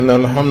إن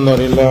الحمد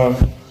لله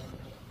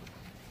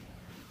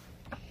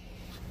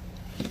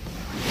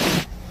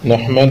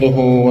نحمده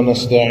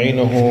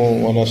ونستعينه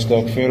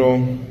ونستغفره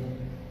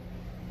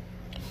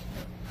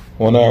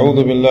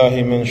ونعوذ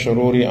بالله من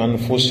شرور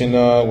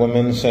أنفسنا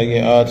ومن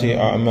سيئات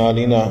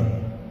أعمالنا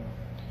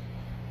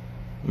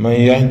من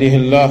يهده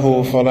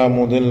الله فلا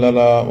مضل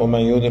له ومن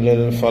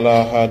يضلل فلا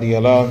هادي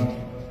له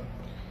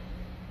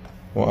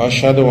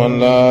وأشهد أن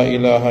لا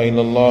إله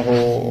إلا الله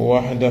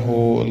وحده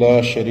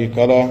لا شريك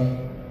له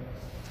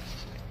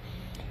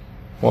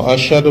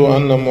وأشهد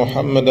أن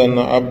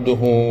محمدا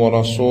عبده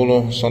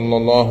ورسوله صلى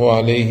الله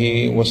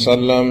عليه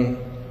وسلم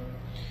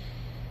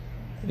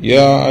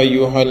يا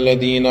أيها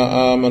الذين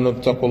آمنوا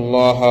اتقوا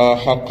الله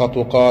حق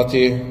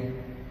تقاته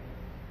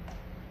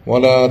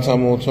ولا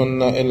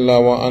تموتن إلا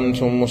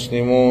وأنتم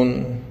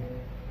مسلمون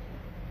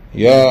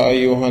يا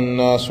أيها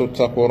الناس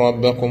اتقوا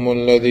ربكم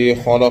الذي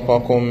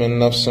خلقكم من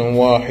نفس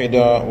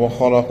واحدة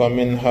وخلق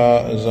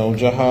منها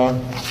زوجها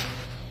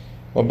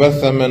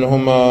وبث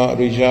منهما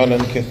رجالا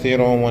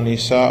كثيرا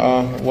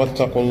ونساء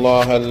واتقوا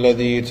الله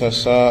الذي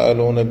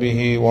تساءلون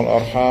به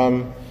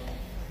والأرحام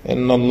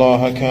إن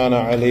الله كان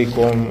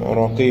عليكم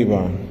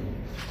رقيبا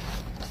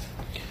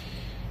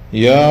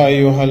يا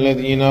أيها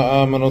الذين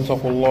آمنوا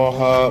اتقوا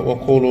الله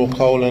وقولوا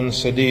قولا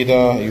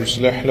سديدا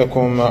يصلح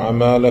لكم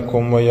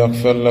أعمالكم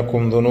ويغفر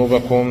لكم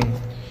ذنوبكم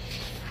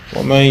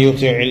ومن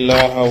يطع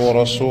الله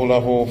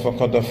ورسوله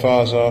فقد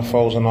فاز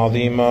فوزا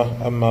عظيما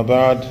أما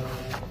بعد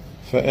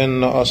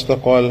فإن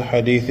أصدق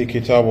الحديث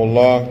كتاب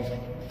الله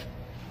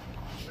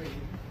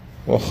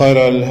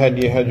وخير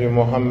الهدي هدي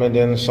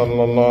محمد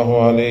صلى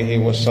الله عليه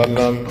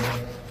وسلم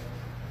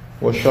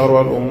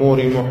وشر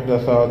الأمور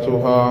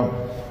محدثاتها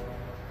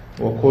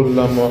وكل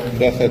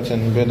محدثة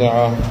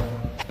بدعة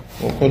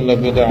وكل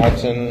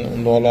بدعة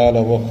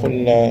ضلالة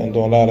وكل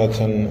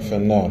ضلالة في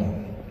النار.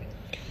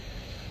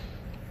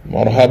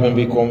 Marhaban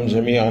bikum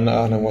jami'an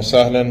ahlan wa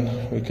sahlan.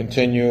 We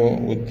continue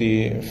with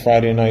the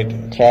Friday night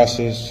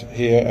classes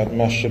here at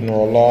Masjid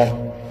Nurullah,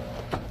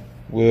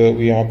 where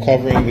we are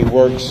covering the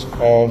works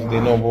of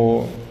the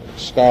noble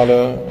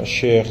scholar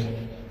Sheikh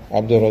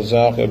Abdul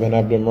Razak ibn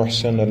Abdul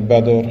Muhsin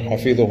al-Badr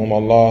Hafidhahum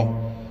Allah,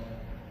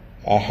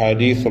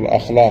 Ahādīth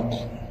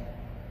al-Akhlaq,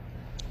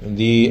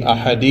 the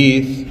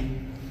Ahādīth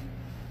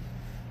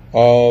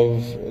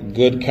of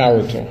good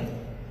character.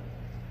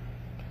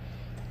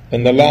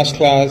 In the last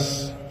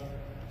class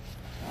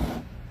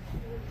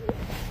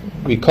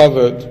we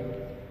covered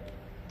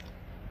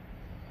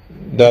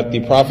that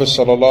the Prophet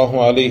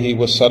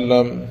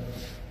ﷺ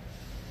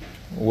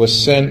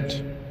was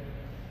sent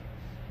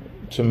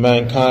to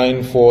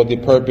mankind for the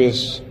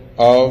purpose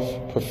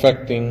of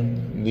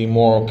perfecting the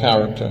moral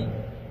character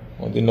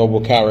or the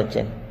noble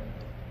character,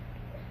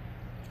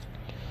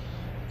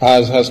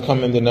 as has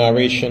come in the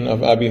narration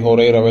of Abi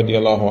Hurairah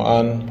radiallahu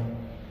anhu,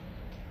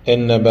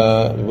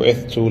 إنما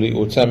بعثت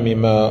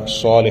لأتمم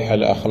صالح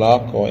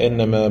الأخلاق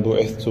وإنما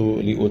بعثت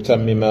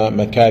لأتمم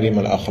مكارم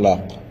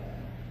الأخلاق.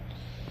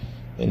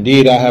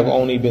 Indeed, I have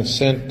only been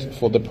sent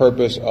for the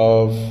purpose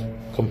of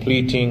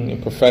completing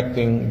and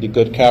perfecting the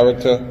good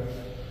character.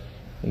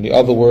 In the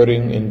other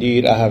wording,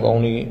 indeed, I have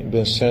only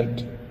been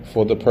sent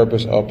for the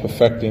purpose of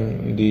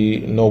perfecting the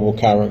noble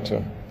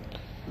character.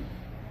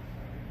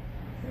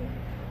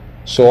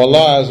 So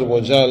Allah Azza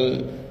wa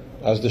Jal,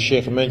 as the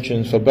Shaykh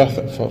mentions,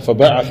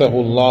 فَبَعَثَهُ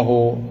اللَّهُ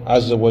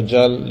عَزَّ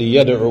وَجَلَّ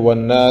لِيَدْعُوَ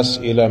النَّاسِ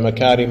إِلَى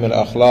مَكَارِمِ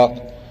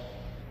الْأَخْلَاقِ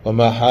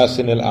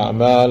وَمَحَاسِنِ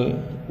الْأَعْمَالِ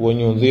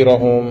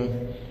وَيُنذِرَهُمْ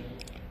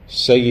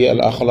سيء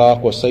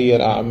الأخلاق وسيء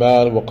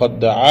الأعمال وقد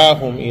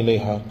دعاهم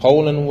إليها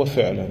قولا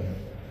وفعلا.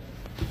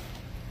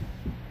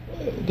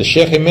 The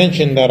Shaykh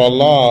mentioned that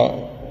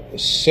Allah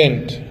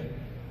sent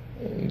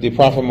the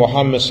Prophet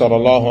Muhammad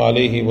sallallahu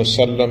alaihi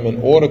wasallam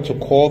in order to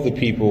call the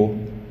people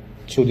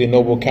to the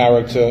noble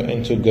character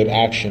and to good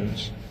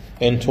actions,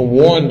 and to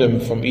warn them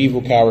from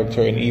evil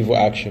character and evil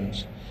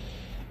actions.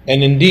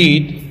 And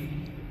indeed,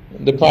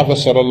 the Prophet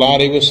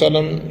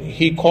ﷺ,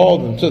 he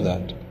called them to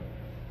that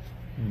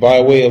by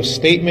way of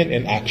statement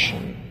and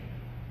action.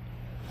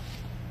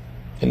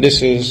 And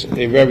this is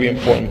a very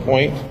important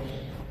point,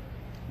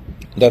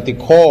 that the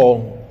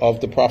call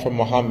of the Prophet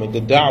Muhammad,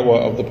 the da'wah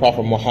of the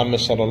Prophet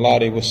Muhammad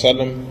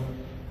ﷺ,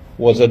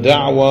 was a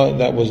da'wah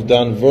that was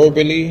done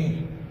verbally,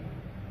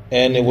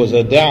 and it was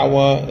a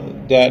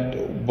da'wah that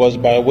was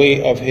by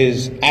way of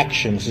his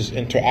actions, his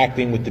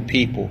interacting with the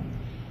people,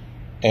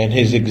 and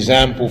his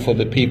example for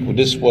the people.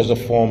 This was a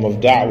form of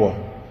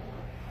da'wah.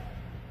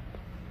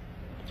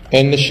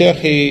 And the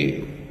Shaykh,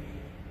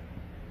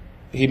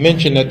 he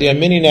mentioned that there are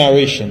many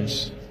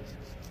narrations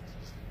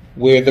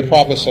where the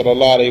Prophet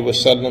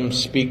ﷺ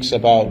speaks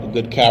about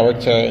good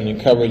character and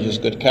encourages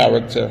good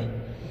character.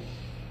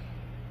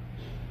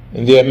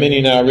 And there are many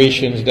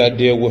narrations that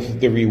deal with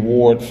the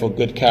reward for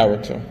good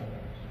character.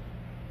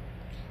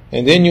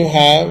 And then you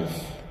have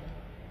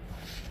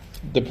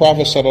the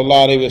Prophet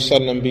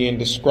ﷺ being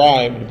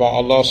described by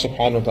Allah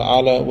subhanahu wa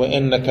ta'ala,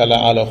 وَإِنَّكَ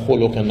لَعَلَى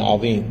خُلُقٍ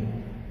عَظِيمٍ.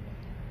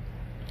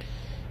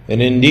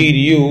 And indeed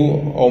you,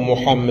 O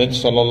Muhammad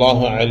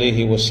sallallahu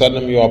alayhi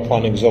wasallam, you are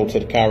upon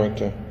exalted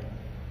character.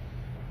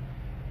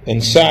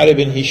 And Sa'd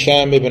ibn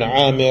Hisham ibn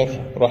Amir,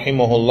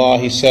 rahimahullah,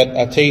 he said,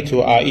 أتيت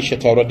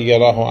عائشة رضي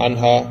الله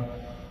عنها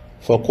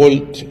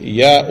فقلت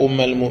يا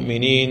أم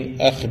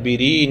المؤمنين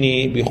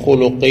أخبريني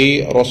بخلق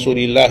رسول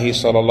الله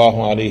صلى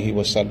الله عليه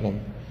وسلم.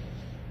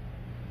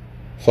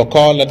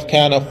 فقالت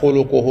كان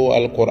خلقه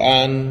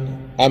القرآن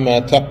أما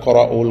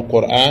تقرأ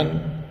القرآن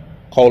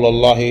قول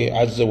الله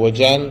عز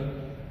وجل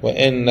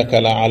وإنك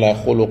لعلى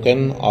خلق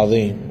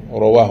عظيم.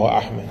 رواه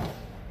أحمد.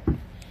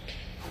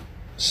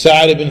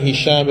 Sa'd ibn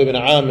Hisham ibn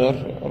Amir,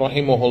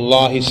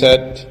 rahimahullah, he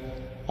said,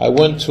 I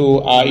went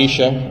to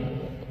Aisha,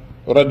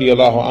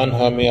 radiyallahu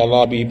anha, may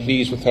Allah be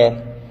pleased with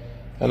her,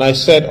 and I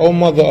said, O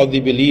mother of the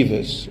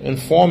believers,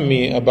 inform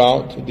me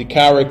about the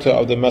character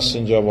of the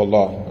Messenger of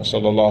Allah,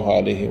 sallallahu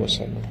alayhi wa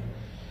sallam.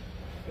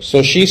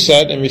 So she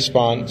said in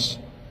response,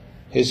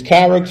 his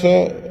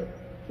character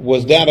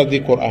was that of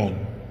the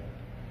Quran.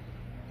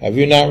 Have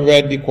you not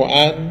read the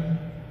Quran?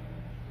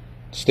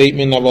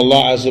 Statement of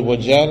Allah Azza wa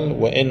Jal,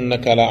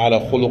 وَإِنَّكَ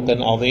لَعَلَى خُلُقٍ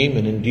عَظِيمٍ,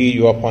 and indeed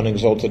you are upon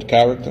exalted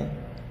character.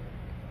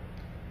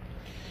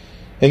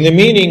 And the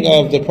meaning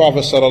of the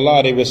Prophet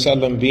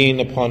ﷺ being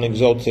upon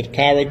exalted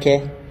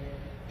character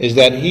is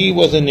that he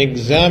was an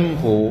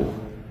example,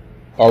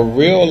 a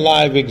real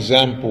live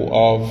example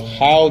of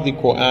how the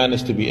Quran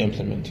is to be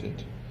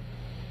implemented.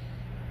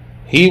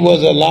 He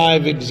was a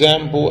live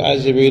example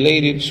as it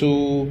related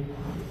to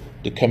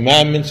the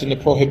commandments and the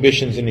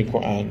prohibitions in the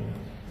Quran.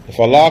 If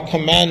Allah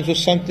commands you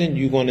something,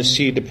 you're going to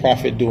see the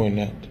Prophet doing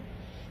that.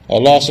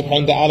 Allah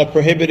subhanahu wa ta'ala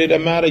prohibited a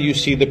matter, you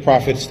see the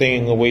Prophet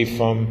staying away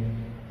from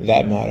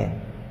that matter.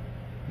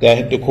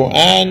 That the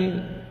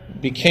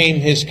Quran became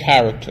his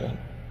character.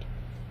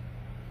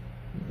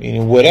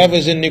 Meaning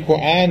whatever's in the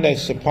Quran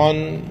that's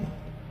upon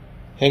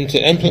him to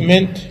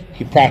implement,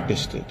 he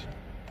practiced it.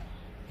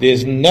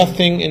 There's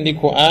nothing in the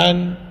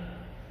Quran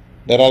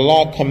that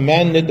Allah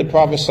commanded the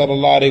Prophet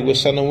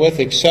ﷺ with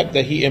except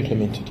that he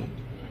implemented it.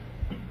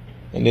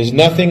 And there's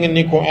nothing in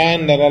the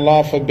Quran that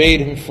Allah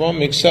forbade him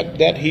from except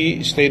that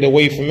he stayed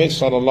away from it,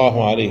 sallallahu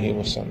alayhi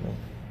wa sallam.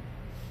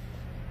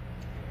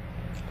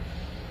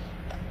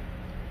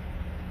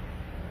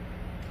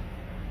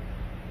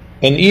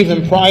 And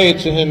even prior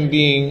to him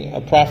being a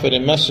prophet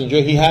and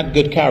messenger, he had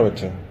good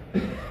character.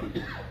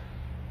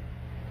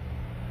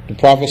 The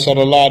Prophet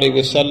sallallahu alayhi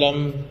wa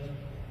sallam,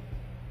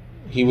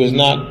 he was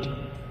not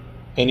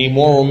an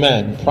immoral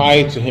man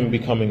prior to him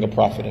becoming a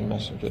prophet and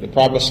messenger. The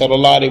Prophet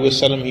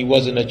ﷺ, he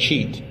wasn't a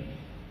cheat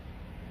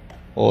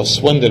or a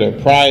swindler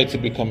prior to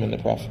becoming the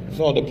prophet.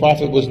 No, the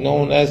Prophet was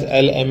known as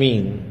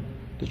Al-Amin,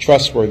 the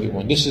trustworthy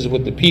one. This is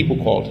what the people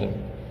called him,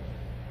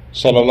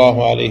 sallallahu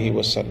alayhi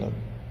wasallam.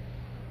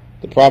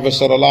 The Prophet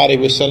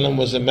ﷺ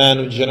was a man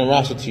of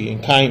generosity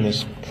and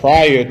kindness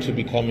prior to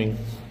becoming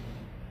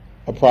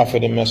a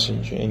prophet and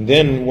messenger. And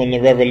then when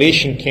the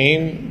revelation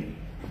came,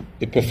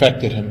 it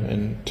perfected him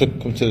and took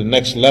him to the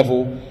next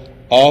level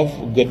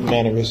of good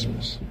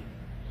mannerisms.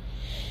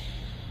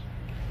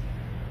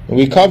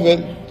 We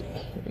covered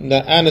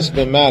that Anas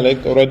bin Malik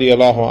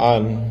radiallahu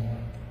an,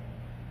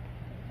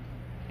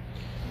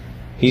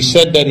 he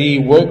said that he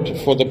worked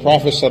for the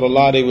Prophet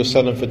sallallahu alaihi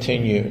wasallam for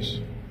 10 years.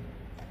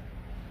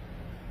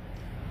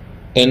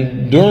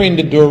 And during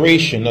the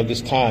duration of this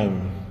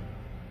time,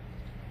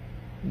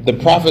 the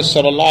Prophet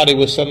sallallahu alaihi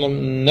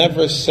wasallam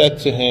never said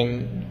to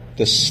him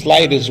the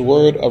slightest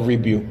word of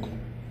rebuke.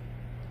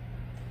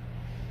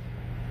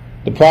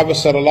 The Prophet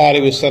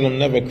ﷺ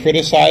never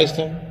criticized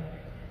him,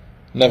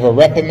 never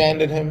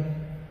reprimanded him.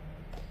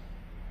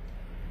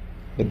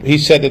 He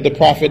said that the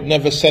Prophet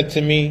never said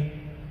to me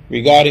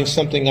regarding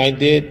something I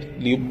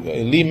did,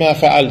 lima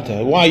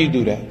fa'alta, why you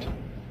do that?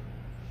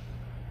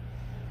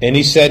 And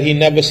he said he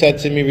never said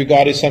to me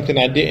regarding something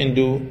I didn't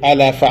do,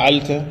 ala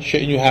fa'alta,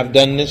 shouldn't you have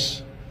done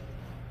this?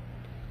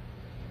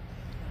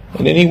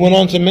 And then he went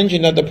on to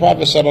mention that the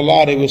Prophet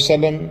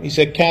ﷺ, he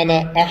said,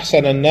 Kana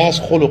ahsan an-nas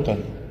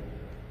khuluqan.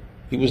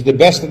 He was the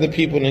best of the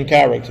people in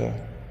character.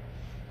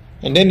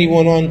 And then he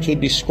went on to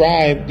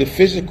describe the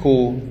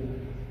physical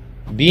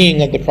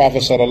being of the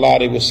Prophet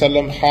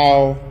ﷺ,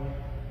 how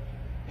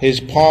his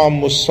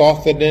palm was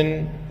softer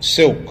than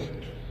silk,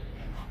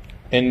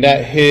 and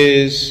that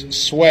his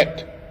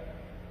sweat,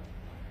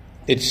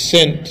 its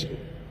scent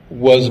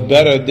was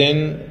better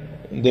than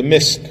the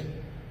misk.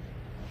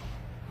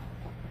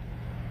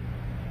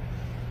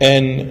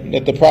 And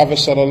that the Prophet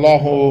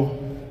sallallahu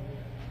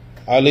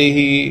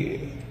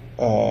alaihi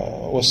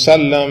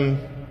wasallam,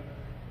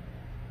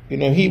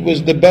 he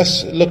was the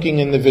best looking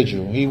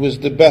individual. He was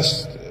the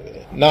best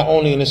not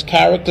only in his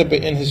character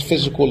but in his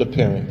physical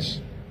appearance.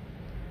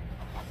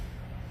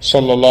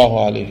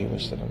 Sallallahu alaihi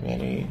wasallam.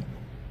 Yani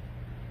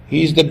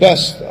he's the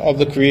best of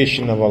the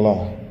creation of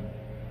Allah.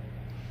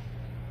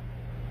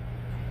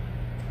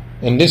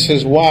 And this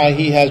is why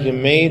he has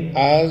been made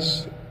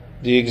as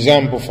the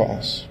example for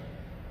us.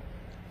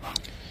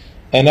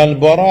 And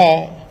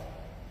Al-Bara,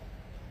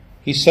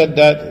 he said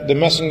that the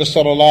Messenger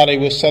sallallahu alaihi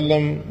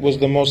wasallam was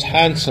the most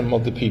handsome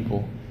of the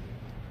people.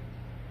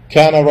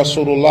 كان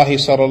رسول الله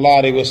صلى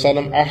الله عليه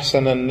وسلم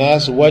أحسن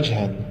الناس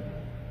وجها.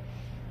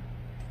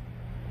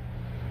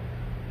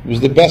 He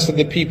was the best of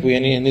the people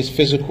in his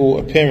physical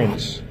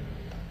appearance.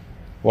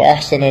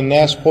 وَأَحْسَنَ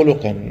النَّاسِ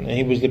خُلُقًا, and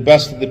he was the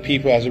best of the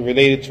people as it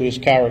related to his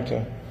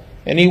character.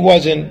 And he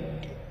wasn't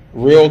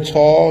real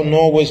tall,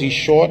 nor was he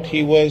short.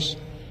 He was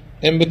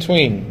in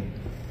between.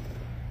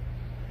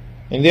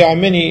 And there are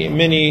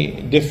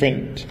many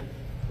different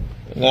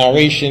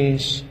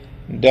narrations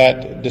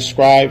that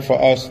describe for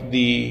us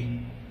the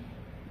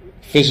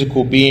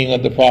physical being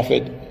of the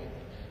Prophet.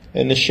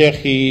 And the Shaykh,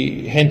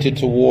 he hinted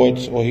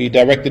towards, or he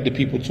directed the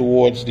people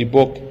towards the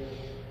book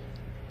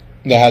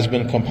that has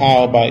been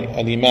compiled by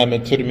Al-Imam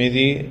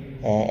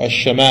al-Tirmidhi,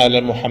 Al-Shama'il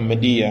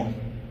al-Muhammadiyah.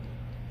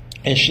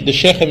 And the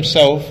Shaykh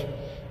himself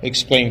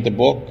explained the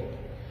book,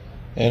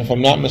 and if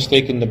I'm not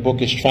mistaken, the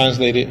book is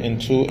translated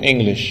into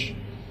English.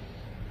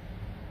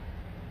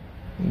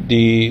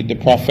 The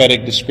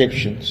prophetic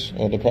descriptions,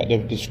 or the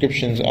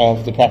descriptions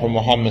of the Prophet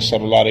Muhammad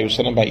sallallahu alaihi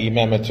wasallam by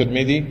Imam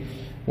al-Tirmidhi,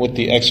 with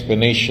the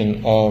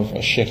explanation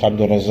of Sheikh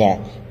Abdul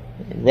Razak.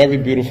 Very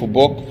beautiful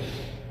book,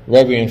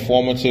 very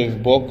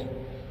informative book,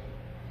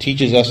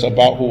 teaches us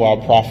about who our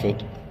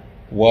Prophet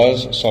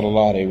was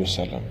sallallahu alaihi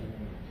wasallam.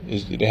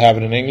 Do they have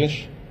it in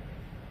English?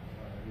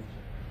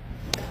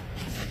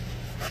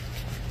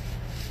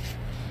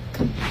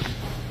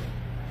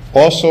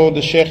 Also,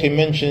 the Shaykh, he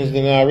mentions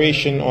the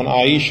narration on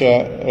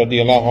Aisha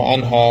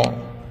radiallahu anha,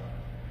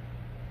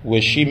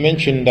 where she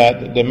mentioned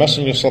that the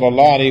Messenger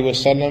sallallahu alaihi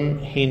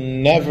wasallam, he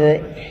never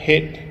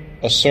hit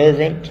a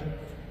servant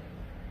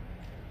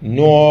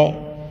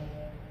nor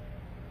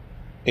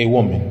a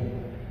woman.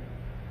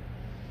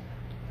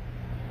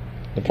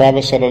 The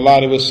Prophet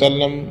sallallahu alaihi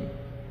wasallam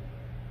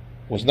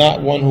was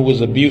not one who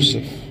was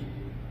abusive.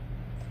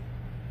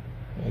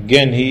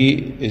 Again, he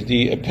is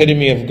the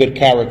epitome of good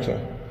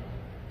character.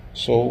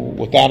 So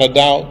without a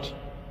doubt,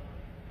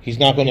 he's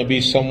not going to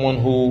be someone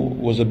who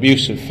was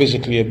abusive,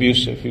 physically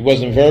abusive. He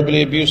wasn't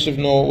verbally abusive,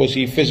 nor was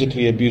he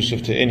physically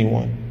abusive to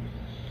anyone.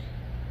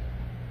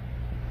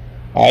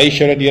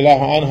 Aisha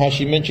radiallahu anha,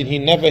 she mentioned he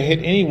never hit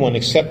anyone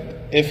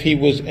except if he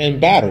was in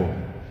battle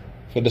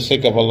for the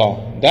sake of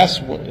Allah. That's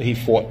what he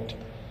fought.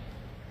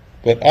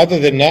 But other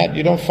than that,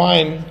 you don't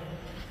find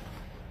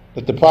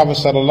that the Prophet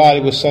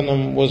sallallahu alaihi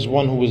wasallam was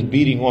one who was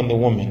beating on the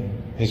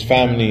woman, his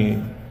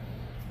family,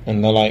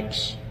 and the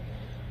likes.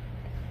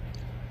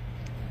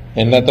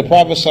 And that the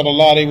Prophet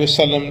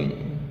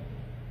ﷺ,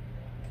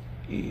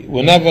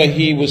 whenever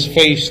he was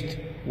faced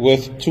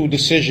with two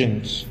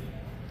decisions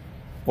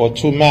or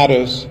two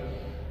matters,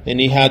 and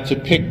he had to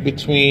pick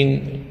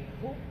between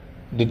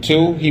the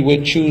two, he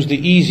would choose the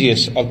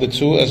easiest of the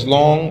two, as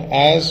long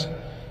as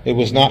it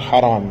was not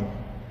haram.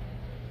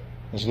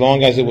 As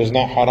long as it was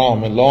not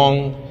haram, as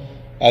long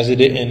as it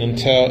didn't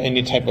entail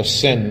any type of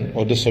sin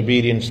or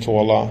disobedience to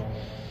Allah.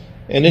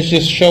 And it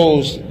just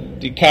shows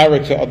the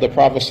character of the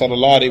Prophet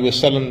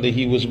ﷺ, that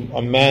he was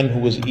a man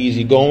who was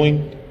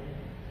easygoing.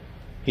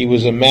 He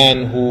was a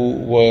man who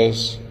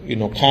was,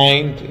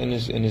 kind in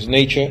his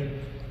nature,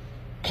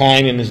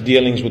 kind in his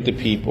dealings with the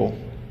people.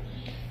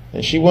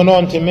 And she went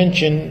on to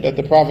mention that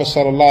the Prophet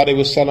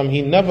ﷺ,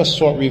 he never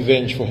sought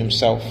revenge for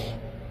himself.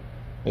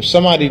 If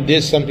somebody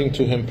did something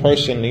to him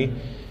personally,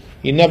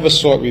 he never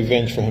sought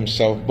revenge for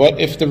himself. But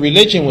if the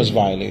religion was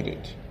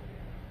violated,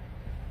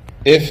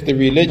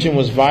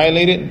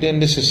 then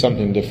this is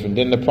something different.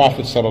 Then the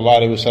Prophet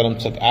ﷺ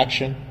took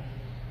action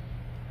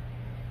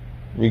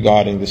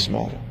regarding this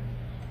matter.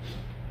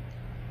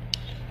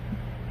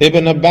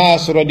 Ibn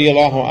Abbas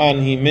radiallahu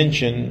anh, he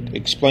mentioned,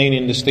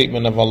 explaining the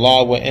statement of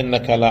Allah,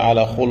 وَإِنَّكَ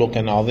لَعَلَى خُلُقٍ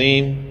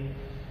عَظِيمٍ,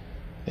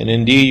 and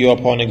indeed you are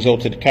upon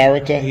exalted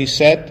character. He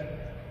said,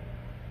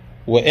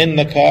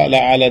 وَإِنَّكَ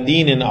لَعَلَى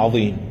دِينٍ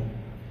عَظِيمٍ,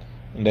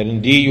 and that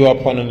indeed you are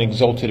upon an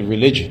exalted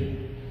religion.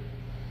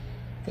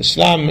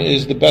 Islam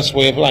is the best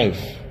way of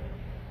life.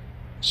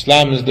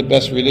 Islam is the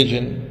best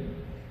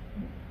religion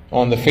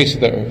on the face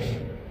of the earth.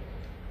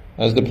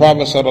 As the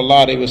Prophet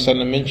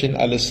ﷺ mentioned,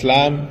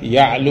 Al-Islam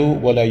ya'lu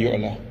wa la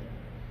yu'la,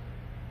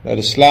 that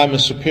Islam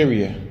is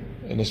superior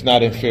and it's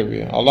not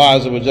inferior. Allah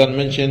Azza wa Jalla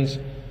mentions,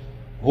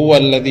 هو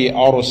الذي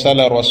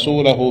أرسل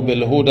رسوله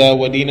بالهدى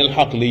ودين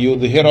الحق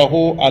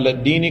ليظهره على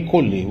الدين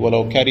كله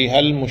ولو كره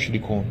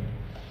المشركون,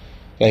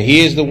 that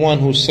he is the one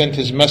who sent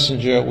his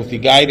messenger with the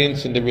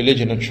guidance and the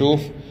religion of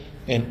truth,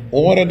 in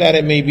order that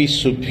it may be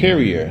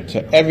superior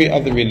to every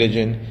other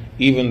religion,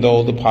 even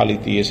though the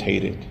polytheists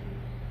hated.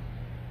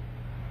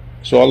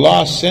 So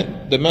Allah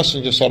sent the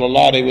messenger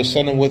sallallahu alaihi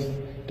wasallam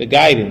with the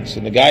guidance,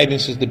 and the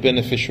guidance is the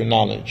beneficial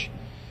knowledge.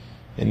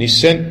 And he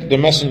sent the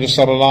messenger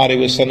sallallahu alaihi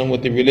wasallam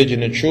with the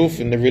religion of truth,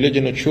 and the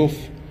religion of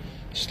truth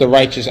is the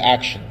righteous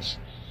actions.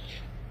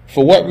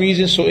 For what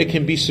reason? So it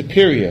can be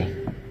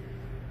superior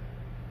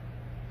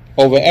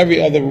over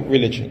every other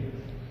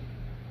religion.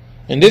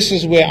 And this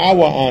is where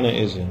our honor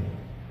is in.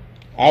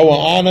 Our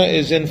honor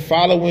is in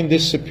following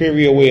this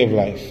superior way of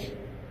life.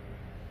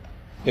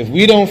 If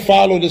we don't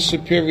follow the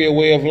superior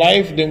way of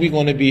life, then we're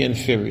going to be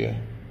inferior.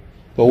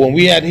 But when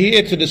we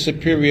adhere to the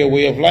superior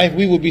way of life,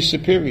 we will be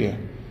superior.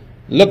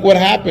 Look what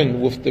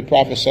happened with the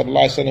Prophet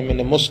ﷺ and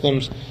the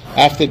Muslims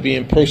after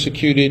being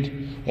persecuted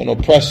and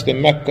oppressed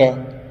in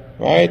Mecca,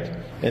 right?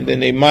 And then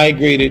they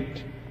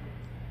migrated,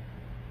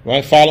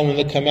 right, following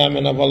the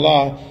commandment of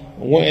Allah,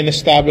 went and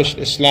established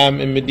Islam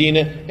in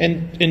Medina,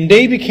 and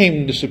they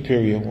became the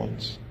superior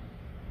ones.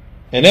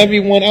 And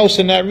everyone else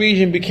in that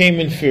region became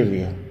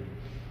inferior.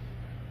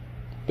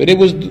 But it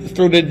was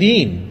through the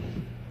deen.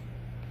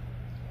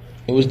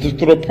 It was through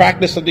the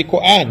practice of the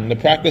Quran, the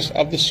practice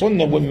of the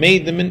Sunnah, what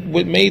made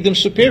them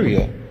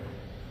superior.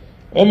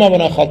 Umar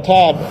ibn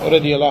Khattab,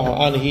 radiallahu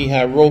anhu, he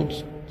had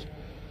wrote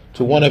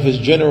to one of his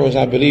generals,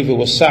 I believe it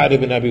was Sa'd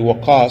ibn Abi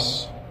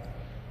Waqqas,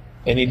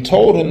 and he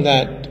told him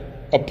that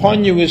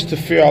upon you is to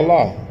fear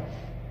Allah.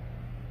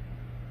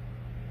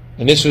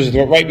 And this was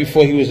right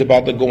before he was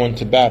about to go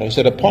into battle. He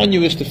said, upon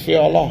you is to fear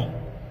Allah.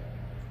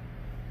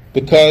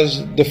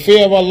 Because the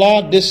fear of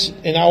Allah, this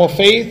in our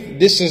faith,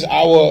 this is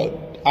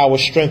our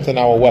strength and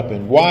our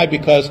weapon. Why?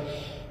 Because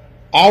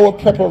our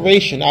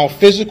preparation, our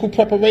physical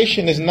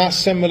preparation is not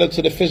similar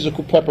to the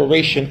physical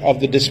preparation of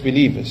the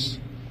disbelievers.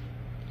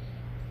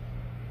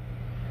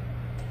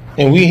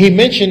 And he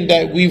mentioned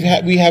that we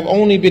have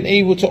only been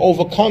able to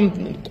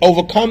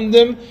overcome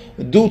them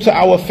due to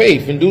our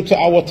faith and due to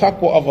our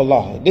taqwa of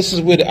Allah. This is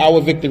where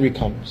our victory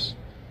comes.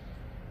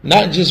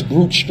 Not just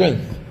brute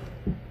strength.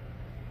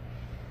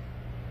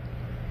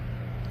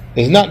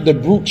 It's not the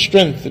brute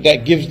strength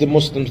that gives the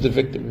Muslims the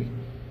victory.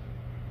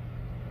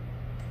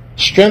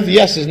 Strength,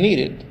 yes, is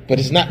needed, but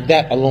it's not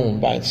that alone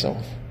by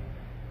itself.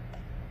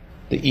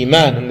 The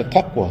iman and the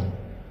taqwa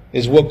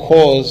is what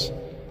caused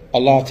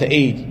Allah to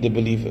aid the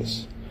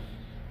believers.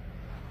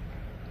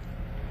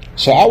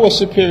 So our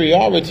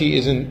superiority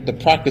is in the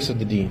practice of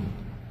the deen.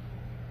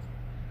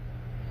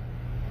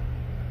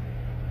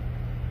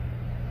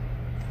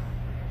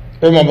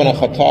 Umar ibn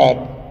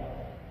Khattab,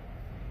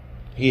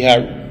 he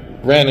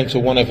had ran into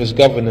one of his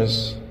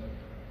governors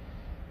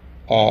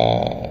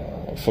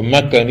from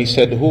Mecca, and he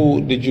said,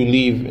 who did you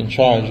leave in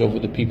charge over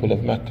the people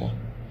of Mecca?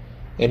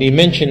 And he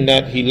mentioned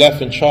that he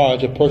left in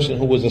charge a person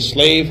who was a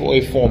slave or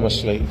a former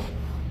slave.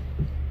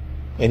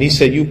 And he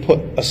said, you put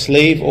a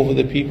slave over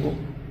the people?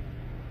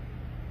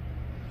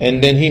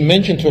 And then he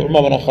mentioned to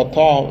Umar ibn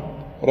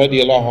Khattab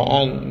radiallahu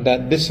anh,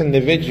 that this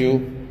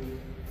individual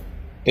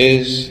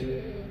is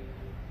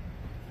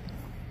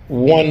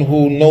one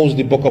who knows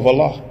the book of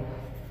Allah,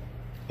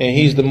 and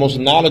he's the most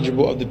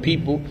knowledgeable of the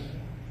people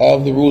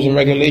of the rules and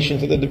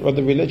regulations of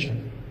the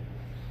religion.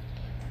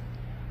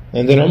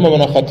 And then Umar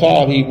ibn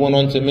Khattab, he went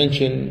on to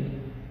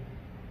mention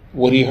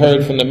what he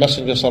heard from the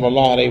Messenger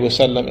sallallahu alayhi wa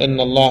sallam,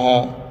 inna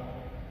Allah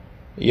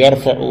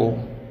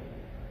yarfa'u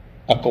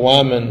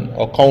aqwaman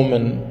or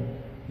qawman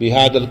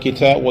bihada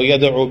al-kitab wa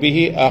yada'u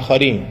bihi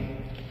akharin.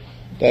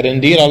 That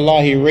indeed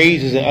Allah, He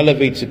raises and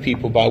elevates the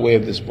people by way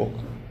of this book.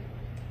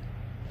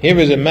 Here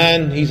is a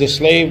man, he's a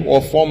slave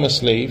or former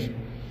slave,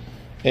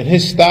 and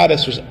his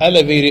status was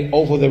elevated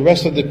over the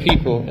rest of the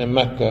people in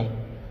Mecca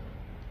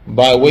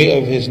by way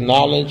of his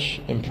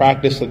knowledge and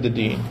practice of the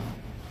deen.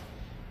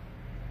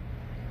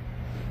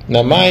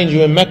 Now mind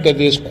you, in Mecca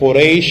there's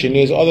Quraysh and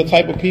there's other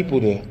type of people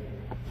there.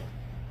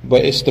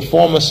 But it's the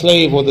former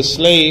slave or the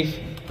slave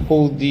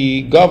who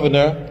the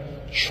governor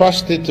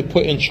trusted to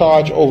put in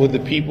charge over the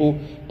people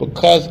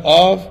because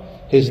of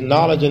his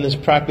knowledge and his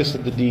practice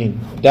of the deen.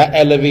 That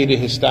elevated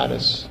his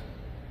status.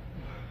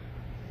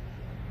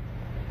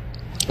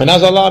 And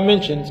as Allah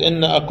mentions,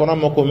 إِنَّ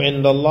أَكْرَمَكُمْ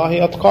عِنْدَ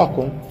اللَّهِ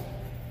أَتْقَاكُمْ.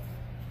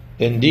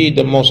 Indeed,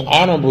 the most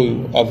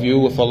honorable of you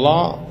with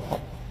Allah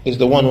is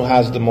the one who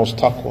has the most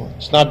taqwa.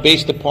 It's not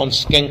based upon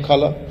skin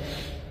color.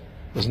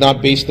 It's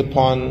not based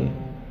upon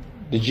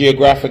the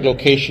geographic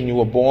location you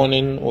were born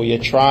in or your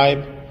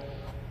tribe.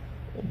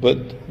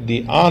 But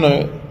the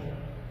honor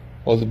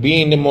or the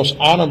being the most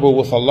honorable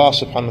with Allah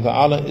subhanahu wa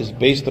ta'ala is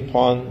based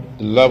upon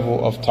the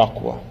level of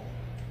taqwa.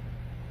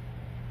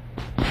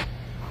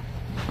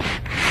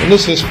 And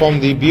this is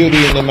from the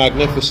beauty and the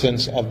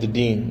magnificence of the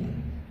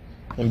deen.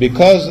 And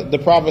because the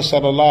Prophet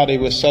sallallahu alaihi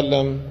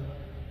wasallam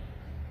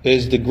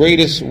is the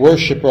greatest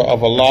worshipper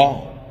of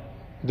Allah,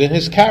 then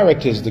his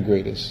character is the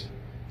greatest.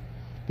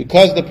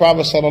 Because the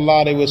Prophet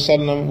sallallahu alaihi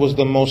wasallam was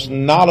the most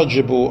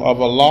knowledgeable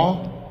of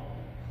Allah,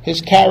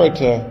 his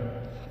character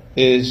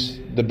is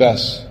the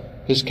best.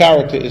 His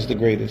character is the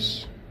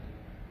greatest.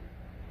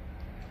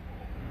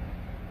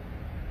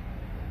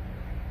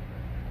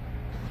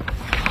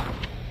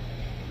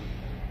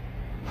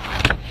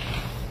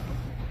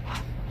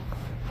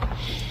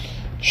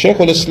 Shaykh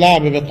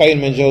al-Islam ibn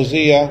Qayyim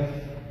al-Jawziyah,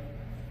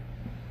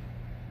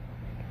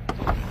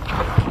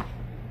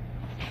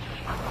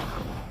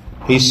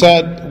 he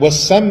said,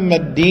 وَسَمَّ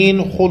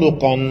الدِّينُ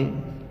خُلُقًا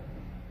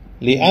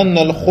لِأَنَّ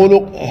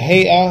الْخُلُقَ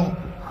هيئة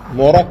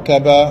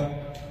مركبة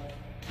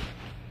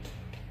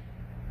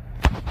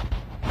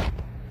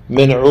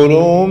من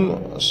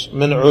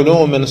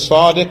علوم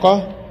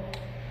صادقة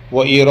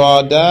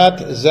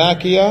وإرادات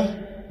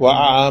زاكية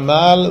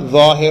وأعمال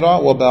ظاهرة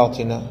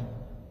وباطنة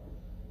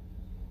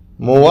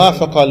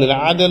موافقة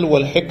للعدل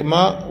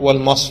والحكمة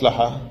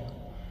والمصلحة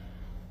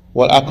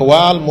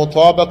والأقوال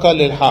مطابقة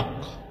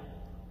للحق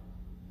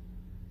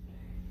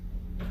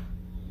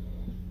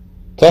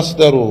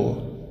تصدر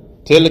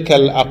تلك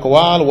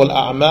الأقوال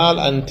والأعمال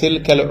أن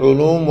تلك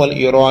العلوم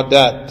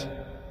والإرادات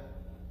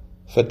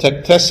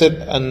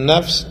فتكتسب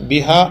النفس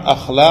بها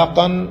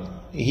أخلاقا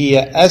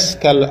هي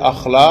أزكى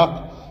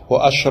الأخلاق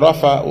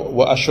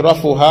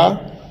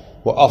وأشرفها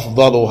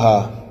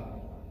وأفضلها.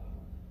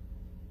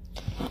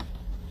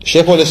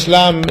 Shaykh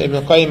al-Islam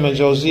Ibn Qayyim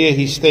al-Jawziyah,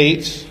 he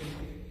states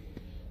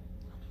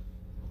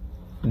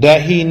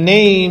that he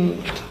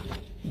named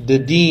the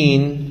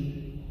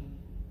deen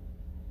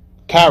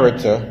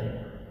character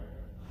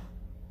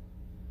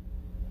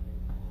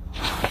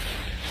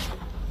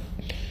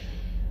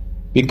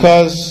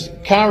because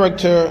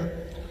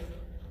character,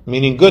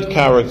 meaning good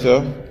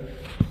character,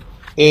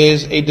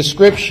 is a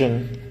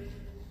description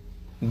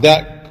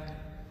that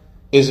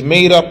is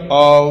made up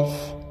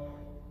of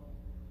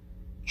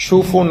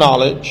truthful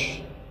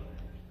knowledge,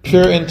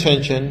 pure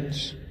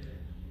intentions,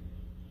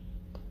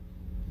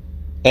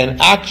 and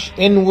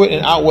inward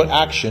and outward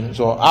actions,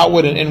 or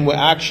outward and inward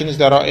actions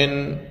that are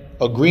in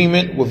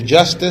agreement with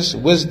justice,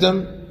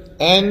 wisdom,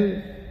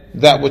 and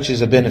that which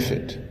is a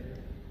benefit.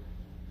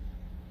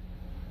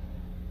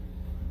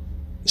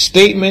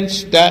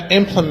 Statements that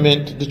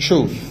implement the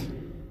truth.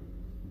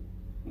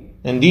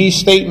 And these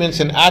statements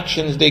and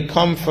actions, they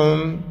come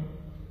from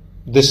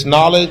this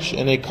knowledge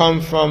and they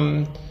come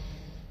from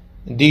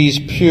these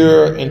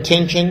pure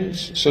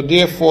intentions. So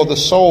therefore the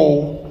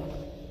soul,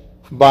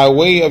 by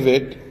way of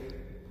it,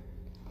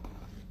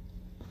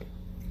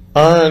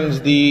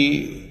 earns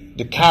the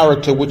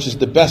character which is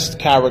the best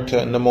character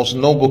and the most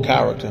noble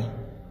character,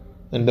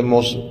 and the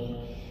most,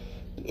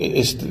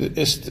 it's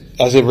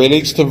as it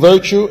relates to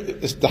virtue,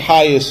 it's the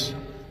highest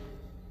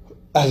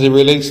as it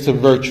relates to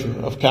virtue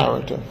of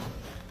character.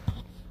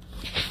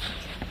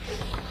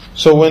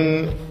 So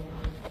when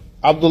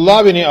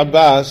Abdullah bin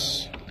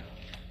Abbas,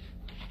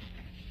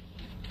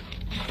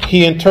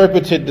 he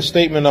interpreted the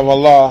statement of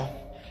Allah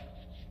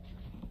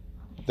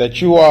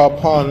that you are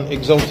upon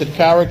exalted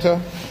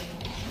character,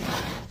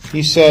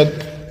 he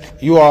said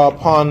you are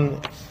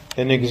upon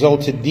an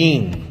exalted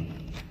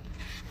deen.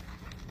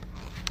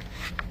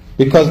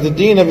 Because the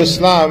deen of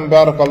Islam,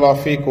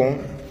 barakallahu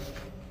feekum,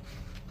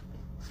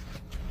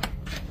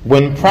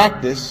 when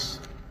practiced,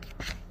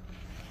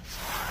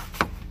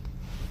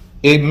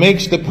 it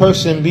makes the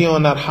person be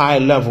on that high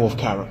level of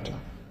character.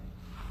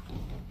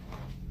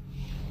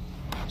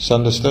 It's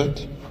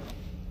understood?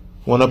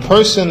 When a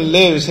person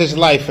lives his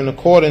life in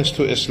accordance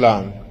to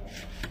Islam,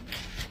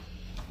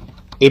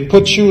 it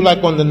puts you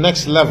like on the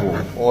next level,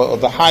 or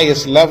the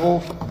highest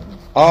level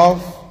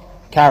of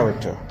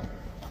character.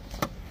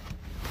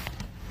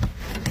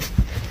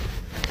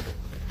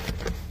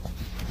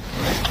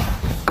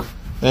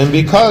 And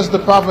because the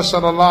Prophet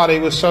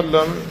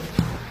ﷺ,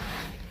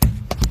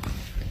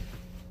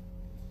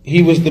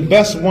 he was the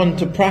best one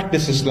to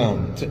practice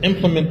Islam, to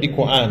implement the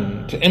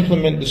Quran, to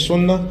implement the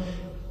Sunnah,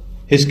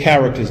 his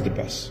character is the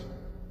best.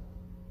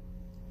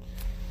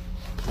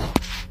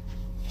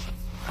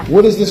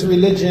 What is this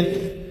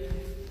religion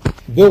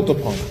built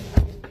upon?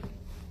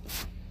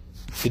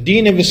 The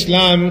deen of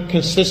Islam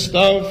consists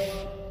of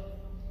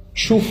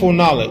truthful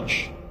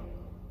knowledge.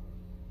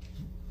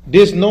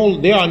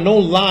 There are no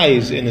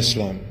lies in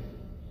Islam.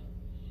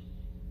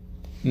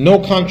 No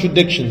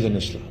contradictions in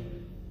Islam.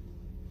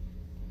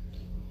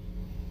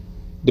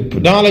 The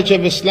knowledge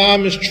of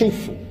Islam is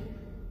truthful.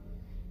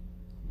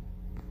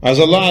 As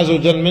Allah Azza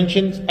wa Jal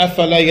mentions,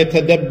 أَفَلَا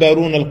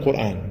يَتَدَبَّرُونَ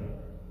الْقُرْآنَ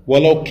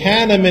وَلَوْ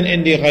كَانَ مِنْ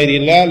عِنْدِ غَيْرِ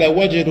اللَّهِ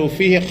لَوَجَدُوا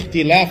فِيهِ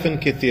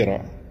اخْتِلَافًا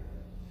كَثِيرًا.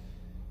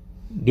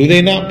 Do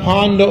they not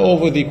ponder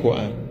over the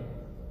Quran?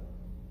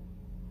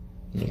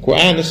 The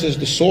Quran, this is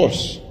the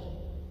source.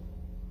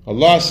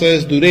 Allah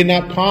says, do they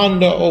not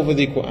ponder over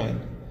the Quran?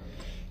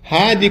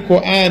 Had the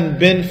Quran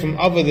been from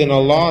other than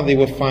Allah, they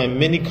would find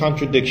many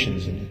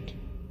contradictions in it.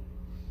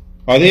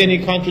 Are there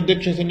any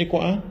contradictions in the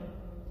Quran?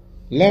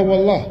 La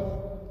wallah.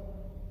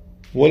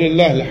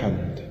 Walillah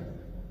alhamd.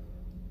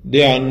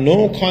 There are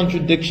no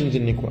contradictions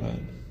in the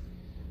Quran.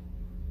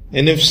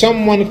 And if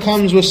someone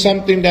comes with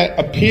something that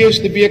appears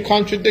to be a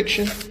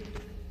contradiction,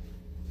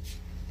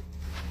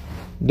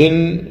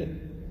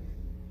 then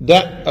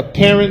that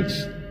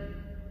appearance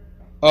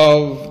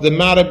of the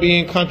matter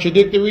being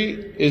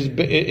contradictory is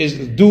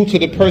due to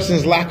the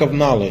person's lack of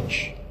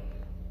knowledge.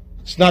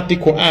 It's not the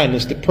Quran,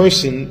 it's the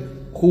person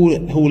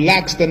who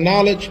lacks the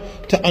knowledge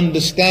to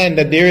understand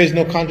that there is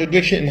no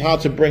contradiction and how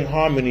to bring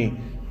harmony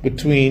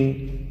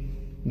between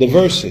the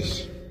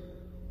verses.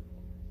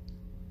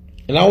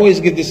 And I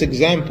always give this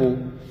example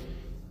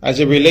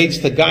as it relates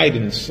to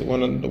guidance.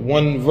 When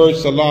one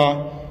verse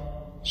Allah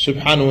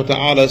subhanahu wa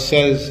ta'ala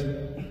says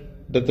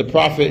that the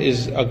Prophet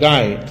is a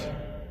guide.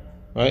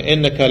 Right?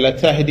 إِنَّكَ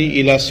لَتَهْدِي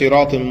إِلَى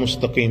صِرَاطٍ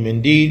مُسْتَقِيمٍ.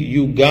 Indeed,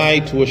 you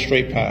guide to a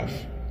straight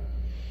path.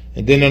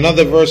 And then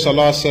another verse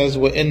Allah says,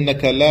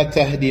 وَإِنَّكَ لَا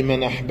تَهْدِي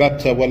مَنْ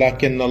أَحْبَبْتَ وَلَكِنَّ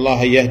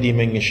اللَّهَ يَهْدِي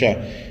مَنْ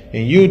يَشَاءُ.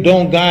 And you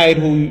don't guide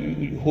who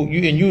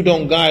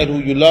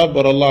you love,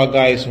 but Allah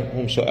guides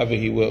whomsoever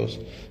He wills.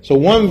 So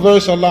one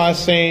verse Allah is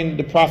saying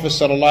the Prophet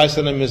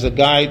ﷺ is a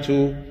guide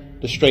to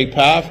the straight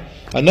path.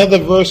 Another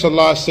verse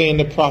Allah is saying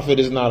the Prophet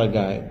is not a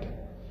guide.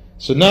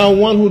 So now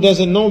one who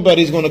doesn't know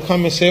better is going to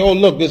come and say, oh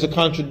look, there's a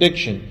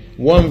contradiction.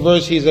 One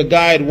verse he's a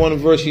guide, one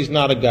verse he's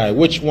not a guide.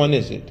 Which one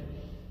is it?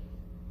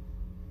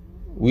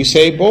 We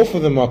say both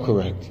of them are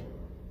correct,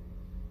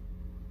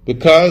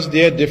 because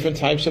there are different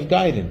types of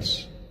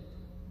guidance.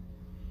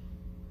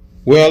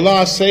 Where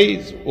Allah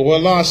states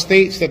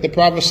that the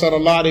Prophet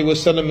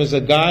ﷺ is a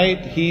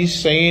guide, He's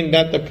saying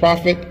that the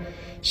Prophet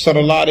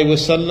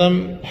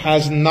ﷺ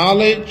has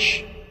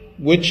knowledge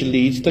which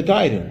leads to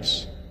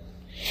guidance.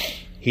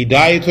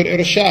 Hidayatul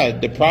Irshad,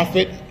 the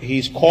Prophet,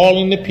 he's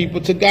calling the people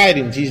to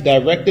guidance. He's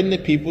directing the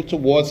people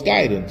towards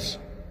guidance.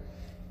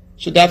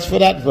 So that's for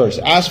that verse.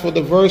 As for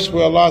the verse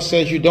where Allah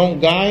says you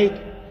don't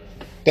guide,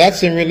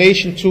 that's in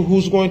relation to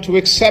who's going to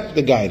accept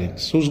the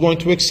guidance, who's going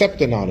to accept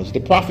the knowledge.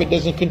 The Prophet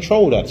doesn't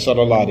control that,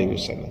 sallallahu alaihi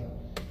wasallam.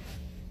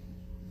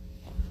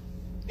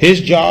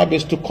 His job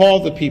is to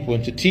call the people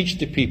and to teach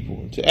the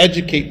people, to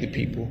educate the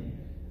people.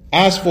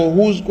 As for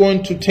who's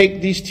going to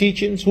take these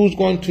teachings, who's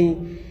going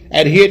to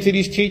adhere to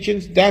these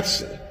teachings,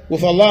 that's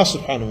with Allah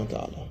subhanahu wa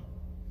ta'ala.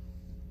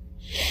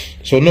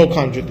 So no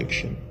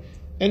contradiction.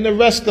 And the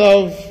rest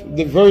of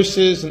the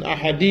verses and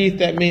ahādīth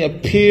that may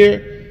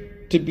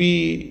appear to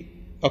be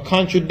a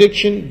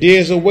contradiction,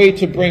 there's a way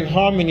to bring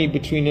harmony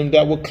between them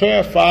that will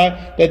clarify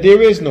that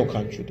there is no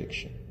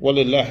contradiction.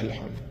 Walillahi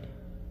alhamd.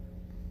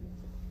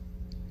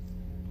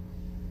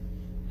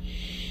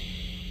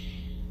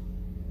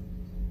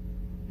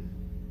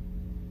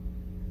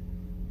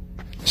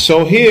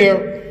 So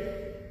here,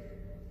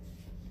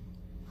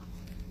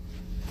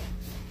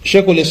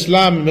 Shaykh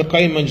al-Islam Ibn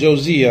Qayyim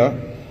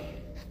al-Jawziyah,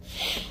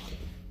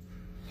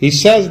 he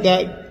says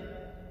that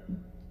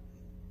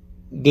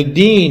the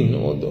deen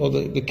or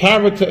the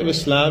character of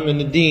Islam and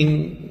the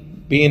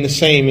deen being the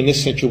same in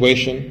this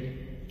situation,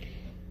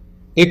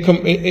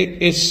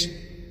 it's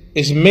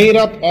made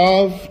up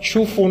of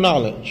truthful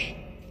knowledge.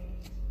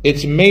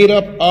 It's made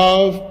up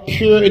of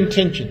pure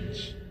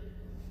intentions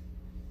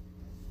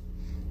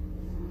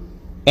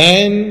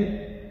and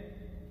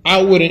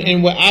outward and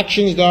inward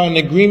actions that are in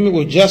agreement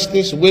with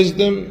justice,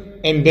 wisdom,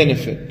 and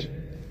benefit.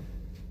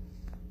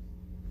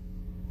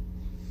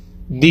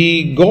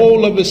 The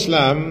goal of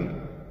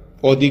Islam,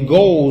 or the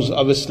goals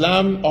of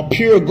Islam, are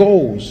pure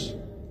goals.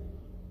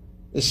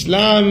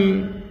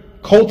 Islam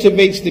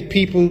cultivates the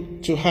people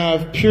to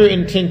have pure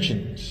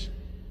intentions.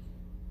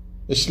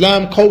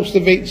 Islam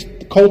cultivates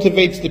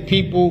the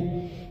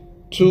people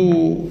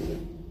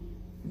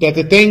that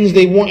the things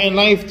they want in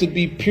life to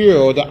be pure,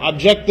 or the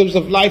objectives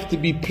of life to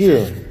be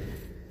pure.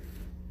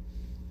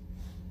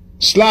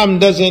 Islam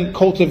doesn't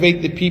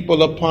cultivate the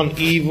people upon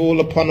evil,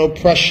 upon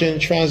oppression,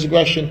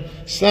 transgression.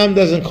 Islam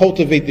doesn't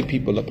cultivate the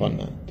people upon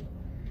that.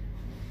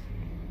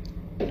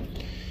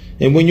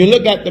 And when you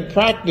look at the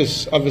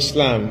practice of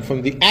Islam,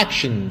 from the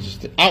actions,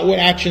 the outward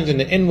actions and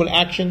the inward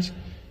actions,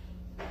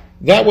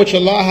 that which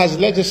Allah has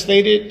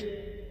legislated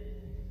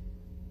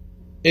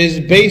is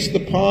based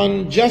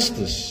upon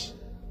justice,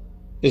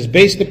 is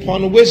based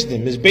upon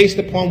wisdom, is based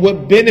upon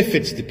what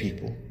benefits the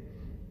people.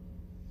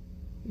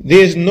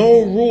 There's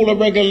no rule or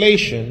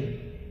regulation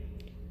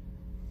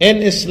in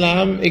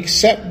Islam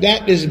except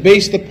that is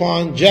based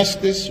upon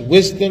justice,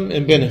 wisdom,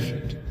 and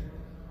benefit.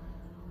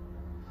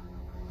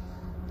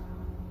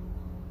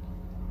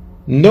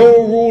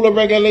 No rule or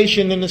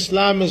regulation in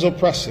Islam is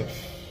oppressive.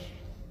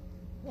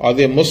 Are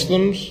there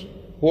Muslims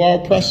who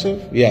are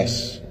oppressive?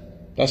 Yes,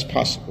 that's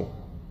possible.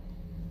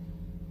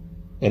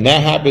 And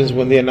that happens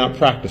when they're not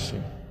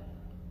practicing.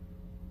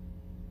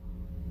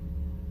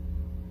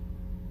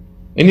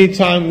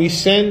 Anytime we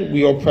sin,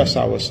 we oppress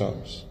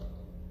ourselves.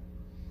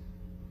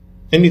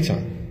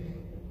 Anytime.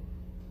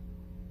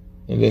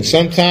 And then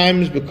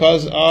sometimes,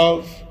 because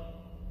of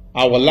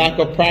our lack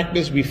of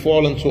practice, we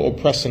fall into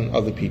oppressing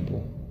other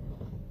people.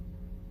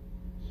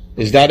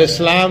 Is that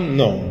Islam?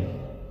 No.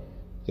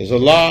 Does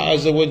Allah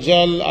Azza wa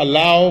Jal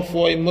allow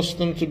for a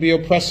Muslim to be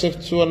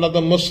oppressive to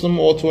another Muslim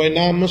or to a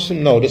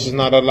non-Muslim? No, this is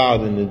not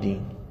allowed in the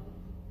deen.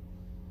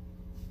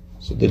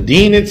 So the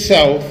deen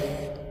itself,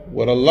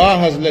 what Allah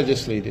has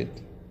legislated,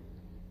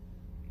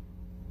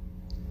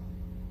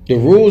 the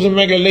rules and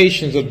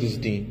regulations of this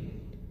deen,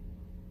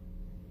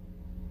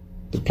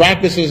 the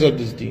practices of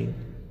this deen,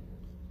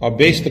 are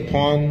based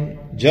upon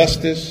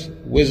justice,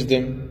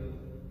 wisdom,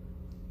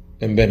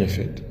 and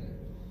benefit.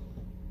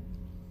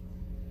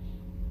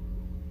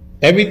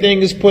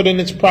 Everything is put in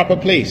its proper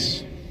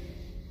place.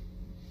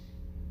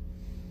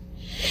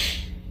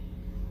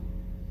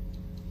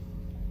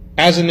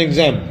 As an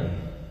example,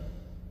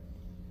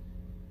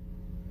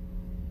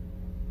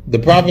 the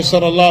Prophet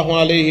sallallahu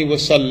alaihi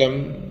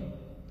wasallam,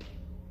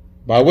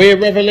 by way of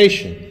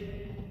revelation,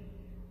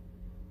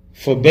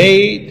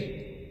 forbade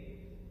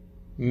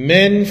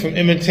men from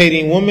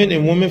imitating women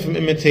and women from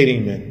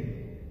imitating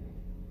men.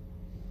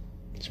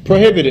 It's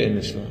prohibited in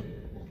Islam.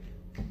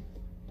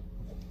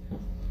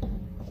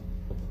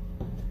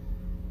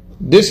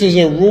 This is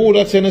a rule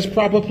that's in its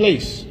proper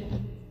place.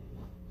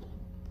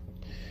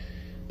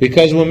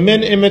 Because when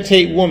men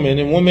imitate women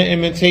and women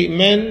imitate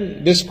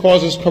men, this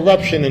causes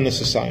corruption in the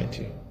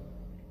society.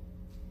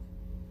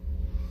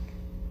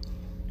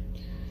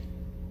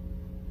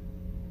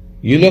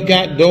 You look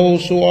at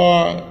those who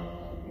are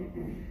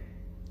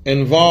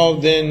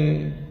involved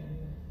in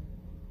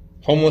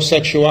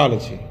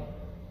homosexuality,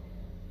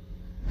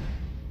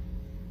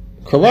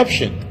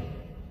 corruption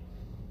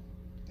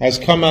has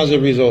come as a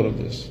result of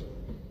this.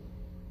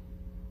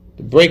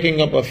 The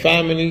breaking up of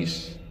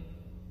families,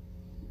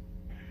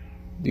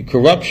 the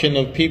corruption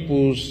of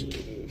people's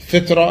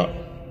fitrah,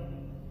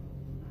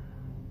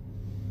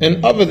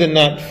 and other than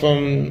that,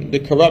 from the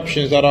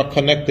corruptions that are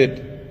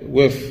connected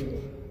with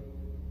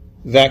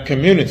that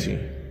community.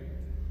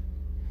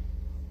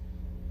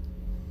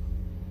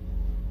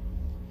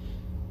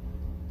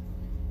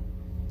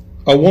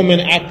 A woman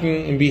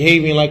acting and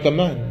behaving like a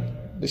man.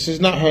 This is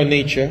not her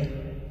nature.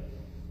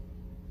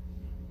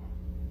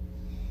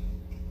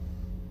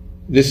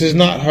 This is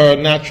not her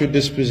natural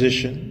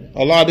disposition.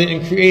 Allah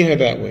didn't create her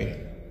that way.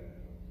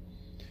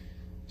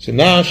 So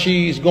now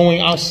she's going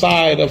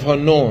outside of her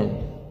norm,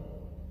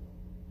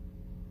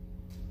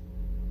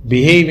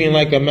 behaving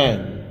like a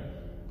man,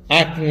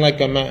 acting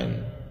like a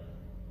man,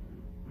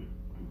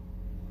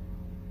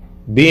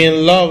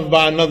 being loved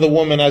by another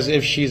woman as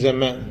if she's a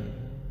man.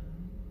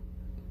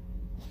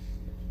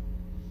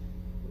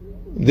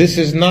 This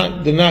is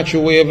not the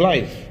natural way of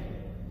life.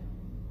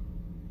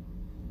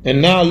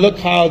 And now look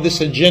how this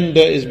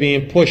agenda is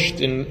being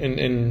pushed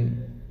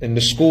in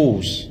the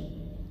schools,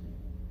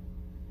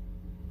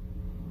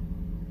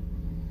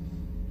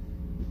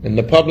 in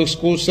the public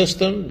school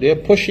system. They're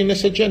pushing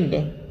this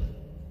agenda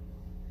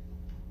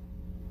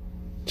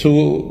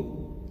to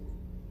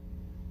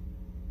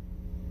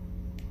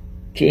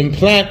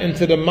implant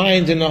into the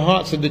minds and the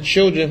hearts of the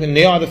children, and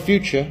they are the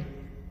future,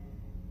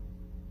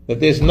 that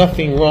there's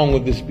nothing wrong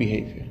with this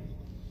behavior.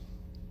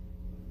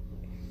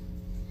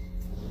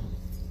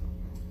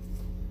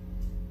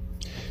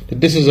 That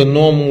this is a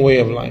normal way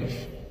of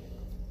life.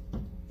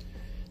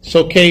 It's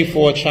okay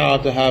for a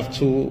child to have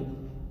two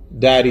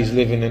daddies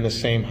living in the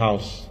same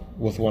house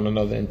with one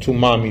another and two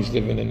mommies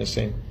living in the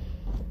same.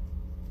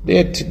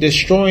 They're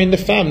destroying the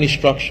family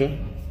structure.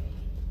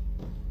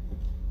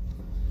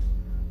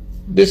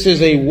 This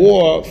is a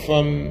war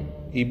from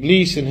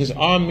Iblis and his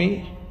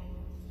army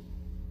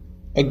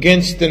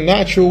against the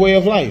natural way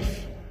of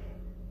life.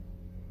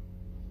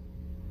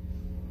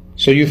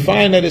 So you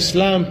find that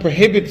Islam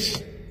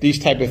prohibits these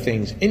type of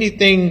things.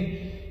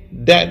 Anything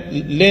that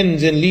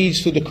lends and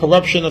leads to the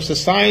corruption of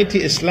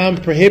society, Islam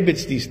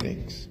prohibits these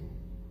things.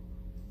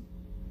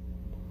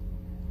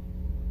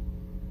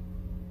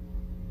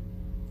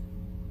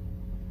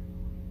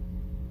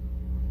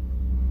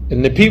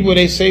 And the people,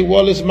 they say,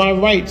 well, it's my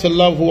right to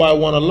love who I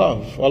want to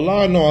love.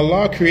 Allah, no,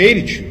 Allah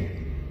created you.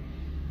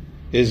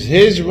 It's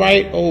His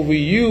right over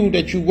you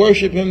that you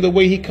worship Him the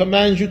way He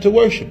commands you to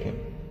worship Him.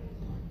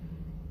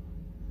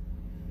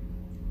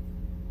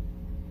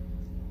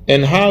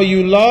 And how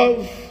you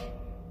love,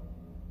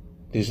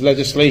 there's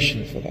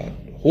legislation for that.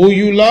 Who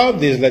you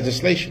love, there's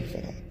legislation for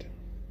that.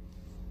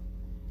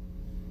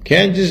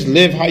 Can't just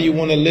live how you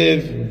want to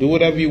live and do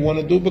whatever you want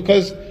to do,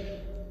 because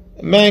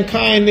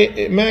mankind,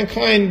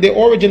 the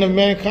origin of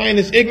mankind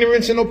is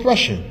ignorance and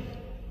oppression.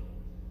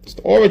 It's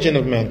the origin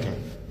of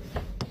mankind.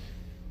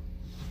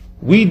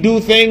 We do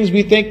things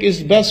we think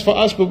is best for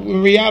us, but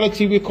in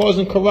reality we're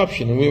causing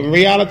corruption. And in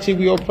reality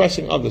we're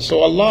oppressing others. So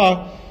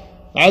Allah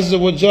Azza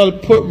wa Jal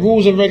put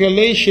rules and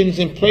regulations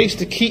in place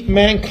to keep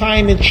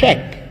mankind in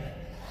check.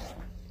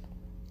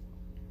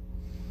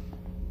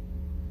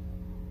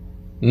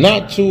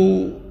 Not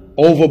to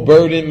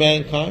overburden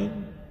mankind,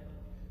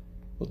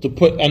 but to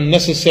put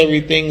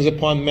unnecessary things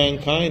upon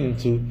mankind and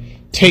to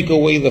take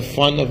away the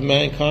fun of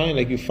mankind.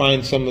 Like you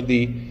find some of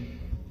the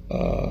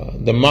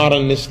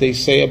modernists, they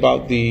say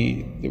about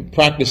the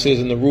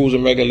practices and the rules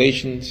and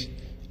regulations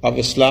of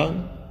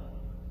Islam.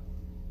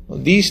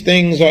 These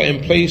things are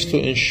in place to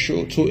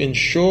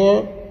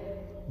ensure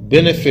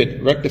benefit,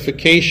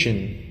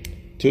 rectification,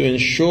 to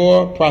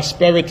ensure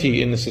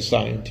prosperity in the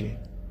society.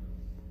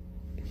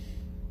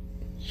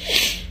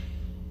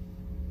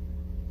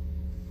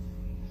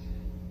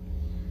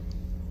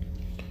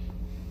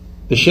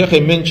 The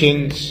Shaykh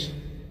mentions,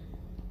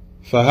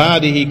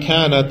 فهذه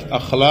كانت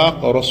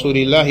أخلاق رسول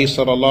الله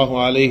صلى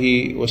الله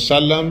عليه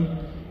وسلم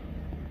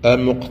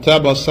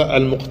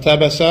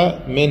المقتبسة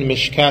من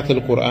مشكاة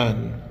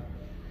القرآن،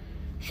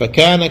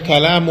 فكان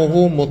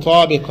كلامه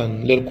مطابقا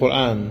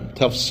للقرآن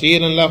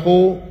تفسيرا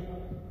له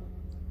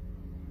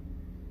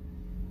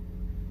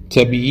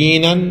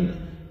تبيينا،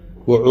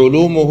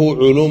 وعلومه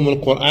علوم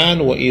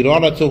القرآن،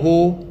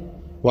 وإرادته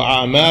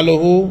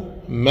وأعماله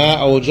ما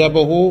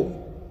أوجبه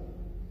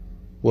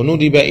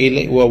وندب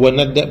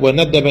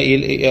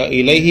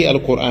إليه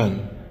القرآن،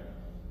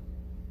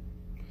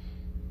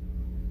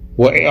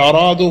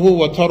 وإعراضه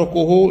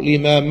وتركه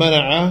لما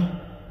منع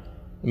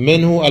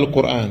منه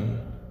القرآن،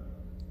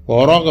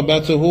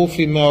 ورغبته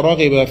فيما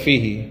رغب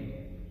فيه،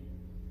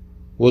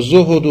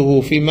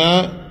 وزهده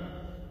فيما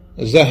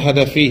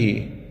زهد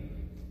فيه،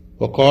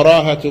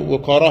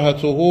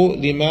 وكراهته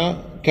لما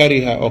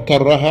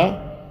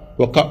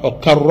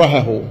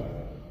وكرهه،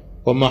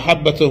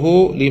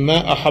 ومحبته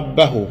لما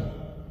أحبه.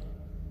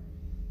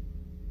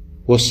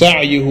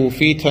 وسعيه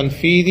في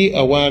تنفيذ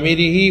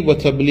أوامره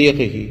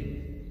وتبليغه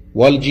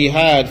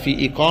والجهاد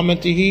في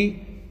إقامته.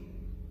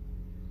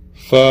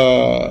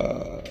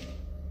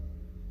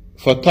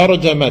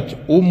 فترجمت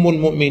أم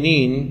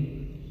المؤمنين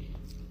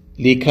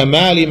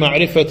لكمال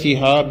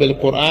معرفتها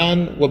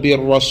بالقرآن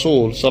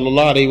وبالرسول صلى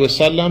الله عليه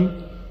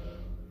وسلم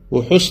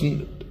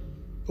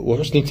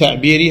وحسن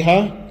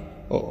تعبيرها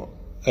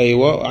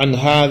عن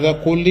هذا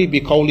كله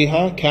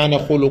بقولها كان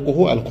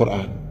خلقه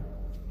القرآن.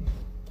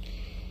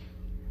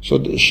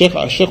 So Shaykh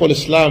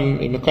al-Islam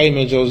Ibn Qayyim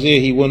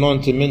al-Jawziyah, he went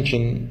on to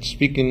mention,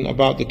 speaking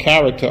about the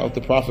character of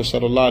the Prophet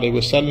sallallahu alaihi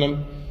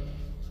wasallam,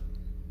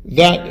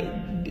 that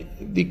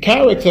the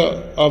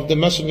character of the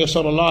Messenger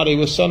sallallahu alaihi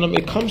wasallam,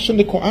 it comes from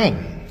the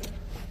Quran.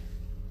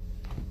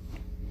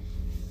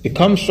 It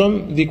comes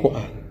from the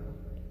Quran.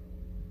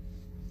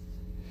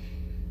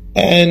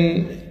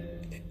 And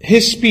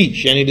his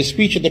speech, the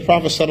speech of the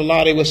Prophet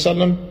sallallahu alaihi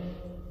wasallam,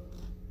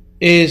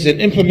 is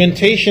an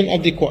implementation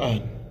of the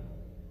Quran.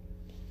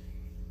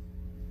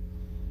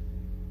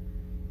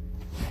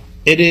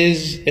 It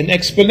is an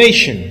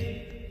explanation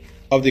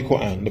of the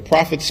Quran. The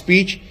Prophet's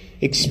speech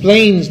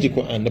explains the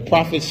Quran. The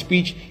Prophet's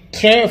speech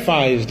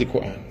clarifies the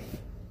Quran.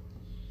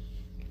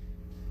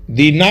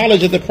 The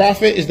knowledge of the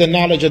Prophet is the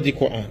knowledge of the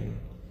Quran.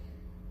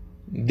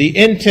 The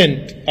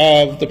intent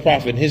of the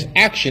Prophet, his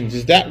actions,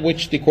 is that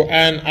which the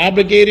Quran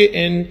obligated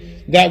and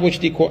that which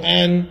the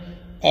Quran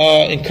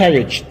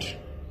encouraged.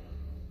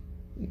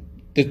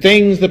 The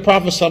things the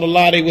Prophet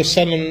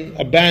ﷺ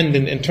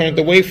abandoned and turned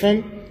away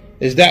from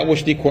is that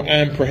which the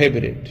Quran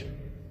prohibited.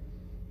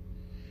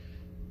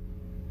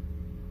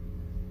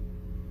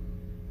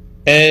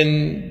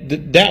 And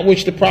that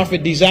which the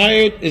Prophet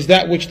desired is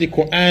that which the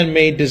Quran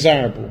made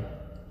desirable.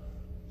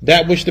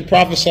 That which the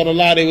Prophet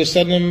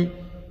ﷺ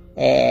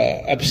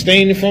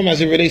abstained from as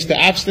it relates to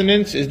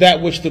abstinence is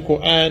that which the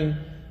Quran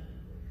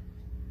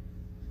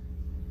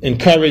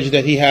encouraged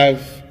that he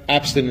have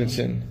abstinence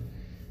in.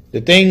 The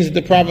things that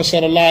the Prophet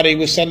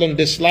ﷺ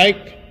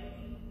disliked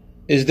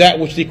is that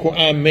which the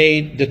Quran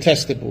made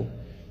detestable.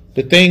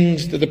 The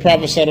things that the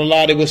Prophet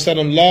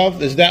ﷺ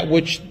loved is that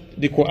which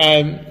the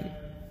Quran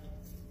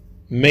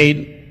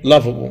made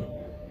lovable.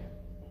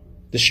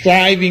 The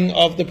striving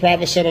of the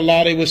Prophet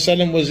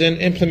ﷺ was in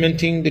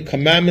implementing the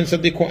commandments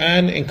of the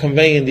Quran and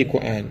conveying the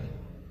Quran.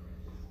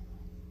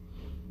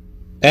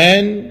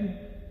 And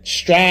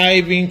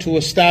striving to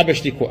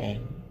establish the Quran.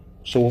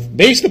 So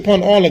based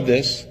upon all of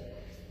this,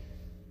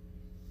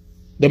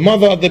 the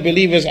mother of the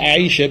believers,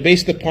 Aisha,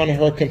 based upon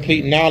her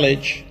complete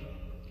knowledge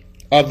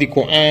of the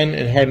Quran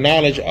and her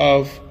knowledge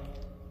of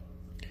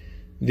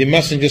the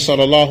Messenger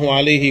sallallahu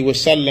alaihi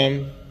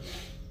wasallam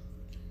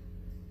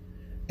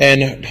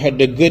and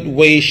the good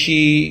way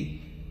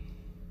she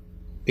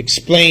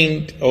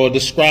explained or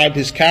described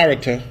his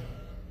character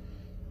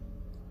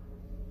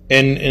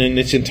in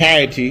its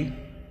entirety,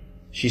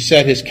 she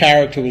said his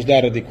character was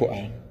that of the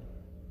Quran.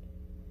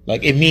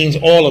 Like, it means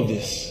all of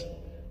this.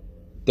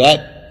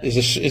 That is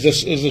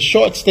a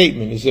short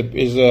statement,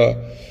 is a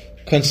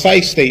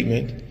concise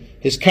statement.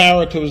 His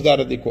character was that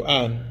of the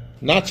Quran.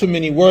 Not too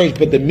many words,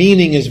 but the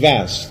meaning is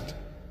vast.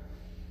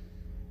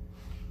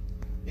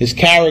 His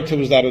character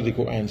was that of the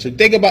Quran. So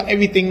think about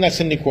everything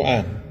that's in the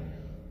Quran.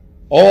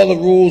 All the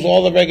rules,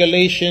 all the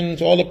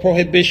regulations, all the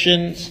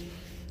prohibitions,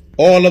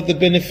 all of the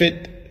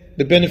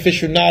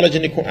beneficial knowledge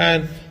in the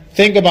Quran.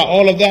 Think about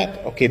all of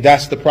that. Okay,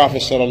 that's the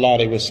Prophet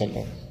sallallahu alaihi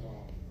wasallam.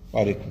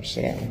 Wa alaikum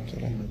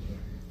salam.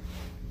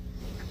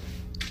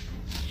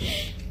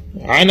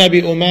 عن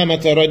أبي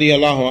أمامة رضي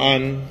الله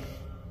عنه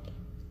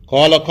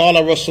قال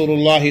قال رسول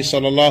الله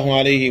صلى الله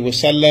عليه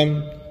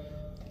وسلم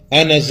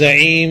أنا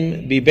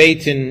زعيم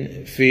ببيت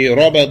في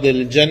ربض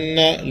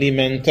الجنة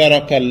لمن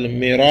ترك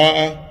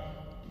المراء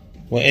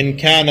وإن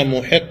كان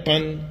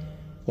محقا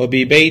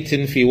وببيت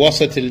في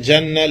وسط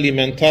الجنة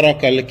لمن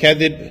ترك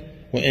الكذب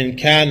وإن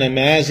كان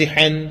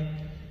مازحا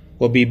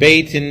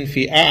وببيت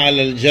في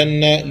أعلى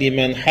الجنة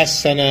لمن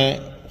حسن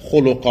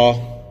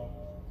خلقه.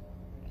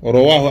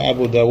 رواه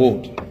أبو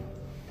داود.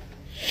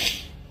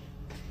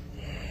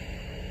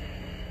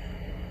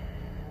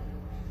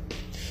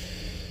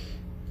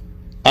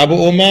 Abu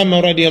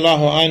Umama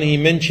radiallahu anhu, he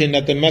mentioned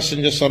that the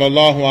Messenger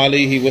sallallahu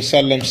alaihi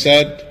wasallam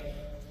said,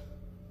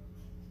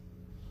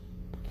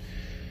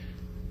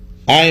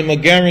 I am a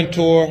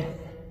guarantor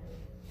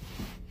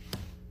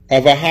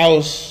of a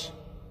house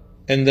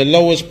in the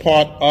lowest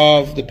part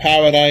of the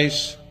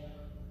paradise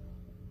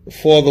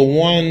for the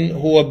one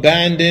who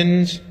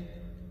abandons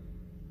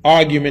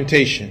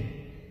argumentation,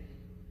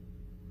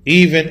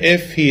 even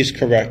if he is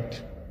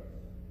correct.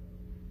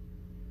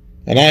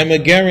 And I am a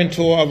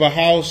guarantor of a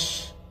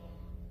house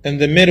in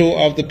the middle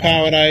of the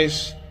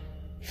paradise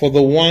for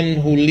the one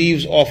who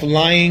leaves off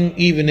lying,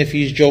 even if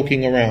he's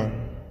joking around.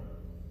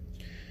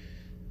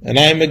 And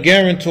I am a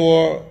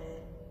guarantor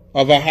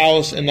of a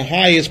house in the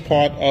highest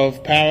part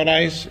of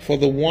paradise for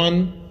the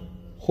one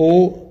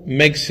who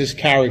makes his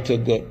character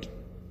good.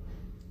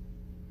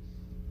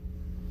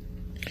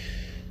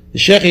 The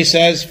Shaykh, he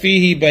says,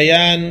 فيه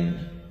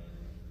بيان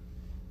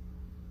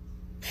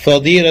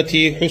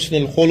فضيلة حسن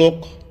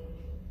الخلق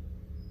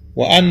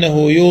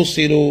وأنه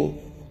يوصل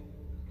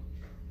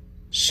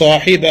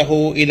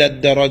صاحبه إلى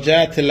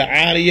الدرجات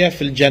العالية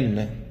في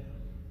الجنة.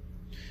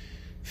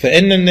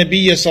 فإن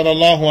النبي صلى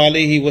الله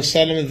عليه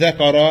وسلم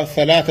ذكر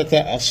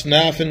 3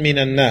 أصناف من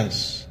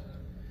الناس،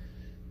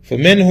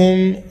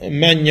 فمنهم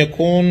من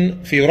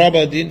يكون في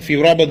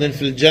ربض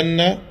في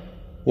الجنة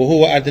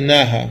وهو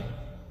أدناها،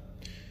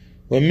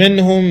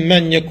 ومنهم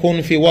من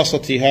يكون في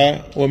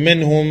وسطها،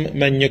 ومنهم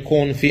من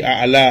يكون في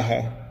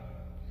أعلاها.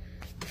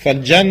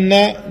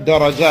 فالجنة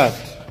درجات،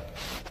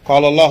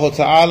 قال الله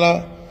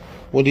تعالى: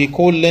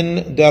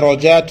 ولكل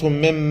درجات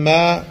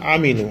مما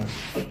عملوا.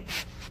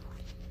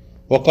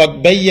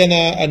 وقد بين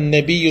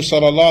النبي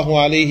صلى الله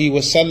عليه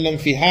وسلم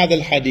في هذا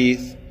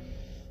الحديث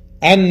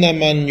أن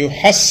من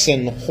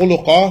يحسن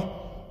خلقه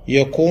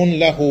يكون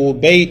له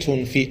بيت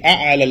في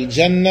أعلى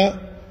الجنة،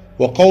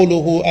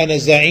 وقوله أنا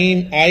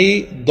زعيم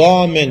أي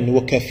ضامن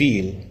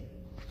وكفيل.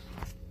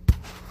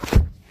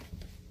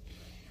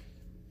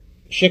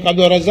 Sheikh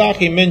Abdul Razak,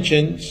 he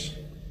mentions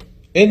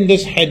in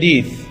this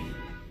hadith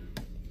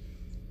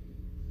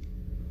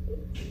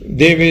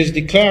there is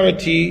the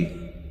clarity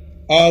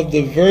of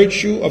the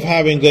virtue of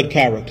having good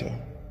character,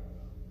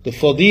 the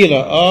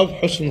fadila of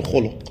husn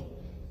khuluq,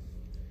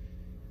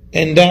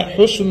 and that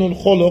husn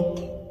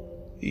khuluq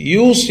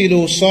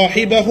yusilu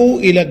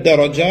sahibahu ila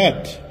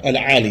darajat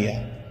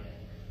al-aliyah,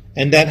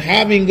 and that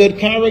having good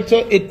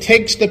character, it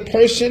takes the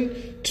person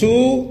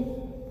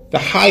to the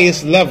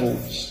highest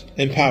levels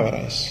in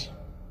paradise.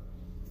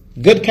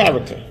 Good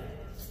character.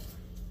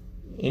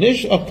 And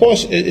this, of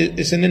course,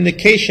 is an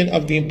indication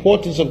of the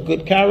importance of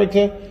good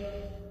character,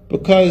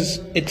 because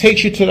it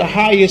takes you to the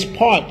highest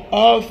part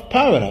of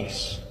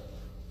paradise.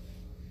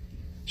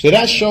 So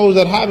that shows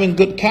that having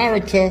good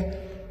character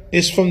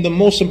is from the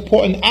most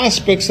important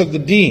aspects of the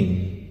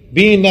deen,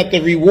 being that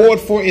the reward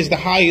for it is the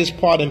highest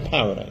part in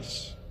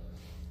paradise.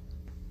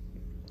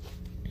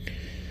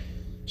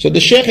 So the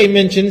Shaykh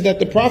mentions that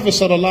the Prophet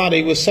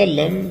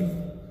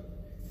ﷺ,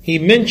 he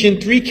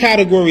mentioned 3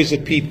 categories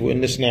of people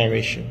in this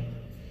narration.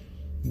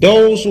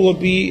 Those who will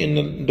be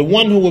in the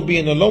one who will be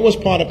in the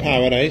lowest part of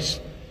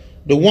paradise,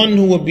 the one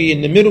who will be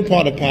in the middle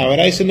part of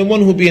paradise, and the one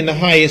who will be in the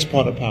highest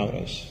part of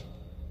paradise.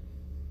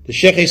 The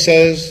Shaykh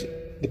says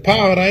the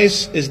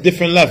paradise is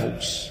different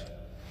levels.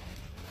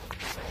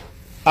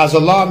 As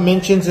Allah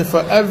mentions, and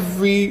for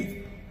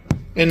every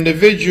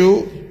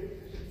individual,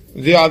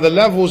 there are the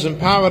levels in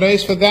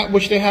paradise for that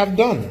which they have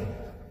done.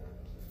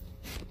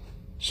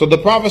 So the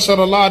Prophet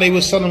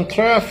ﷺ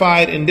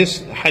clarified in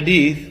this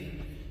hadith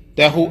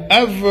that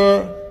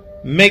whoever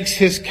makes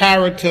his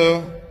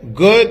character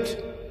good,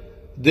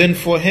 then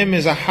for him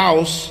is a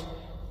house,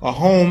 a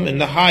home in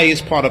the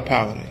highest part of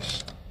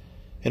paradise.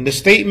 And the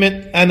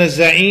statement, Ana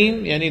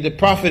Za'im, yani the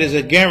Prophet is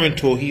a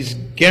guarantor. He's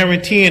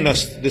guaranteeing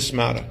us this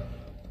matter.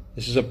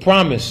 This is a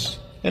promise.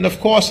 And of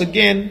course,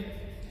 again,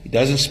 he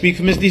doesn't speak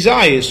from his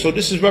desires. So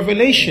this is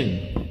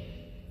revelation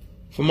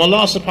from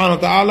Allah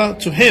subhanahu wa ta'ala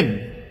to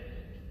him.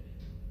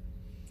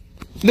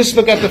 Let's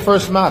look at the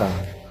first matter.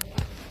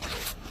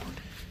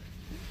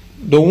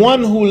 The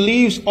one who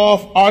leaves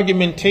off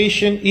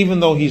argumentation even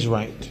though he's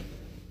right.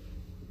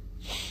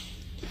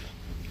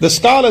 The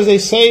scholars, they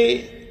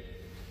say,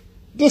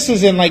 this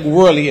is in like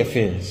worldly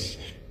affairs.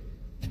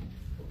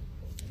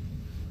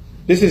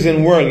 This is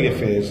in worldly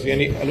affairs.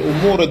 Yani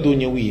al-umur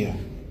ad-dunyawiyya.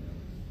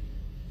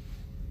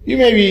 You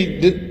may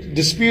be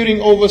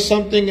disputing over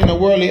something in a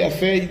worldly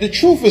affair. The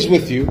truth is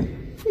with you.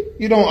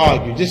 You don't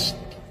argue. Just,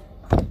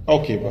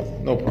 okay, brother,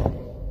 no problem.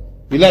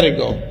 You let it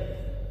go.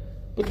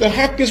 But the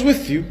haqq is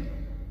with you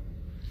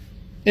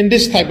in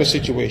this type of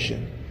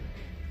situation.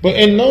 But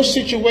in those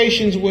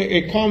situations where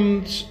it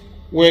comes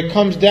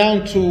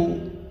down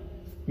to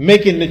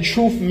making the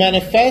truth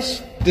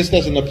manifest, this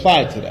doesn't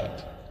apply to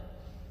that.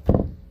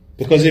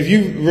 Because if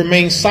you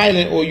remain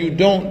silent or you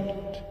don't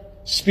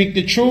speak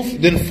the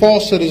truth, then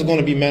falsehood is going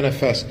to be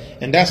manifest.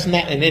 And that's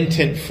not an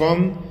intent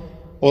from,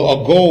 or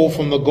a goal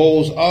from the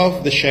goals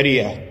of the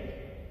Sharia.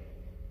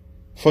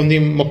 From the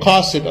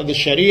maqasid of the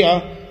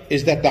Sharia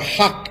is that the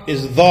haqq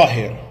is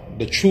zahir,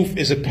 the truth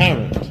is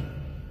apparent,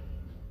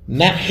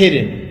 not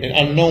hidden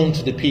and unknown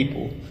to the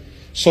people.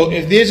 So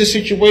if there's a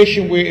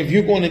situation where if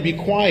you're going to be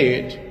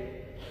quiet,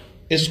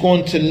 it's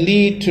going to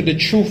lead to the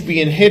truth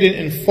being hidden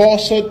and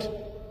falsehood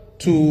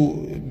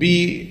to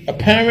be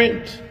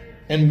apparent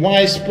and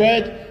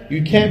widespread,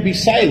 you can't be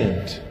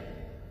silent.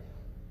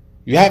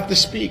 You have to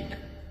speak.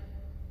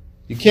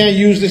 You can't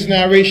use this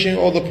narration,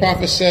 or the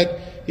Prophet said,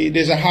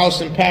 there's a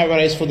house in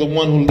paradise for the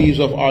one who leaves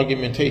off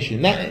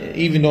argumentation. Not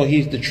even though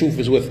the truth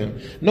is with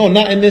him. No,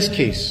 not in this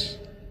case.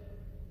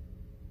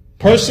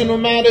 Personal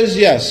matters,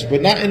 yes,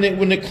 but not in it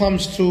when it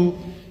comes to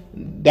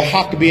the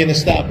haqq being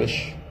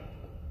established.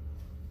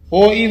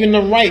 Or even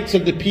the rights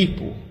of the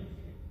people.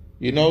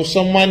 You know,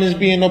 someone is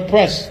being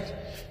oppressed,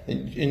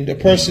 and the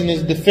person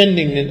is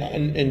defending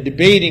and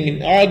debating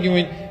and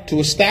arguing to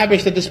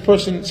establish that this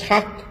person's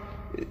haqq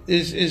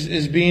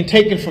is being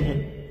taken from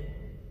him.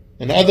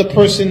 And the other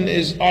person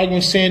is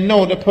arguing, saying,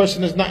 no, the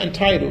person is not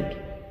entitled.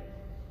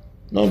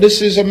 No,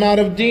 this is a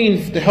matter of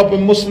deen to help a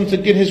Muslim to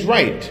get his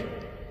right.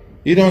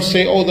 You don't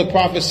say, oh, the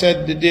Prophet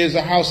said that there's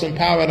a house in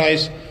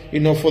paradise,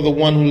 for the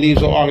one who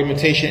leaves all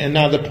argumentation, and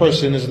now the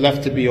person is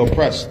left to be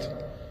oppressed.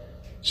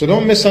 So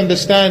don't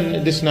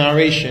misunderstand this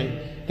narration,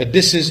 that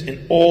this is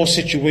in all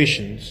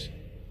situations.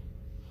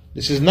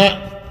 This is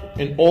not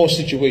in all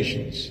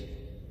situations.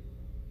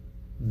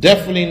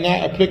 Definitely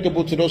not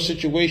applicable to those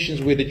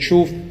situations where the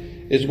truth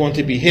is going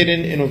to be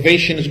hidden,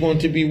 innovation is going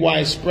to be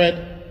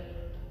widespread.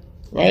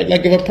 Right?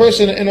 Like if a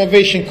person of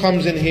innovation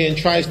comes in here and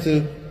tries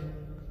to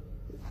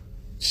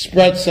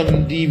spread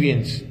some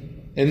deviance,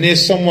 and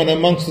there's someone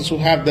amongst us who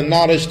have the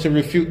knowledge to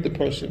refute the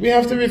person, we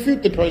have to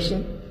refute the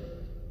person.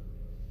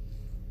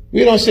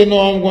 We don't say, no,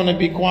 I'm going to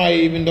be quiet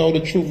even though the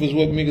truth is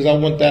with me because I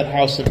want that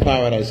house in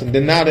paradise. And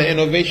then now the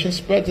innovation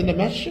spreads in the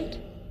masjid.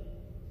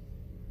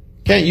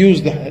 Can't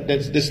use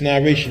this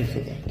narration for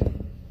that.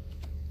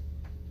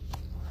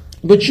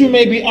 But you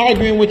may be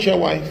arguing with your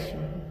wife.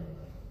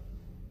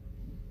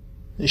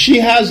 She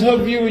has her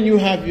view and you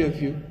have your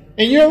view.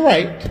 And you're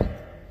right.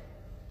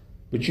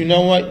 But you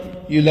know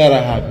what? You let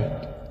her have it.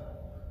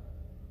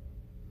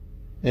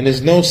 And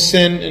there's no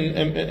sin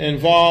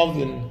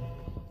involved, and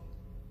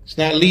it's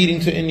not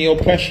leading to any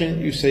oppression.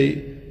 You say,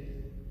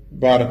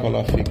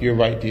 Barakallah fiqh, you're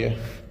right, dear.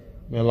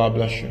 May Allah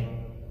bless you.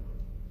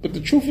 But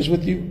the truth is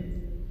with you.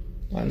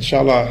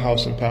 Inshallah, a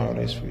house in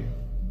paradise for you.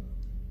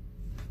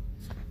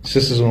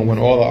 Sisters will win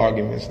all the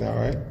arguments now,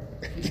 right?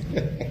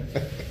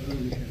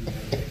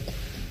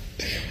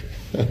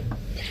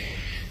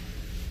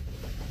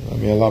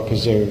 May Allah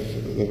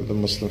preserve the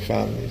Muslim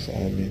families.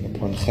 Ameen.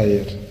 Upon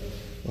khair.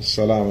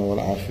 Wassalam wal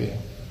afiyah.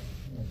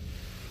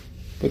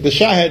 But the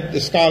shahid,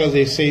 the scholars,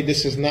 they say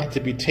this is not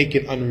to be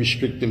taken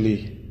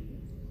unrestrictedly.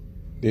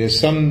 There's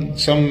some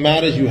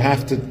matters you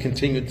have to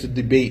continue to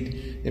debate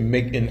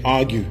and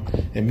argue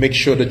and make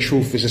sure the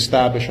truth is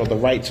established or the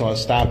rights are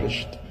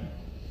established.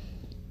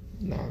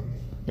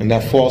 And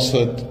that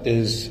falsehood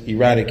is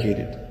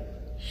eradicated.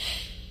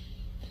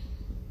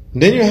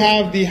 Then you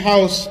have the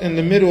house in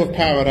the middle of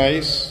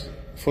paradise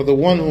for the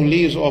one who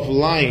leaves off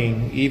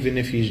lying even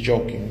if he's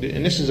joking.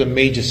 And this is a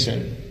major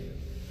sin.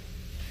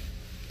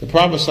 The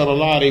Prophet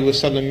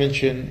ﷺ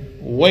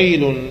mentioned,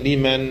 وَيْلٌ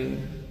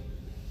لِمَنْ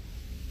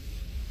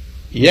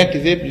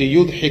يَكْذِبْ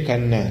لِيُضْحِكَ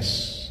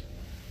النَّاسِ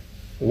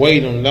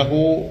وَيْلٌ لَهُ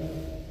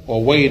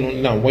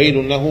وَيْلٌ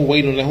لَهُ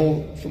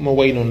ثُمَّ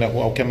وَيْلٌ لَهُ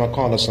أو كما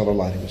قال صلى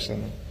الله عليه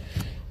وسلم.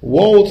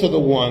 Woe to the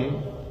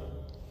one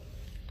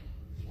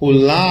who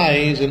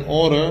lies in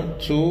order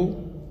to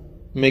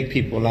make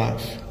people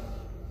laugh.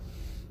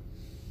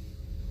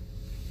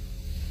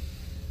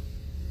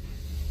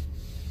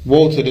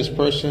 Woe to this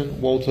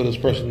person,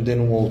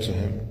 then woe to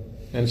him.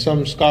 And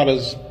some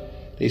scholars,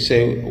 they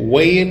say,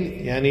 Wail,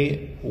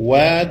 yani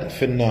wad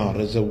finnar,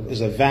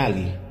 is a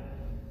valley.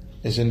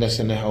 That's in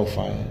the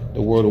hellfire.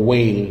 The word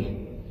wail.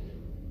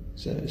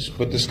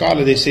 But the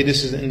scholar, they say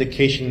this is an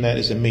indication that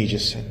it's a major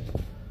sin.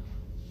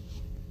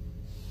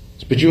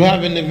 But you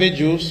have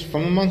individuals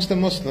from amongst the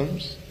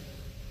Muslims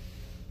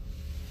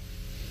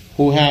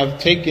who have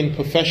taken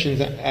professions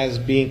as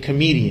being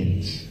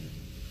comedians.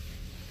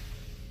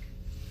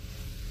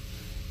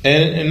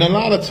 And a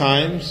lot of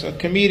times, a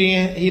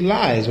comedian, he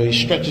lies or he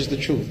stretches the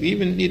truth.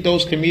 Even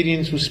those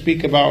comedians who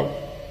speak about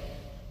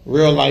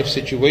real life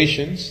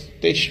situations,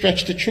 they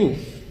stretch the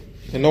truth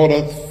in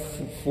order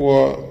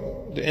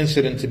for the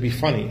incident to be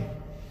funny.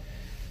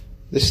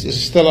 This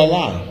is still a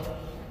lie.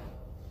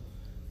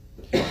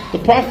 The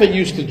Prophet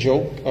used to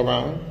joke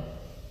around,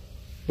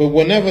 but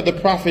whenever the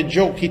Prophet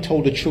joked, he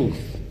told the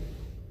truth.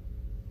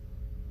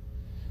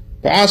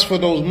 But as for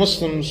those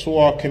Muslims who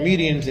are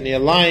comedians and they're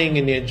lying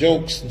in their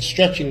jokes and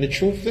stretching the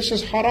truth, this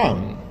is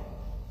haram.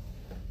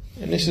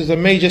 And this is a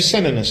major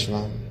sin in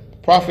Islam. The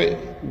Prophet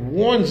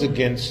warns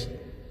against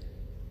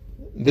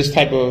this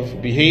type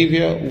of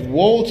behavior.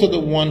 Woe to the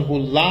one who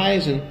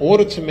lies in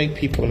order to make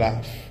people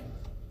laugh.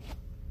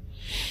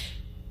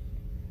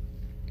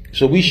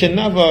 So we should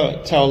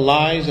never tell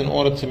lies in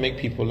order to make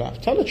people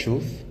laugh. Tell the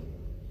truth.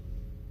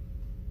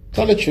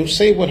 Tell the truth.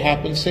 Say what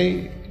happened.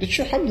 Say the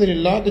truth.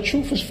 Alhamdulillah, the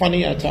truth is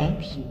funny at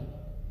times.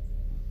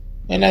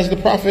 And as the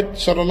Prophet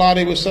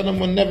ﷺ,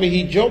 whenever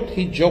he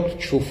joked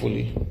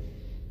truthfully.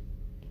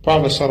 The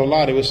Prophet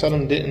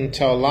ﷺ didn't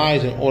tell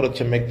lies in order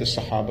to make the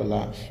Sahaba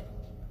laugh.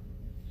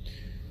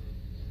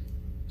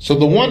 So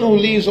the one who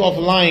leaves off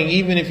lying,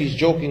 even if he's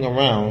joking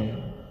around,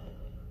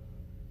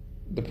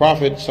 the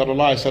Prophet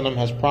ﷺ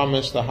has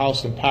promised a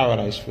house in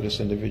paradise for this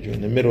individual,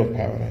 in the middle of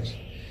paradise.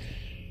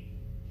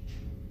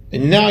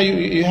 And now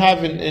you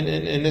have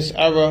in this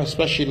era,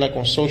 especially like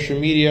on social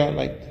media,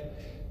 like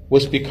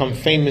what's become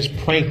famous,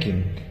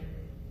 pranking.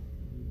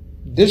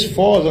 This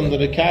falls under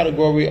the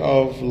category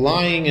of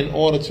lying in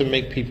order to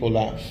make people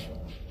laugh.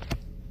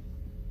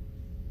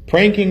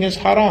 Pranking is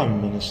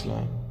haram in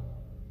Islam.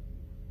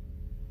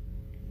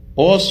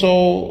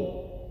 Also,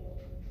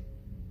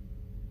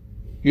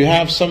 you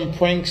have some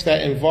pranks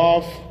that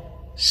involve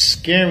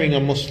scaring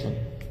a Muslim.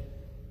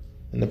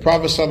 And the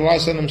Prophet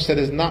ﷺ said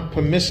it's not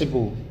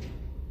permissible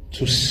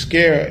to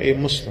scare a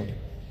Muslim.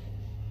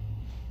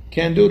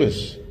 Can't do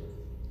this.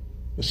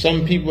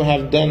 Some people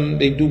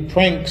they do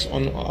pranks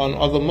on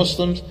other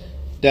Muslims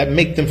that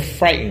make them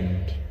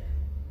frightened.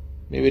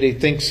 Maybe they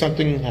think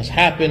something has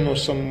happened, or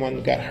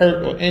someone got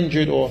hurt or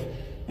injured, or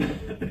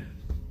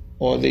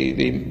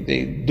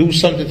they do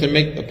something to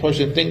make a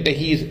person think that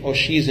he or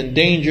she is in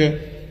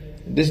danger.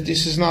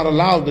 This is not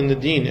allowed in the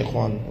deen,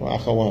 ikhwan wa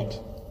akhawat.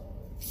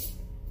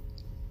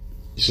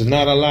 This is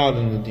not allowed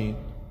in the deen.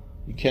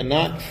 You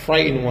cannot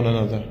frighten one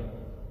another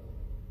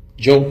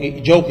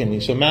jokingly.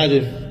 So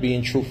imagine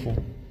being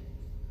truthful.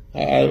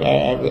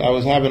 I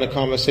was having a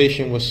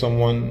conversation with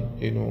someone,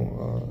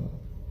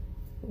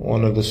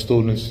 one of the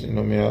students,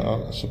 may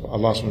Allah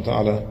subhanahu wa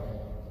ta'ala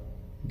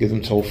give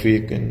them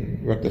tawfiq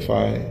and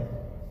rectify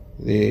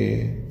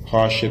their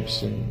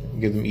hardships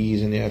and give them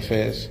ease in their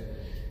affairs.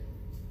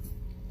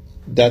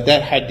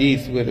 That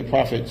hadith where the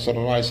Prophet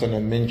sallallahu alaihi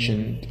wasallam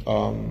mentioned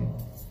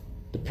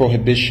the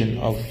prohibition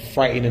of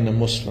frightening a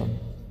Muslim,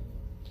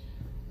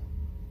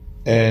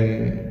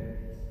 and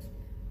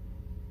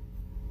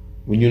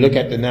when you look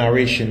at the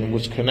narration,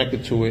 what's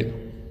connected to it,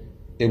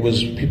 it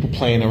was people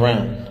playing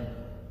around.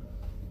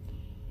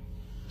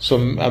 So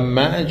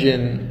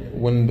imagine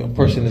when a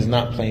person is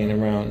not playing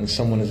around and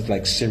someone is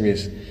like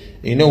serious.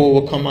 You know what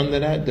will come under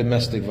that?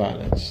 Domestic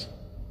violence.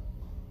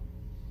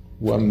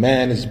 Where a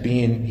man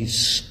he's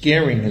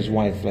scaring his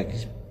wife, like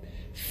he's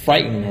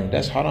frightening her.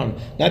 That's haram.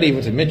 Not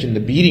even to mention the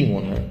beating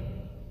on her,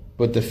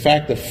 but the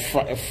fact of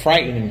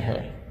frightening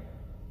her.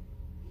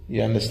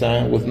 You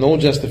understand? With no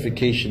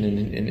justification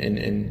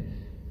and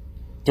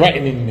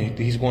threatening me,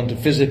 he's going to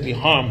physically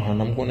harm her,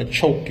 and I'm going to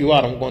choke you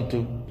out.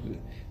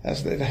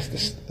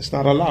 That's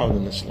not allowed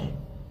in Islam.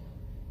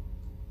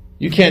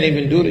 You can't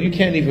even do that. You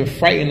can't even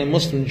frighten a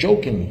Muslim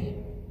jokingly.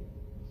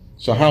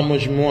 So how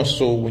much more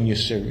so when you're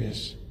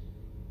serious?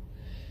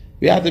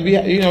 We have to be,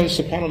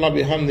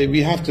 subhanAllah bihamdi,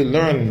 we have to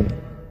learn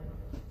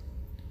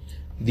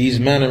these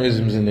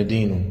mannerisms in the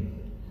deen.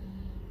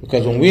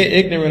 Because when we're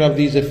ignorant of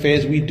these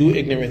affairs, we do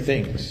ignorant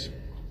things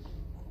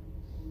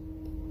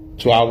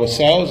to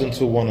ourselves and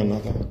to one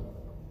another.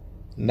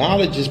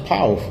 Knowledge is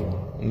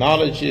powerful.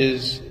 Knowledge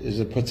is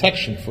a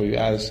protection for you.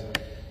 As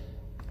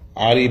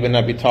Ali ibn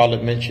Abi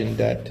Talib mentioned,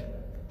 that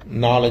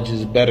knowledge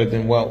is better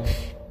than wealth,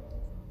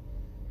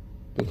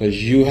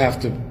 because you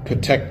have to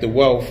protect the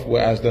wealth,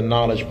 whereas the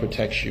knowledge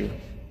protects you.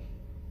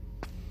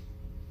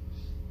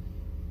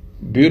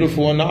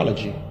 Beautiful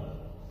analogy.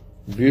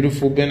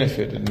 Beautiful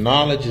benefit.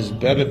 Knowledge is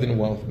better than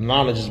wealth.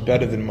 Knowledge is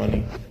better than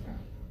money.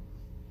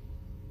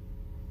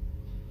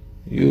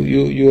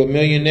 You're a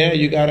millionaire,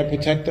 you gotta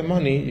protect the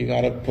money. You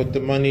gotta put the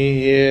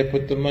money here,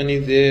 put the money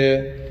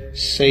there,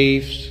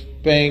 safes,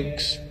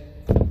 banks,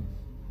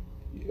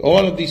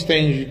 all of these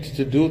things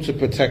to do to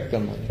protect the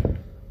money.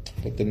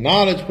 But the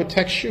knowledge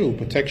protects you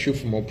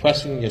from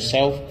oppressing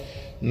yourself.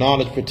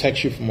 Knowledge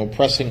protects you from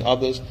oppressing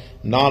others.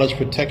 Knowledge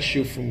protects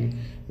you from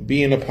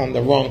being upon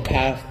the wrong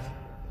path.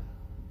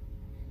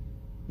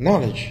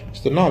 Knowledge,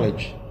 it's the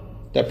knowledge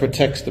that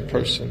protects the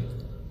person.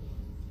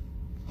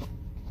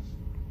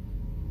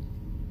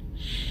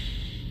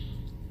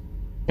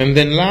 And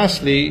then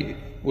lastly,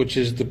 which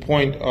is the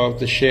point of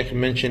the Shaykh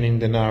mentioning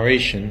the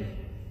narration,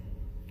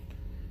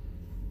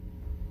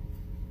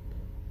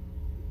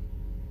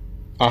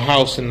 a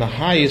house in the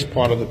highest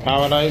part of the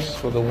paradise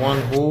for the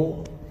one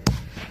who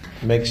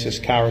makes his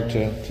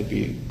character to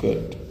be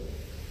good.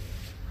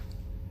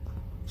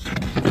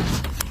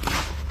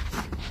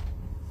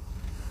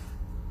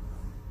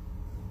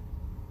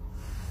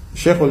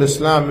 Shaykh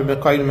al-Islam ibn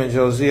Qayyim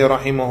al-Jawziyya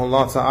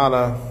rahimahullah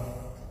ta'ala,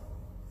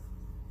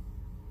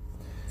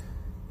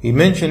 he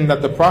mentioned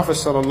that the Prophet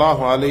sallallahu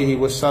alaihi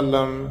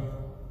wasallam,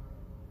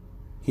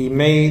 he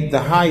made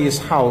the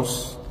highest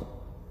house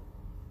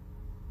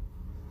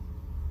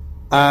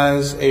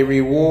as a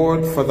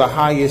reward for the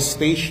highest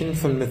station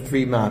from the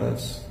three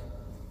matters.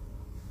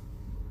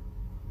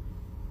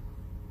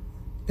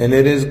 And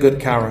it is good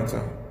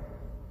character.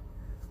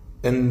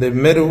 In the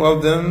middle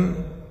of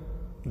them,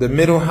 the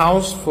middle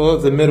house for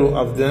the middle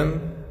of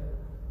them,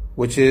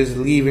 which is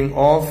leaving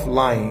off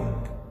lying.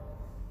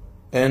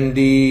 And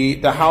the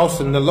house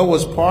in the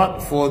lowest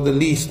part for the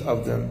least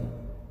of them,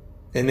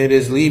 and it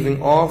is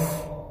leaving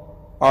off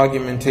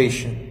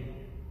argumentation,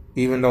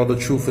 even though the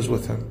truth is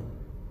with him.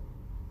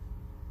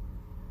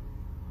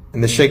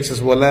 And the Shaykh says,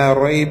 وَلَا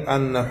رَيْبْ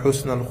أَنَّ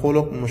حُسْنَ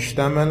الْخُلُقْ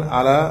مُشْتَمَلْ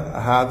عَلَى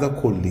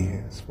هَذَا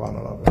كُلِّهِ.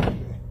 Subhanallah.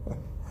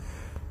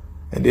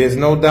 And there's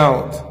no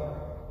doubt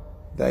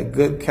that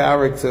good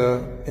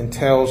character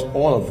entails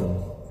all of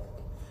them.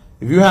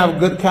 If you have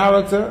good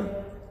character,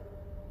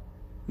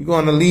 you're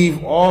going to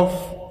leave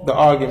off the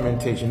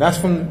argumentation. That's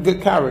from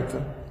good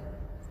character.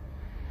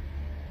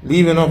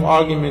 Leaving off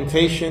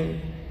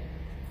argumentation,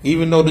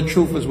 even though the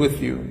truth is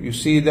with you. You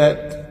see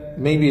that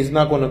maybe it's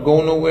not going to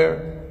go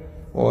nowhere.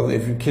 Or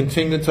if you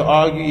continue to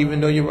argue,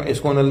 even though you're right, it's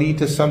going to lead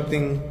to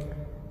something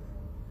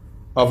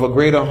of a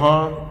greater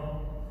harm.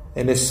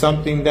 And it's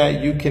something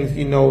that you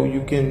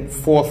can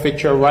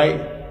forfeit your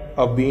right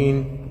of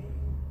being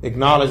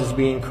acknowledged as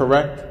being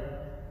correct.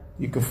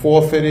 You can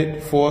forfeit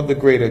it for the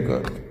greater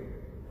good.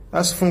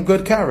 That's from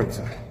good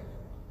character.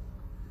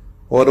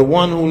 or the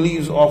one who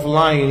leaves off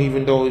lying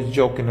even though he's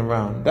joking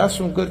around. That's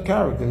from good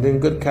character, and then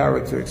good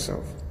character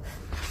itself.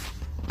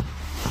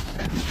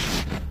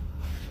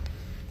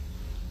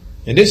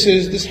 And this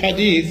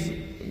hadith,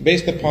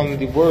 based upon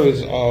the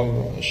words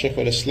of Shaykh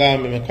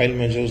al-Islam Ibn Qayyim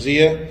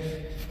al-Jawziyah,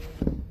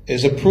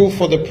 is a proof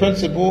for the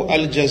principle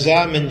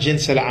al-jaza min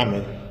jins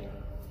al-amal,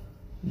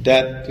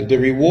 that the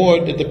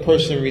reward that the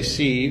person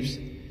receives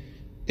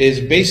is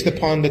based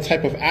upon the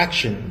type of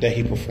action that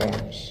he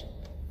performs.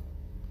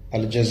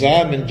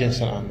 Al-jaza min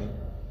jins al-amal.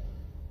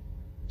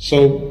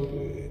 So,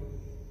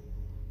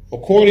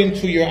 according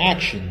to your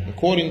action,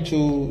 according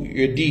to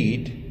your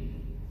deed,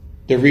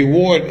 the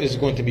reward is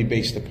going to be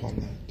based upon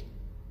that.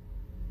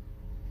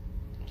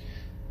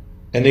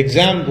 An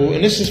example,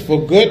 and this is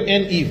for good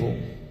and evil.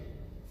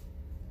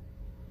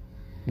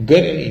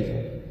 Good and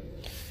evil.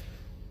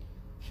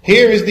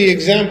 Here is the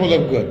example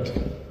of good.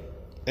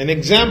 An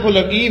example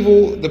of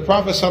evil, the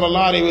Prophet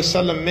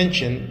ﷺ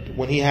mentioned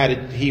when he had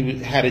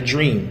a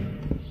dream.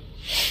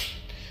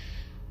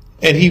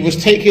 And he was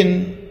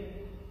taken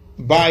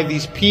by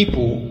these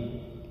people.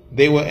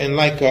 They were in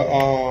like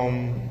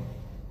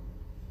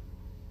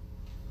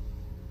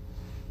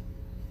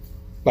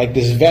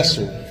this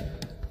vessel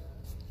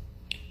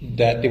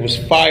that there was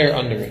fire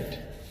under it.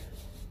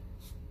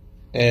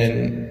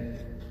 And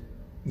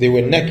there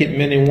were naked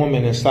men and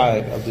women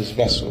inside of this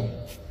vessel.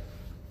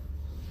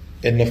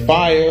 And the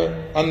fire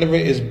under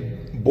it is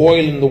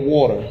boiling the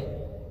water.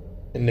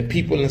 And the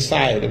people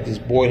inside of this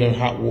boiling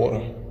hot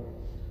water.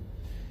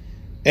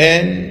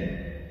 And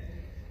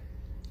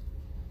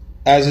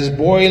as it's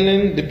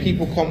boiling, the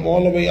people come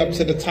all the way up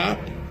to the top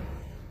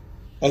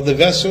of the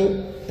vessel,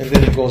 and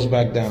then it goes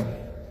back down.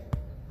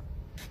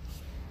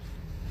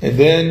 And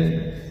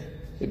then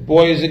it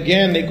boils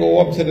again, they go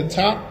up to the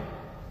top,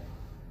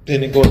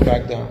 then it goes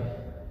back down.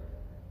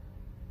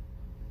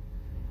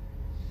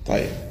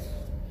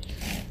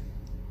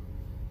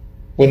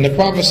 When the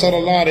Prophet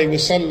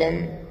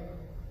ﷺ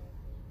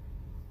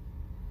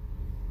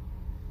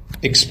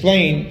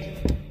explained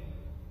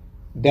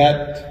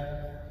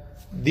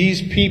that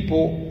these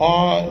people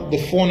are the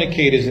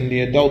fornicators and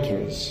the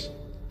adulterers,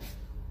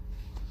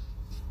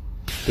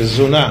 the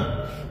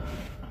zina.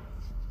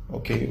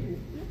 Okay,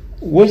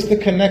 what's the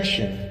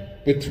connection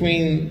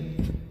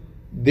between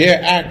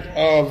their act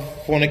of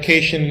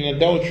fornication and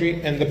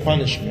adultery and the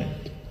punishment?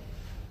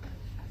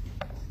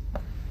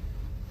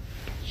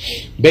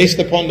 Based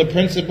upon the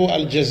principle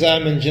al-jaza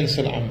min jins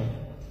al-amal.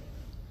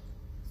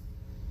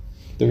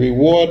 The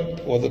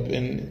reward or the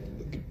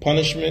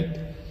punishment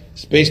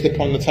is based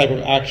upon the type of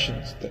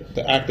actions,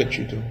 the act that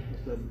you do.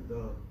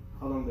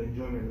 How long the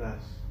enjoyment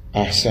lasts?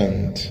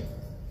 Ahsant.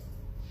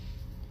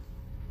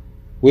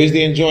 Where's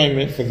the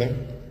enjoyment for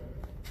them?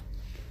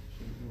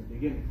 In the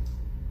beginning.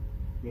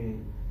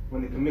 Meaning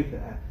when they commit the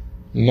act.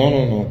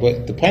 No.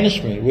 But the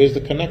punishment, where's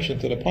the connection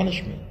to the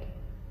punishment?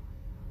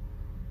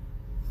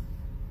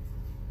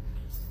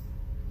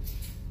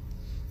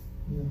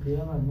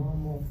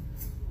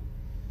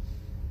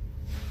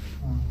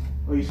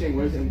 Oh, you're saying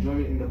where's the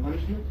enjoyment in the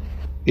punishment?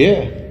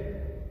 Yeah.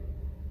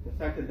 The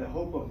fact that the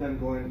hope of them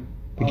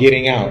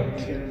getting out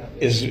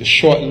is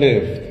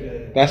short-lived.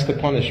 Yeah. That's the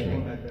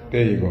punishment.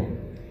 There you go.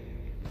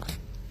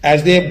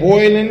 As they're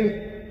boiling,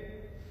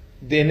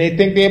 then they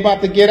think they're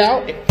about to get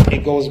out,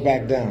 it goes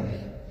back down.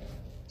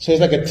 So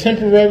it's like a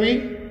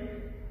temporary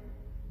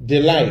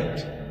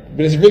delight.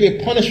 But it's really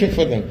a punishment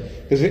for them.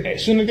 Because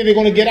as soon as they're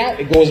going to get out,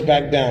 it goes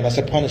back down. That's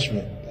a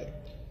punishment.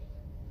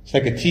 It's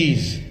like a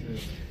tease.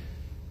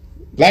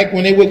 Like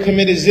when they would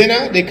commit a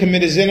zina, they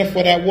commit a zina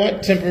for that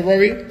what?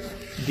 Temporary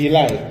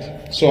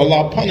delight. So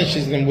Allah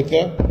punishes them with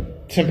a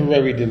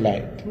temporary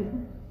delight.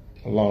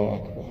 Allahu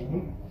Akbar.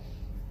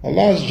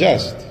 Allah is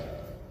just.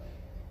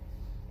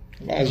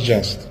 Allah is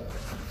just.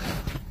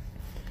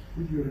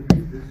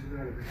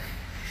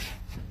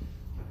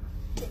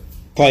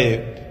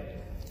 طيب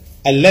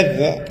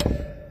اللذة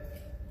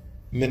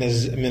من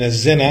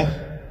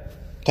الزنا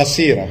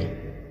قصيرة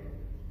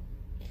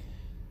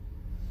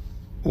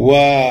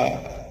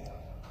وإنما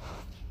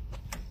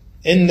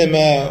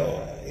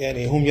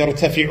يعني هم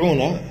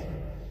يرتفعون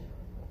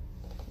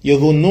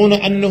يظنون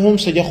أنهم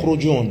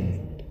سيخرجون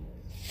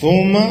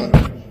ثم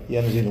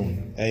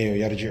ينزلون أيوه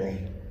يرجعون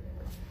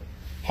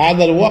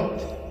هذا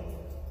الوقت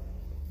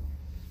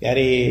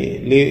يعني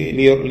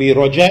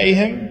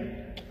لرجائهم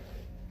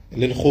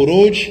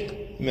للخروج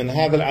من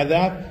هذا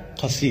العذاب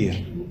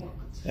قصير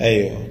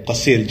أيوه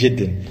قصير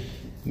جدا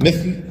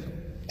مثل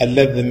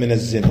اللذة من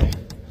الزنا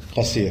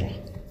قصيرة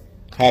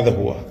هذا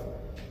هو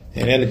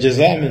يعني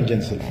الجزاء من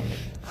جنس العمل.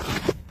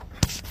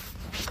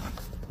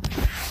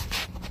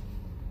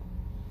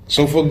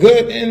 So for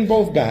good and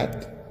both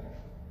bad,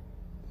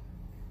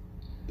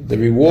 the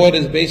reward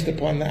is based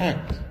upon the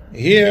act.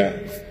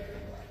 Here,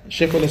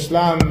 Shaykh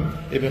al-Islam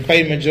Ibn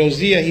Qayyim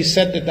al-Jawziyah, he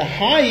said that the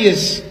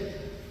highest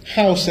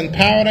house in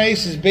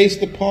paradise is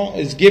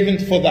given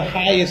for the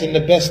highest and the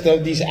best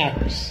of these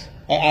acts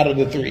out of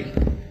the three.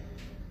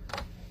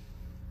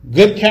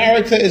 Good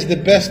character is the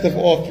best of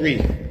all three,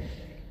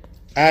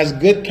 as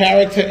good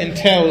character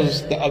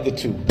entails the other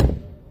two.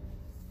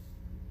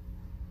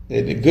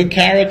 The good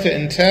character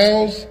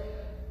entails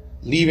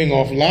leaving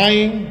off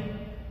lying,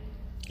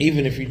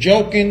 even if you're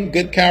joking.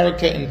 Good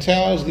character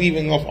entails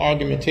leaving off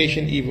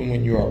argumentation, even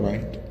when you are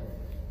right.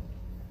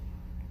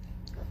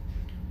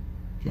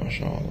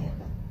 MashaAllah.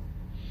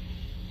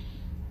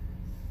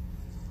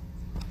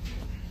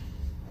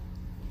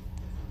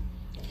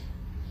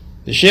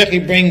 The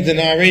Shaykh brings the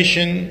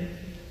narration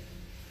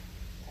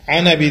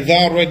عن أبي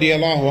ذر رضي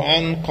الله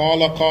عنه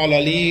قال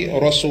لي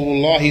رسول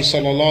الله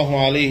صلى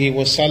الله عليه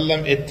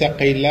وسلم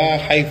اتق الله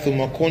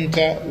حيثما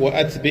كنت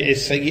وأتبع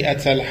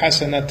السيئة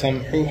الحسنة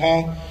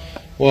تمحوها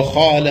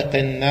وخالق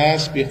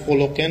الناس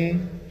بخلق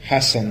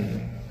حسن.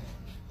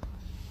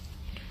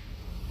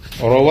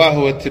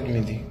 رواه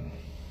الترمذي.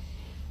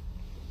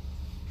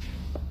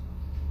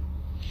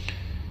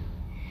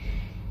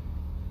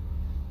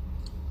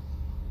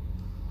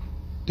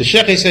 The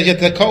Shaykh says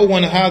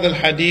يتكون هذا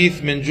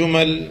الحديث من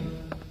جمل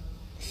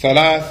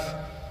ثلاث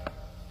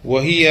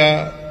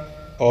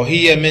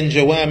وهي من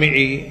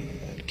جوامع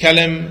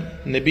كلم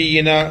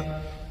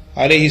نبينا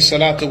عليه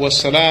الصلاة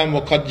والسلام،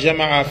 وقد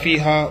جمع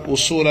فيها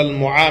أصول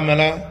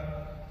المعاملة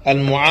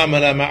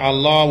مع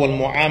الله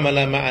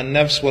والمعاملة مع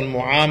النفس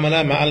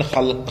والمعاملة مع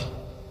الخلق.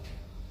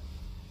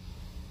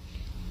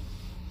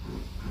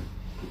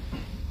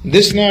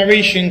 This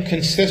narration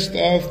consists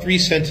of 3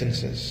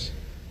 sentences.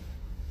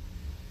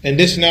 And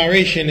this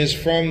narration is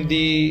from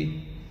the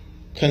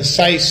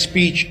concise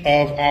speech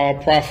of our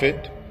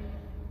Prophet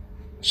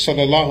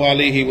sallallahu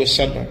alaihi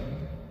wasallam,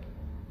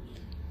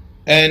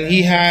 and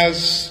he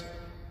has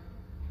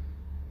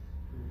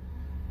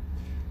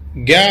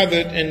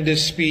gathered in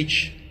this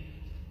speech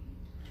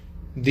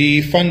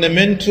the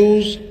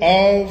fundamentals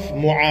of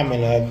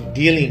mu'amala, of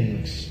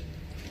dealings,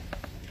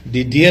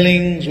 the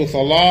dealings with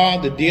Allah,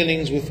 the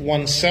dealings with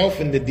oneself,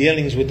 and the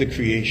dealings with the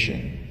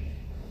creation.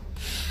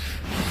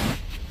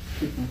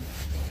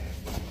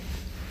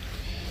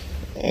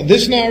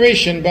 This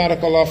narration,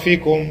 barakallahu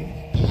feekum,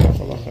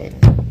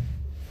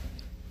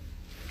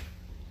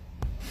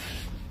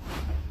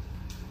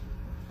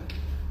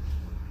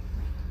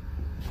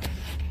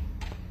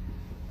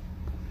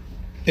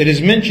 it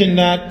is mentioned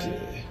that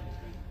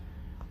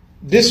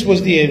this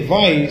was the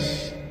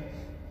advice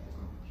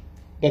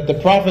that the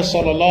Prophet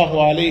sallallahu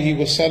alaihi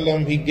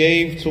wasallam he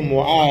gave to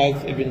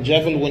Mu'adh ibn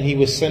Jabal when he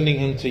was sending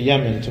him to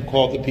Yemen to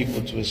call the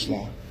people to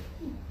Islam.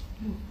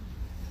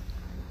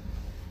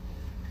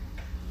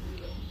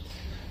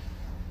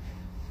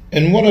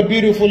 And what a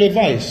beautiful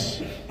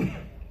advice.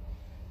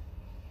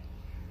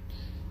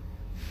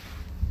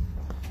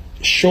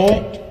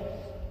 Short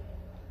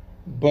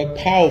but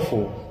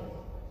powerful.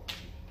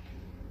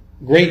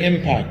 Great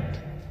impact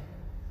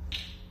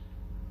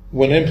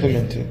when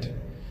implemented.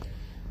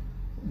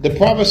 The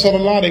Prophet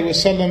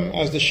ﷺ,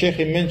 as the Shaykh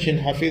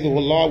mentioned,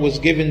 Hafidhullah, was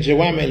given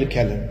Jawami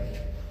al-Kalim.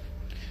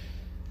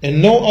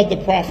 And no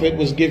other Prophet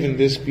was given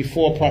this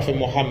before Prophet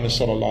Muhammad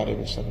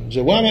ﷺ.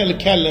 Jawami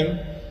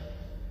al-Kalim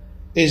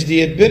is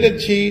the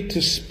ability to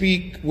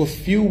speak with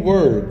few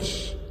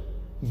words,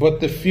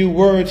 but the few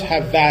words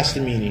have vast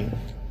meaning.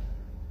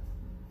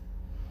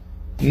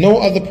 No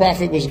other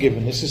prophet was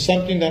given. This is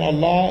something that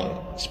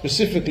Allah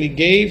specifically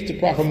gave to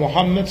Prophet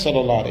Muhammad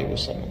sallallahu alaihi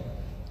wasallam.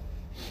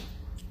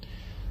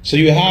 So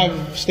you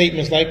have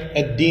statements like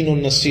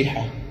ad-dinu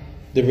nasiha,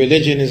 the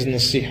religion is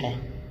nasiha,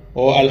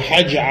 or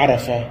al-hajj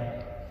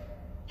arafah,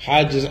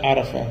 hajj is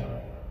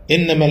arafah,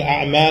 innama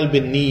al-a'mal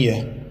bin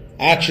niyyah,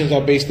 actions are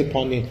based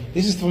upon the.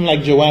 This is from like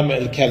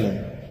Jawami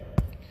al-Kalim.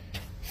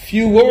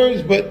 Few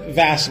words but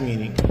vast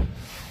meaning.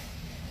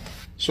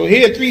 So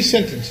here are 3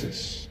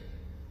 sentences.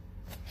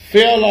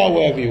 Fear Allah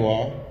wherever you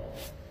are.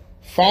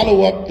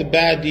 Follow up the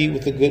bad deed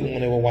with a good one,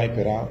 and it will wipe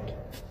it out.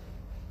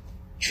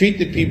 Treat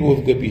the people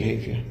with good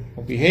behavior.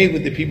 Or behave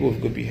with the people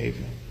with good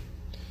behavior.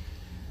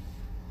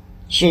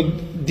 So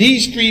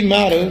these 3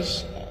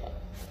 matters,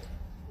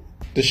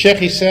 the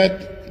Shaykh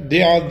said,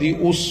 they are the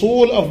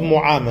usul of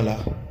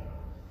mu'amala.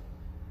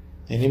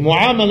 And the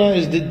mu'amala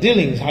is the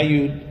dealings, how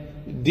you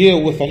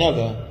deal with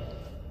another.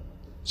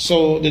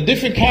 So the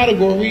different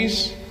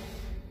categories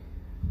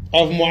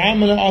of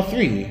mu'amala are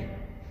 3.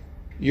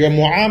 Your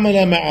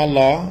mu'amala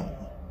ma'Allah,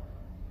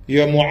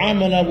 your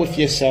mu'amala with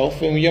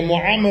yourself, and your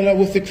mu'amala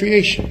with the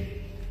creation.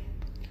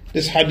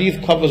 This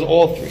hadith covers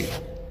all 3.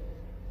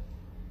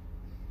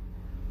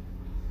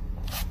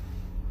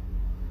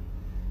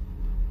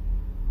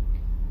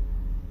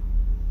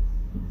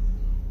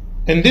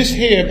 And this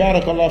here,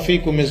 barakallahu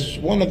feekum, is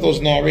one of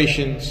those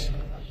narrations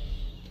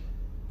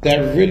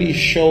that really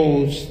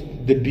shows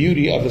the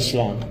beauty of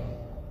Islam,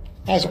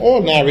 as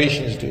all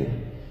narrations do.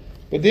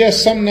 But there are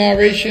some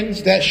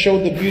narrations that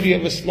show the beauty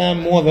of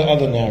Islam more than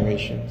other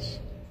narrations.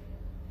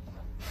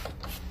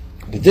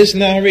 But this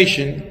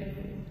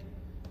narration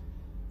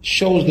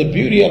shows the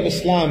beauty of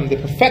Islam, the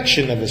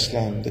perfection of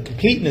Islam, the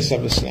completeness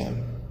of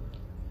Islam,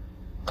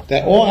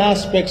 that all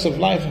aspects of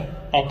life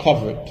are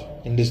covered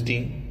in this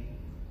deen.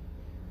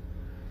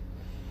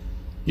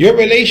 Your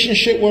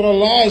relationship with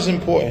Allah is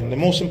important, the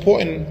most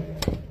important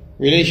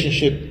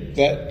relationship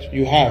that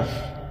you have.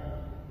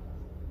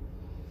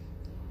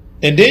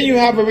 And then you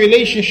have a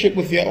relationship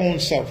with your own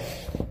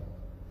self.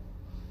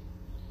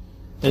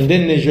 And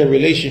then there's your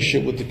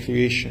relationship with the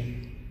creation.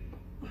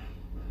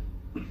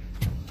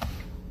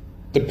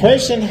 The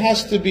person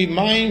has to be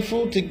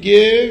mindful to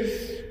give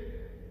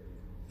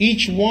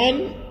each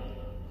one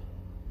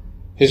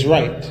his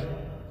right.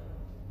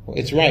 Well,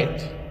 it's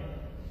right.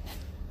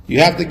 You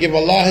have to give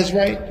Allah His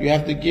right. You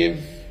have to give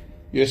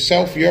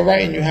yourself your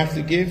right, and you have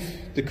to give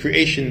the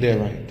creation their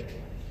right.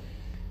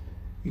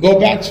 Go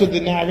back to the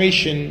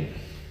narration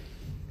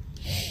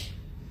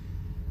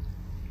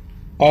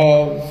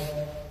of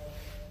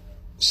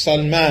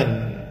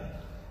Salman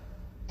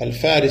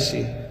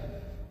al-Farisi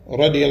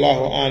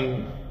radiyallahu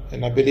an,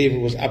 and I believe it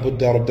was Abu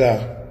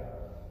Darda.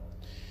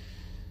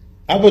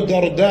 Abu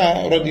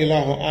Darda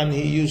radiyallahu an,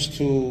 he used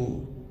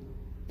to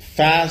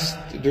fast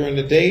during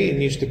the day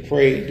and used to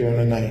pray during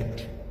the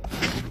night.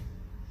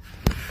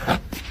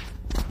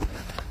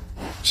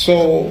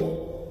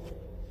 So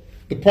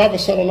the Prophet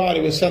sallallahu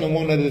alaihi wasallam,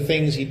 one of the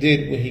things he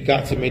did when he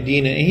got to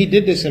Medina, and he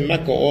did this in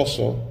Mecca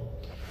also,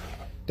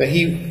 that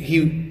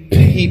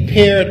he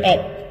paired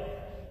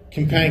up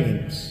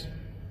companions.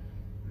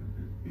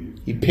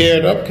 He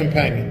paired up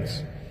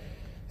companions.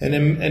 And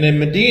in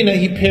Medina,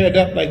 he paired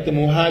up like the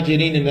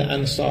Muhajirin and the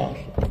Ansar.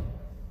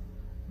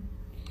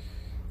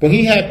 But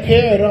he had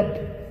paired up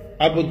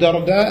Abu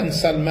Darda and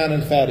Salman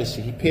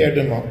al-Farisi. He paired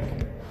them up.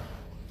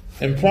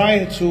 And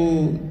prior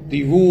to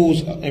the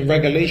rules and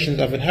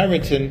regulations of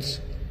inheritance,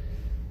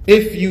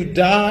 if you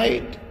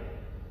died,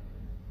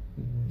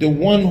 the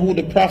one who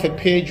the Prophet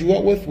paired you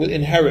up with would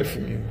inherit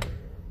from you.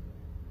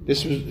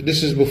 This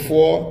is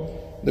before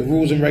the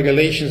rules and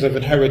regulations of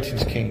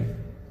inheritance came.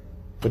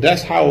 But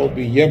that's how it would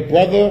be. Your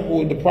brother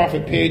who the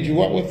Prophet paired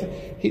you up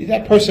with,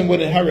 that person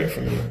would inherit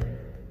from you.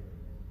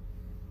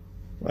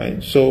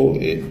 Right? So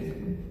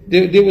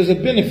there was a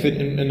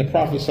benefit in the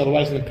Prophet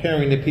ﷺ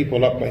pairing the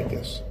people up like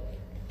this.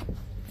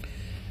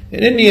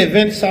 And in the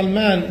event,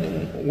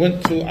 Salman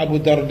went to Abu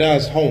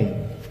Darda's home.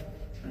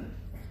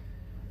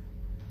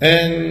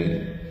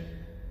 And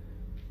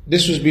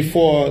this was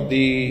before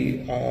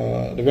the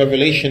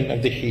revelation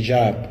of the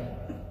hijab.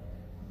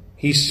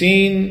 He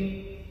seen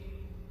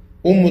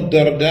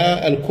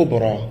Darda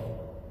al-Kubra.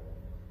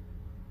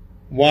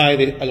 Why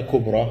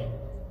al-Kubra?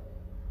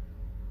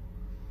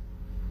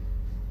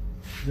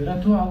 There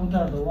are two Abu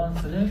Darda, one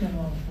slave and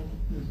one.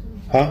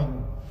 Huh?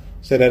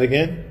 Say that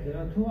again? There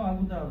are two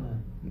Abu Darda.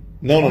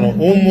 No.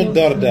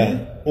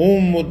 Darda.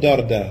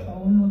 Darda.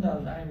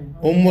 Darda, I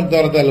mean.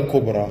 Darda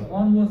al-Kubra.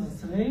 One was a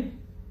slave,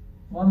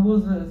 one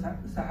was a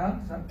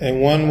Sahab.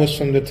 And one was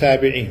from the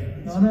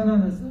Tabi'een. No.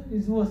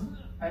 It was,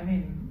 I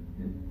mean,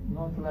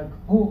 not like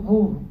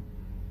who?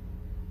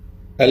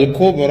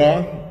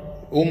 Al-Kubra,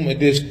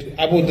 this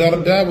Abu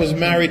Darda was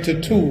married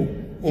to two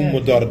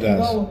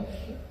Dardas.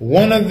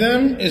 One of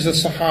them is a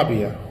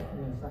Sahabiya.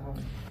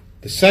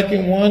 The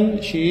second one,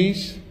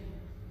 she's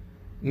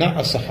not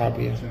a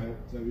Sahabiya.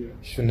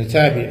 She's from the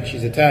Tabi'ah.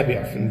 She's a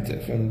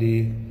Tabi'ah from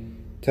the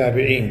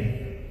Tabi'een.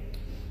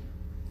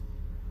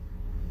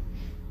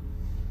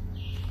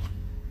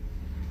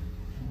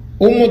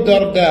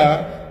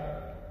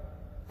 Darda,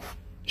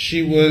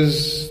 she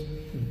was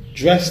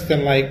dressed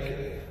in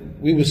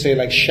we would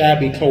say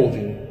shabby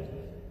clothing.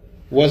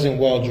 Wasn't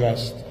well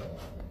dressed.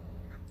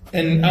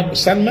 And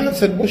Salman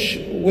said,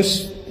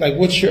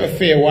 what's your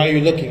affair? Why are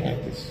you looking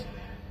like this?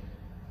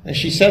 And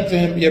she said to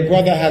him, your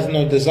brother has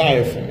no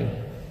desire for me.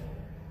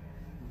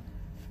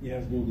 He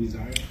has no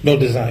desire? No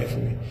desire for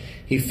me.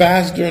 He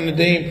fasts during the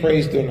day and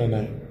prays during the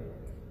night.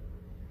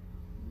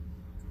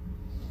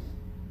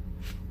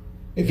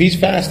 If he's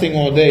fasting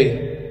all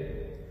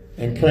day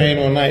and praying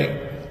all night,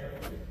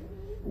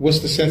 what's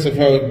the sense of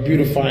her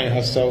beautifying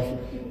herself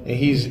and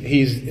he's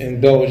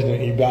indulged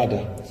in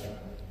ibadah?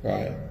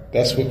 Right?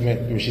 That's what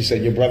meant when she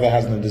said, your brother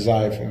has no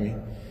desire for me.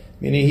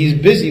 Meaning he's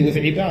busy with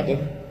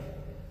ibadah.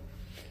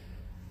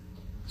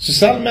 So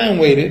Salman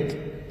waited,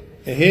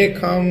 and here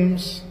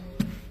comes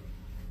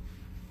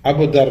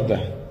Abu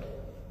Darda.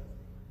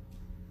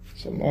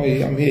 So,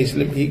 I'm here, so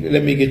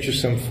let me get you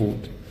some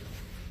food.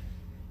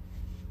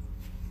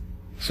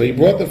 So he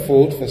brought the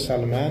food for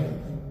Salman.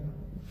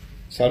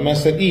 Salman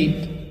said,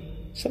 eat.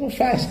 He said, I'm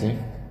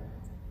fasting.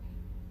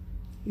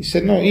 He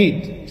said, no,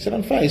 eat. He said,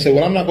 I'm fasting. He said,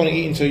 well, I'm not going to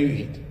eat until you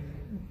eat.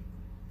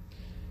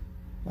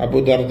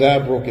 Abu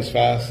Darda broke his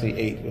fast. He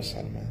ate with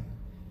Salman.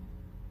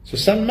 So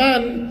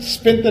Salman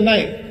spent the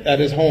night at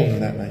his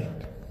home that night.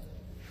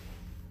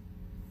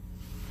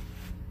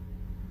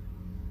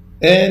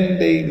 And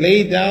they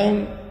lay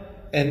down,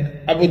 and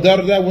Abu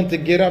Darda went to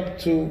get up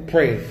to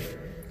pray.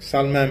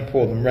 Salman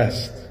pulled him,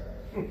 rest.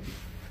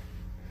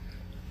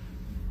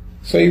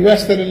 So he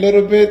rested a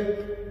little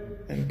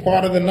bit, and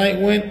part of the night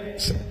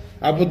went.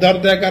 Abu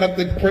Darda got up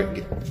to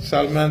pray.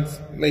 Salman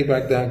lay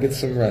back down, get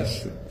some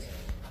rest.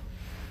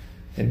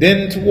 And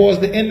then towards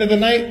the end of the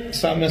night,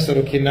 Salman said,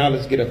 okay, now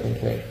let's get up and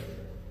pray.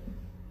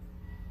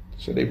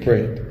 So they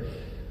prayed.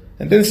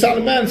 And then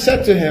Salman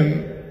said to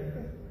him,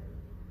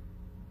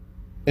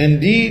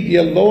 indeed,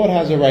 your Lord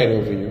has a right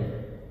over you.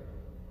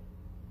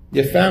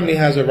 Your family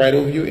has a right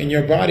over you, and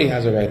your body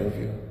has a right over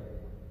you.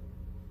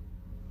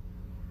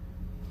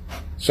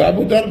 So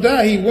Abu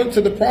Darda, he went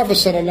to the Prophet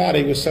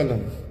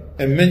ﷺ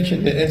and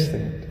mentioned the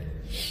incident.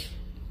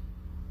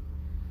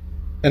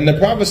 And the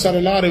Prophet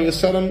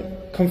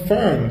ﷺ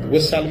confirmed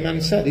what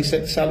Salman said. He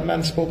said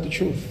Salman spoke the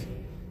truth.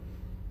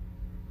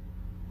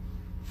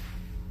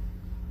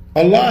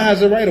 Allah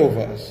has a right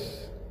over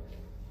us.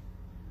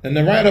 And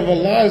the right of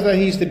Allah is that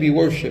He is to be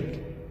worshipped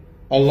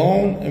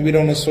alone, and we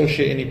don't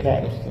associate any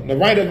partners with Him. The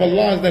right of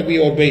Allah is that we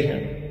obey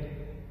Him.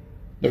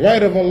 The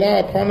right of Allah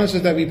upon us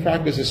is that we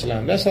practice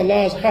Islam. That's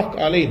Allah's haqq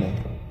alayna.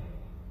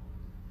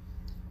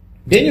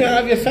 Then you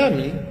have your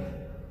family,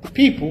 the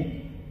people,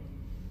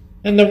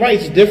 and the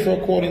rights differ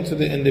according to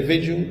the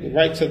individual. The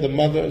rights of the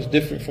mother is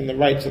different from the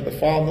rights of the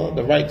father.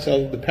 The rights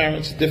of the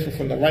parents is different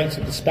from the rights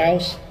of the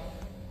spouse.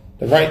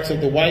 The rights of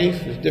the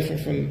wife is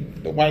different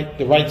from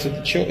the rights of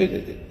the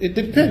children. It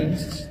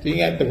depends. Then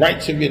you have the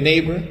rights of your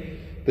neighbor,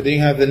 but then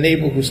you have the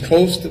neighbor who's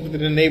close to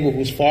the neighbor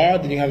who's far.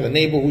 Then you have the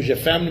neighbor who's your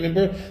family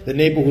member, the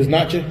neighbor who's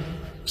not your.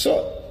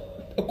 So,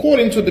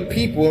 according to the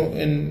people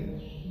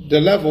and the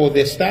level of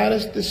their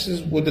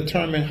status, will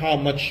determine how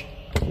much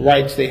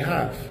rights they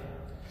have.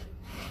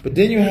 But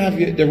then you have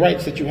the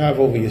rights that you have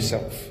over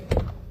yourself.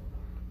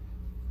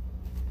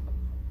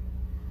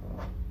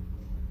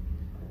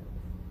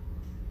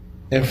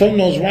 And from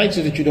those rights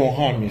is that you don't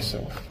harm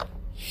yourself.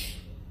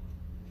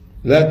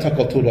 لا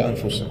تقتلوا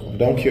أنفسكم.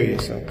 Don't kill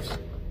yourselves.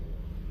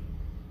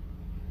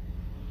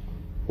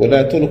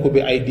 ولا تلقوا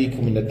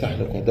بأيديكم إلى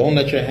التهلكة. Don't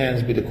let your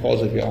hands be the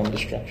cause of your own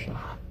destruction.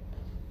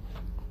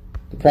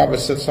 The Prophet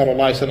said,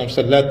 sallallahu alaihi wasallam,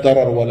 said, لا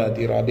ضرر ولا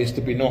ضرار. There's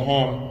to be no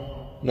harm,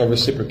 no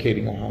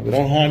reciprocating on harm. You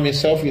don't harm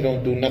yourself, you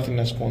don't do nothing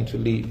that's going to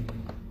lead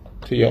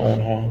to your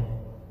own harm.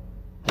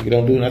 You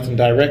don't do nothing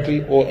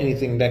directly or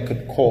anything that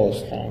could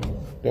cause harm.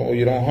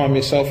 You don't harm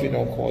yourself, you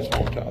don't cause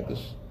harm to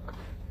others.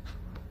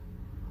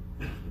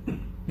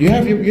 You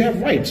have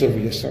rights over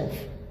yourself.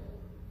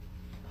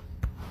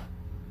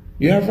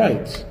 You have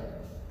rights.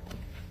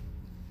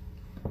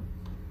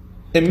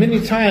 And many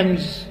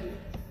times,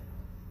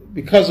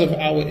 because of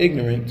our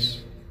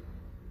ignorance,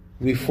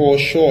 we fall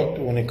short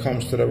when it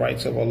comes to the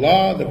rights of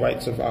Allah, the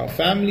rights of our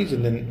families,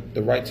 and then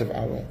the rights of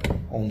our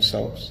own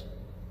selves.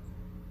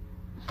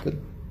 But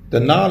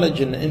the knowledge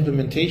and the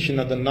implementation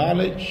of the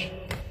knowledge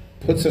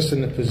puts us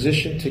in a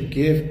position to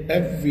give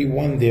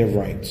everyone their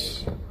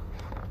rights.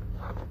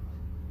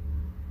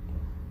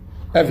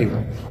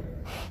 Everyone.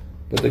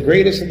 But the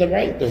greatest of the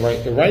rights, the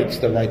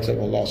rights of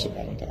Allah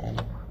subhanahu wa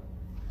ta'ala.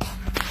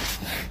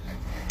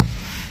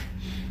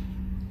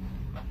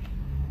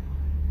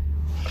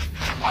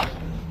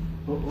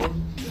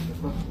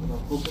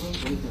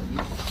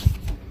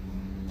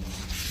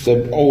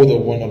 The older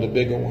one or the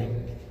bigger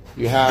one.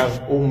 You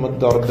have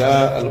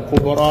Darda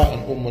al-Kubra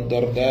and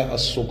Darda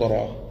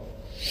al-Sughra.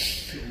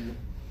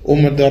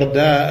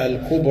 Darda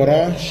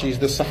al-Kubra, she's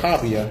the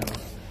Sahabiya.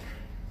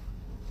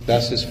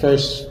 That's the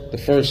first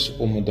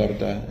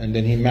Darda. And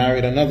then he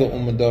married another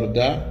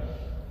Darda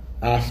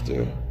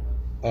after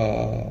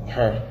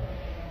her.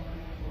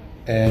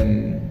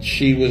 And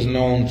she was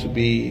known to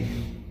be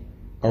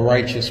a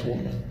righteous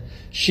woman.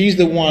 She's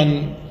the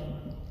one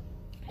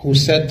who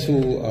said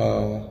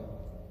to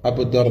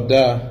Abu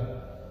Darda,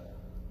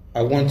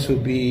 I want to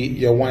be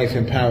your wife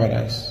in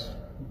paradise.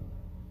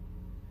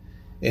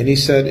 And he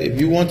said,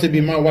 if you want to be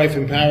my wife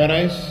in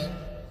paradise,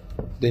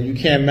 then you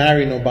can't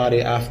marry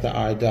nobody after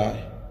I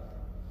die.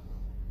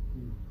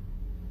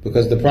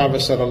 Because the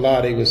Prophet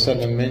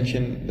ﷺ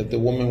mentioned that the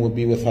woman would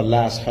be with her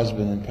last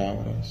husband in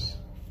paradise.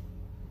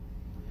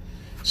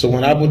 So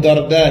when Abu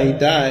Darda, he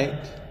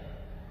died,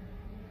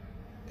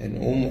 and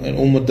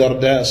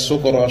Darda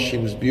al-Sughra, she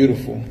was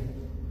beautiful.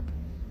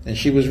 And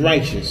she was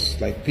righteous.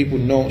 Like people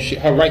know,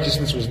 her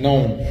righteousness was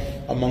known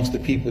amongst the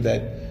people,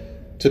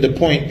 that to the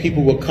point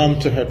people would come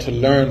to her to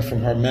learn from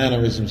her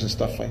mannerisms and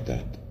stuff like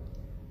that.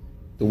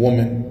 The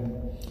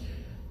woman.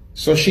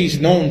 So she's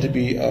known to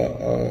be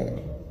a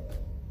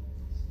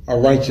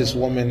righteous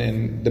woman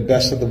and the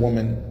best of the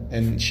women.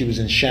 And she was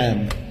in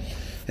Sham.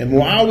 And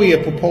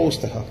Muawiyah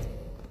proposed to her.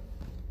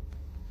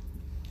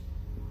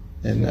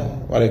 And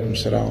Walaikum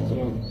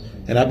Salam.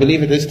 And I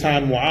believe at this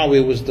time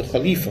Muawiyah was the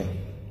Khaleefah.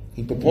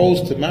 He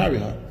proposed to marry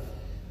her.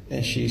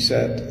 And she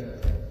said,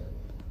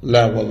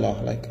 La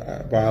wallah, like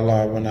by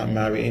Allah, I will not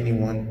marry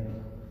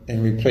anyone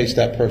and replace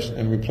that person,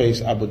 and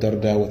replace Abu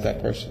Darda with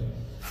that person.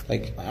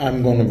 Like,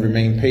 I'm going to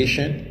remain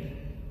patient,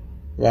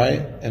 right?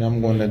 And I'm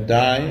going to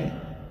die.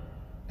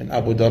 And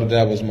Abu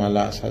Darda was my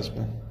last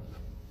husband.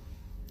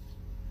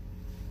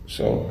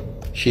 So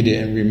she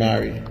didn't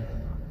remarry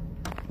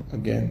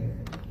again.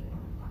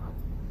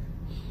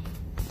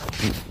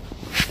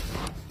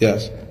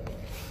 Yes.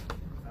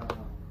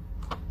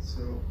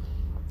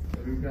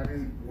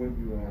 Regarding what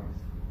you are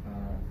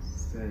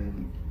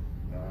saying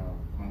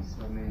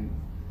concerning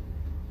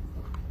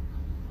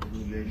the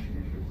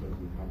relationship that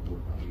we have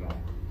with Allah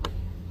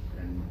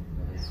and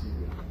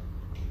Rasulullah,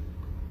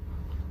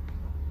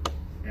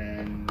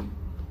 and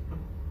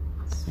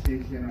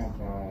speaking of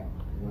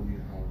what you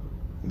have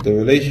The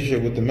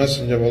relationship with the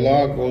Messenger of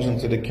Allah goes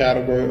into the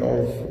category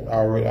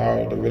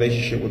of the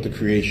relationship with the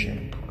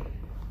creation.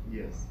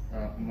 Yes.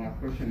 My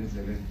question is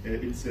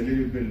it's a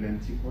little bit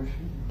lengthy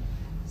question.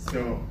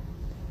 So,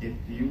 if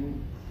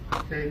you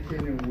take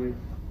away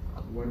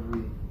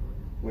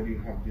what you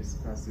have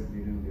discussed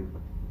during the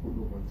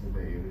khutbah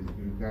today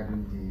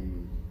regarding the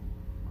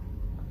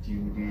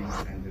duties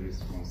and the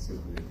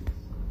responsibilities,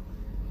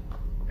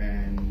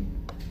 and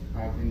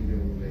having the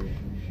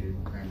relationship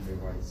and the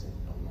rights of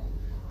Allah.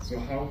 So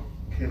how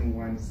can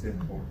one say,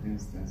 for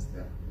instance,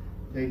 that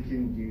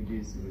taking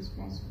duties,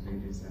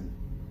 responsibilities, and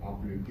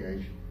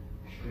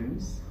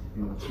obligations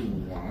into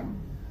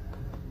one,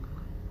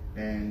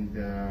 and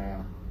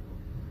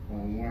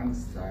on one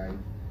side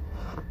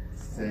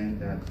saying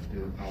that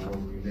our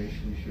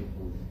relationship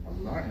with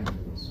Allah and the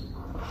Rasul,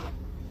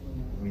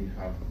 we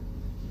have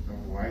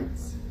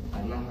rights,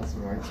 Allah has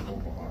rights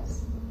over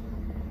us,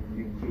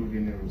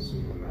 including the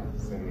Rasulullah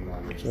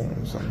sallallahu alaihi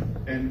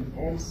wasallam. And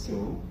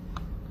also,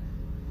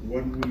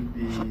 what will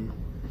be,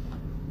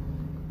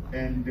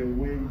 and the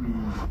way we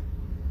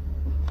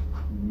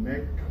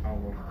make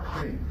our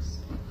claims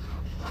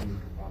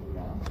with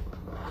Allah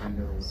and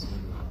the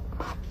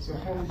Rasulullah. So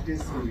how is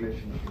this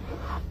relationship?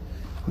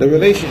 The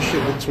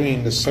relationship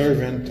between the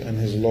servant and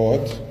his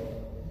Lord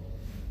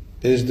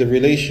is the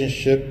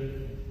relationship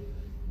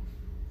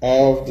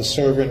of the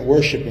servant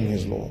worshiping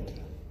his Lord.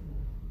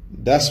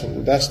 That's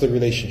the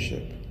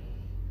relationship.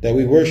 That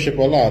we worship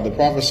Allah. The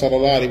Prophet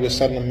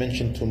ﷺ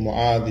mentioned to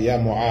Mu'adh, Ya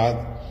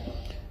Mu'adh,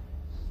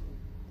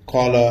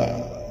 قال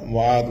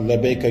معاذ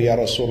لبيك يا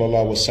رسول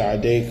الله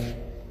وسعديك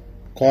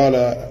قال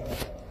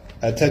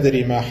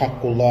أتدري ما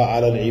حق الله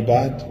على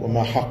العباد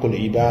وما حق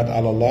العباد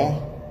على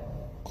الله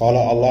قال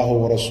الله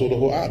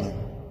ورسوله أعلم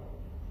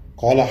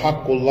قال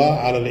حق الله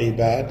على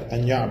العباد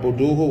أن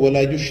يعبدوه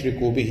ولا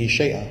يشركوا به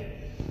شيئا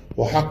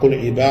وحق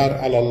العباد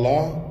على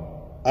الله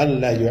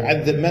ألا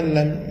يعذب من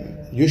لم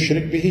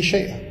يشرك به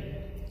شيئا.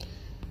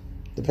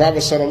 The Prophet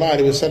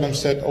ﷺ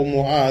said, O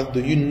Mu'adh,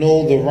 do you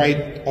know the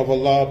right of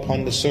Allah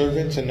upon the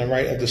servants and the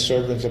right of the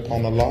servants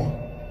upon Allah?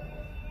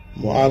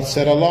 Mu'adh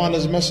said, Allah and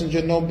His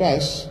Messenger know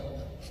best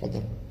for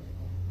them.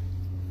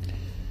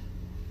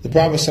 The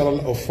Prophet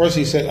ﷺ, first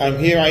he said, I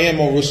am,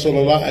 O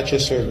Rasulullah, at your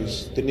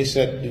service. Then he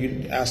said,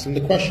 you asked him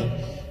the question.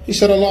 He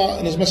said, Allah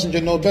and His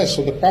Messenger know best.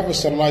 So the Prophet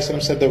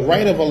ﷺ said, the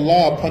right of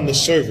Allah upon the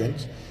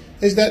servants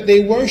is that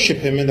they worship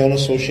Him and don't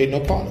associate no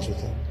partners with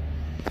Him.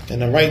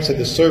 And the rights of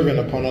the servant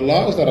upon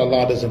Allah is that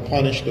Allah doesn't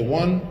punish the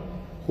one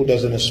who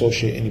doesn't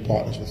associate any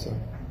partners with Him.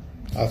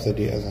 After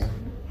the azan.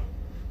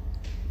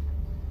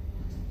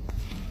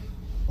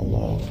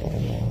 Allah Akbar,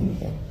 Allah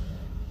Akbar.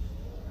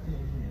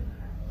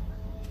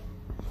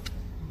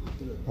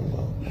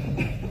 Allah Akbar.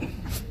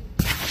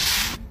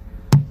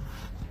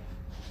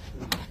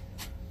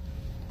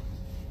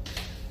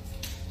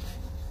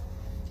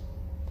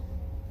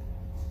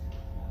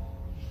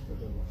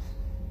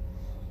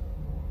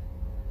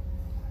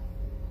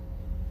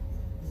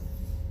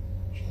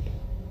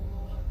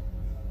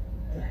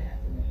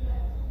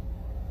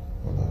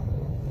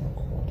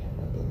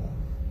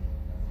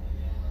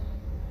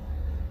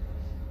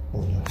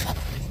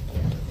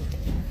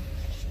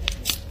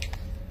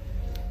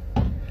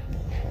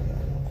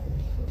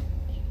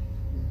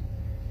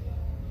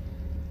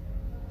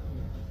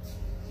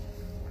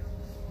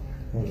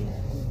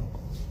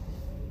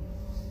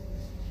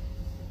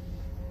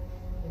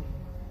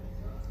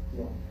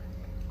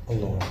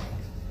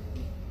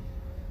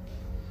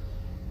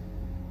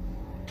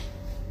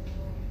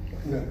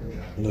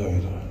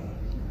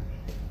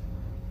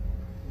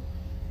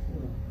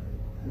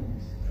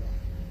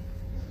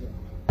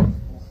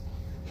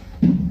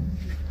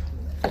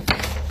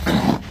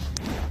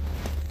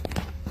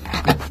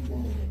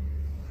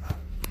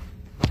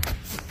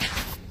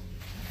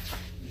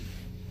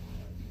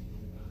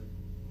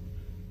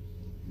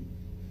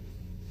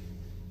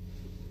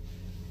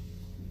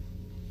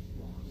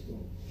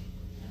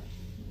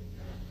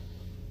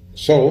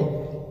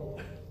 So,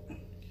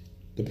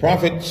 the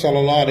Prophet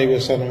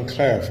ﷺ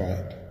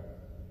clarified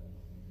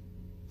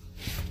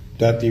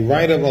that the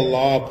right of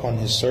Allah upon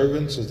His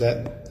servants is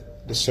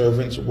that the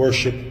servants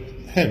worship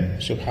Him,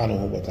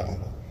 subhanahu wa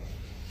ta'ala,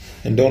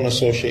 and don't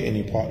associate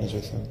any partners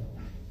with Him.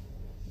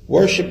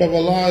 Worship of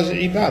Allah is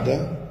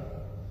ibadah,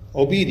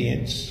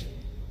 obedience,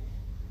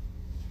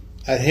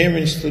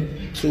 adherence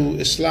to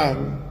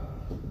Islam,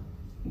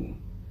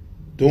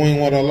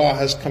 doing what Allah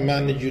has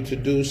commanded you to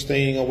do,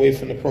 staying away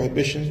from the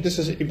prohibitions. This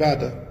is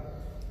ibadah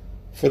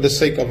for the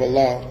sake of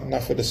Allah,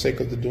 not for the sake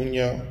of the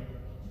dunya,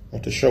 or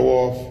to show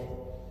off,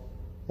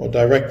 or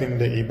directing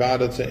the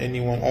ibadah to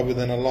anyone other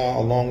than Allah,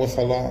 along with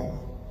Allah.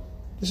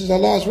 This is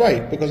Allah's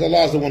right, because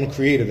Allah is the one who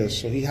created us,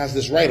 so He has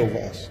this right over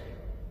us,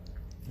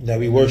 that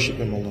we worship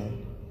Him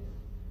alone.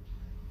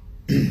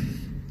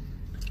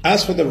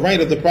 As for the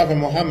right of the Prophet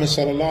Muhammad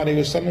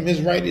ﷺ,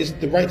 his right is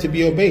the right to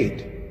be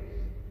obeyed.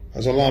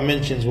 As Allah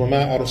mentions,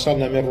 وَمَا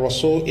أَرْسَلْنَا مِن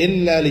رَسُولٍ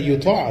إِلَّا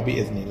لِيُطَاعَ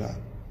بِإِذْنِ اللَّهِ.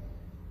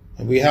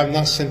 And we have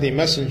not sent a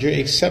messenger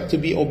except to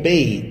be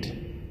obeyed.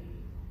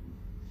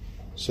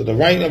 So the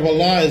right of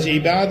Allah is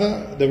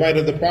ibadah, the right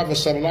of the Prophet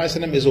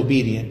ﷺ is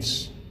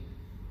obedience.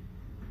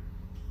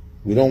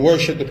 We don't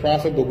worship the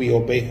Prophet, but we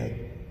obey him.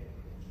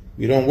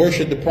 We don't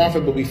worship the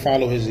Prophet, but we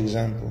follow his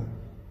example.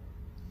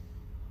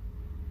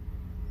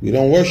 We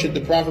don't worship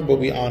the Prophet, but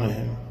we honor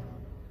him.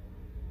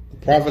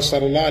 The Prophet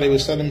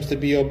ﷺ is to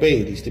be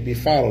obeyed, he's to be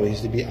followed,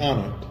 he's to be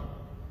honored.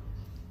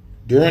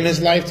 During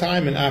his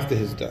lifetime and after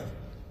his death.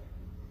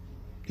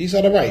 These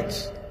are the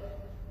rights.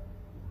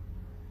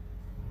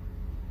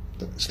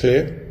 It's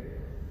clear?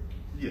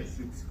 Yes,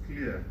 it's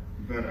clear.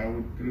 But I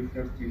would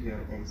prefer to hear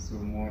also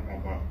more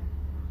about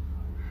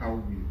how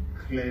we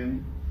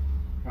claim,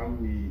 how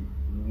we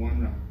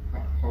wanna,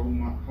 how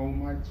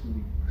much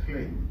we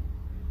claim.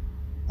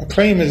 A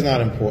claim is not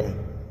important.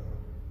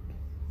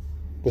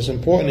 What's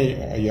important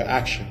are your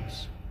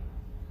actions.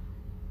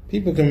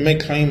 People can make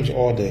claims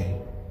all day.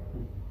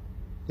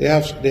 They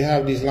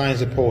have these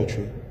lines of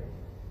poetry.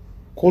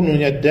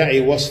 كل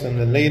يدعي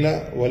وصلا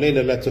لليلى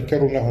وليلى لا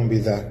تكر لهم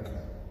بذاك.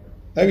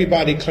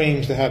 Everybody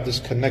claims to have this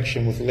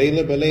connection with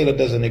Layla, but Layla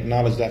doesn't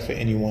acknowledge that for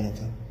any one of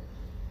them.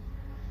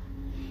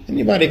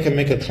 Anybody can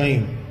make a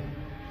claim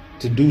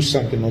to do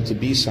something or to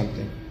be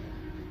something.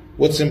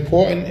 What's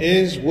important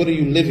is, what are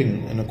you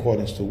living in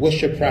accordance to?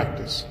 What's your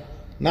practice?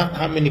 Not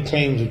how many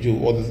claims of you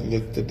or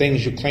the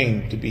things you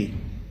claim to be.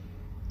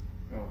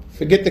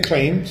 Forget the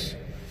claims.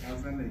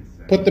 As an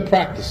example, put the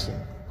practice in.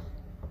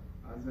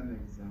 As an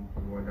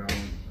example,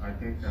 I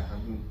think I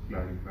haven't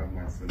clarified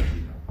myself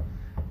enough.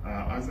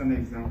 As an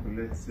example,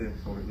 let's say,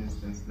 for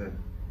instance, that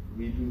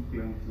we do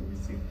claim to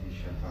receive the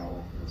shafa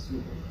of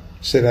Rasulullah.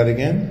 Say that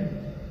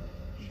again.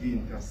 The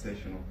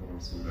intercession of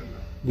Rasulullah.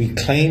 We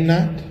claim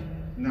that?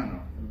 No.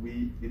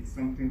 It's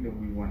something that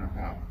we want to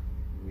have.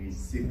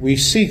 We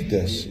seek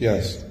this,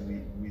 yes.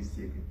 We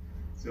seek it.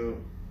 So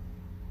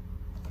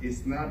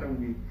it's not that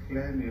we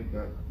claim it,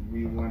 but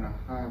we want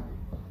to have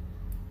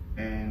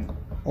it. And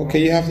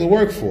okay, you have to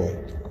work for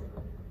it.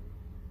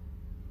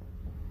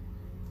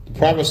 The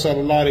Prophet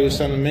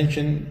ﷺ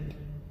mentioned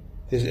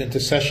his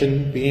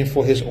intercession being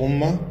for his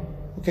ummah.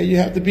 Okay, you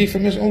have to be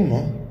from his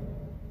ummah.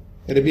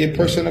 It'll be a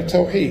person of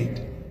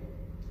tawheed.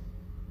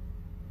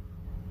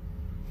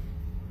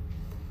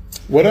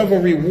 Whatever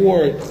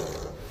reward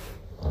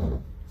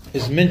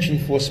is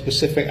mentioned for a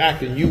specific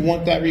act, and you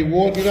want that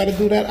reward, you got to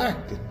do that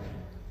act.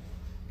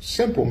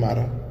 Simple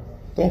matter.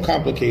 Don't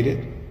complicate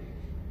it.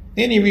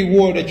 Any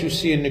reward that you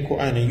see in the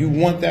Quran and you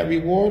want that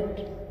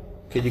reward,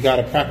 okay, you got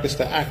to practice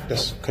the act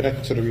that's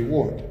connected to the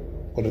reward,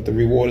 or that the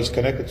reward is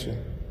connected to.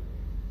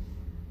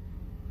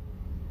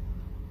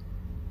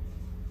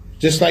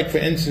 Just like, for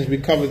instance, we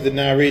covered the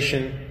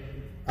narration,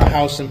 a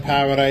house in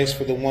paradise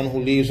for the one who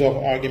leaves off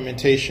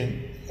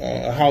argumentation,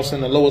 a house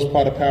in the lowest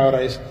part of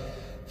paradise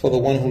for the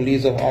one who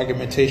leaves off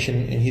argumentation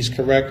and he's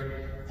correct,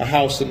 a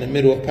house in the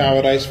middle of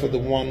paradise for the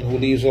one who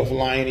leaves off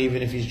lying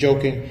even if he's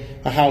joking,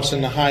 a house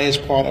in the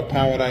highest part of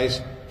paradise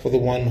for the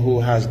one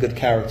who has good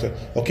character.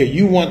 Okay,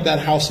 you want that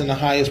house in the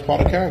highest part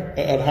of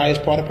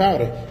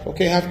paradise.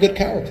 Okay, have good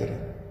character.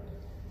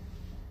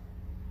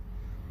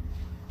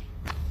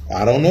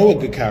 I don't know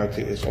what good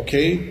character is.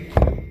 Okay,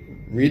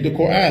 read the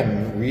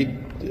Quran,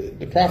 read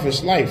the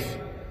Prophet's life,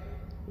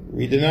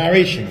 read the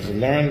narrations,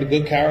 learn the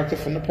good character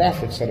from the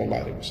Prophet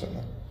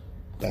ﷺ.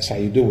 That's how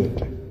you do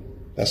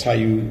it. That's how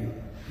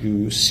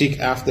you seek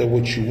after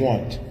what you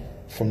want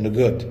from the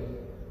good.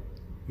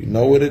 You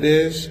know what it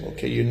is,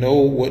 okay, you know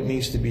what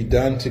needs to be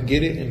done to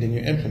get it, and then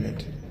you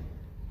implement it.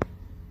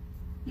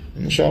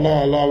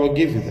 Inshallah, Allah will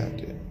give you that,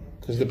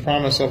 because the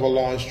promise of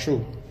Allah is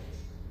true.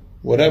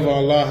 Whatever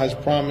Allah has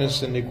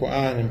promised in the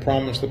Quran and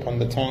promised upon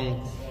the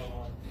tongue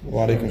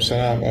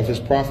of His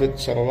Prophet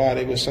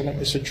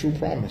ﷺ, it's a true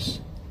promise.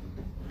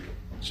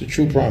 It's a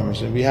true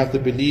promise, and we have to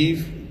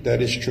believe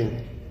that it's true.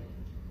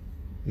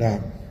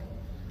 Now,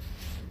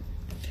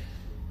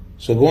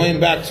 so going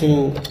back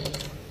to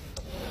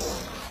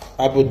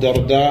Abu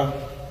Darda,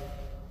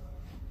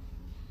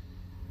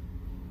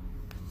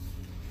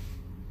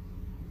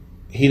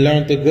 he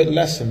learned a good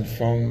lesson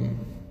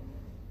from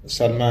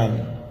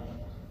Salman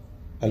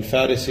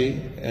al-Farisi,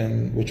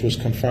 and which was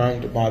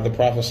confirmed by the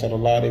Prophet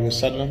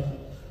ﷺ,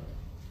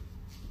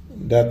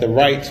 that the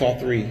rights are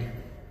three: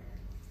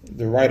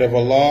 the right of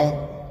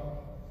Allah,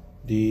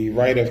 the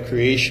right of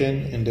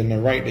creation, and then the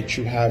right that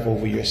you have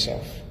over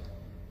yourself.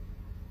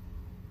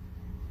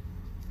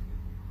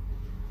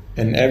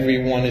 And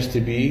everyone is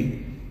to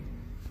be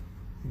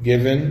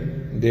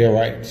given their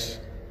rights.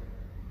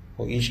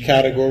 For each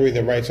category,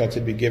 the rights are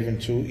to be given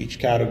to each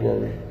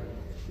category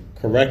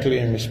correctly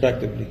and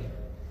respectively.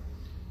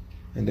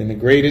 And then the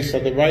greatest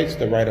of the rights,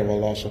 the right of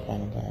Allah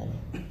subhanahu wa ta'ala.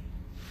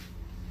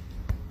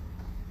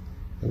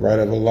 The right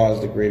of Allah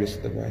is the greatest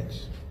of the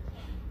rights.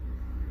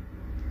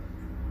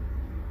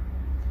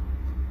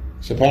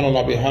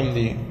 Subhanallah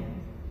bihamdi.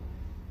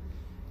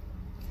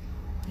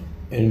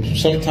 And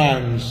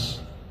sometimes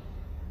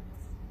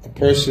a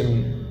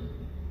person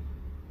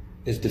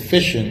is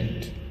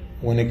deficient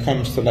when it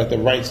comes to like the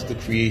rights of the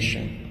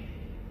creation.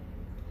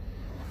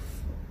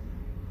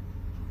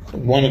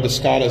 One of the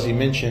scholars he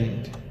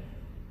mentioned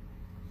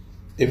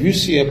if you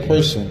see a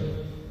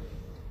person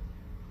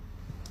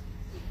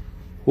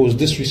who is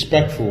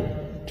disrespectful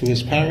to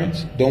his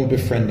parents, don't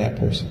befriend that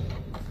person.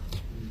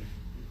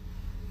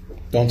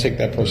 Don't take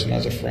that person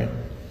as a friend.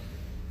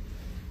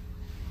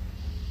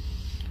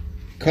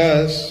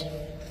 Because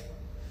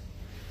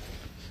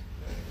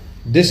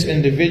this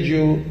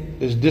individual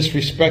is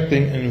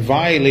disrespecting and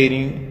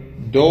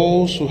violating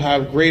those who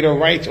have greater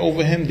rights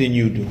over him than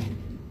you do.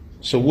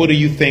 So what do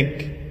you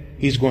think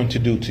he's going to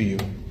do to you?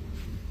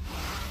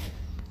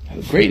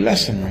 A great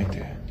lesson right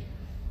there.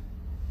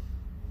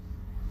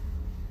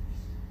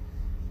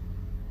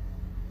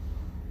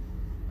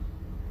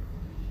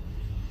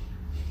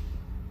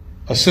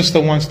 A sister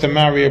wants to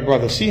marry a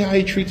brother. See how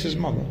he treats his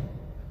mother.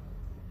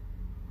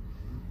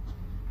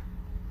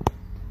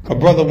 A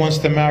brother wants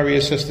to marry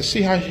a sister.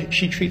 See how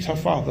she treats her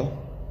father.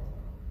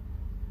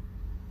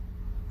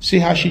 See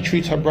how she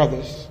treats her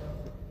brothers.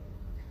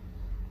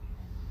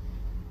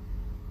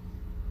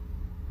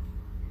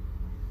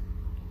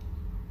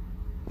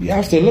 You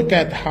have to look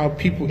at how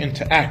people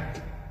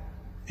interact,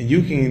 and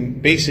you can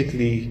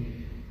basically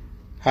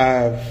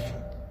have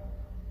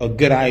a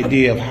good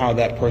idea of how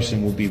that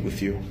person will be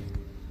with you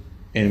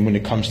and when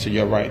it comes to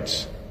your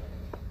rights.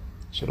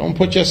 So don't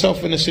put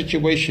yourself in a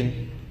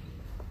situation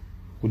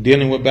where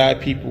dealing with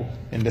bad people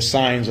and the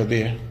signs are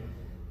there.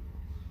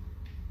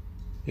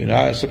 You know,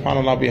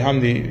 subhanAllah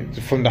bihamdi,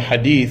 from the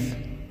hadith,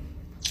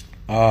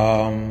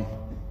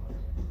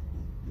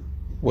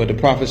 where the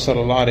Prophet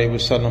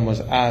ﷺ was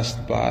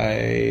asked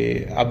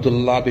by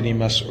Abdullah bin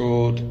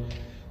Mas'ud,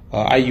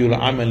 Ayyul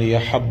amali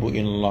yahabbu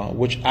illallah,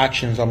 which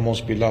actions are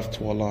most beloved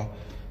to Allah?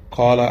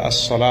 Qala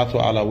as-salatu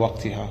ala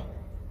waqtiha.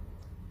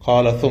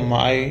 Qala thumma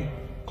ay?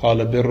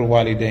 Qala birru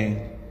walidain.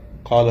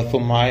 Qala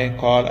thumma ay?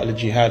 Qala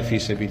al-jihad fi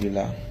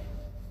sabilillah.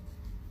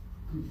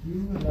 Could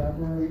you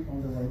elaborate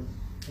on the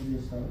rights of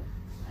yourself?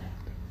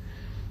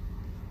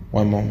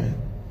 One moment.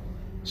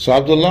 So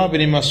Abdullah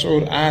bin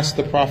Mas'ud asked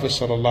the Prophet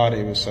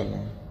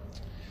ﷺ,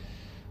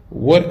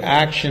 what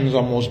actions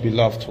are most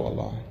beloved to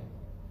Allah?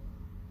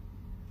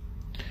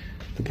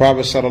 The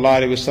Prophet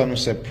ﷺ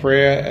said,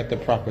 prayer at the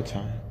proper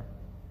time.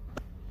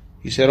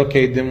 He said,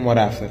 okay, then what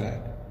after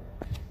that?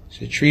 He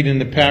said, treating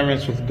the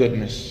parents with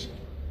goodness.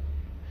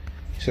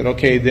 He said,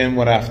 okay, then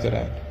what after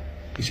that?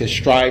 He said,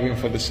 striving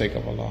for the sake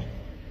of Allah.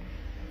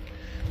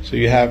 So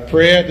you have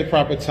prayer at the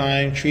proper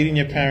time, treating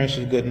your parents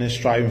with goodness,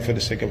 striving for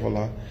the sake of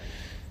Allah.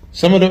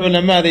 Some of the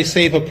ulama, they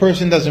say if a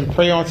person doesn't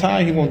pray on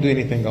time, he won't do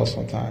anything else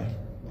on time.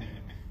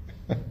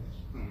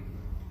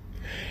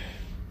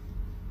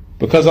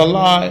 Because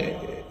Allah,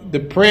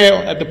 the prayer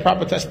at the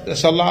proper time,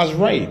 that's Allah's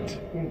right.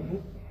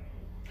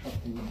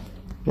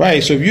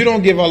 Right, so if you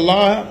don't give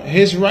Allah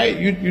His right,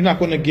 you're not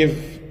going to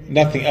give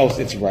nothing else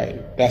its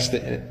right. That's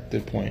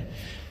the point.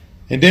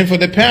 And then for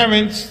the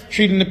parents,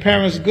 treating the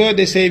parents good,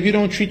 they say if you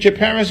don't treat your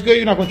parents good,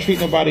 you're not going to treat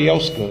nobody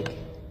else good.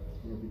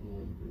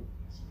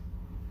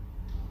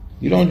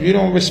 You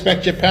don't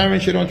respect your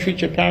parents, you don't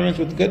treat your parents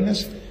with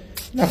goodness,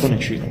 you're not going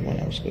to treat anyone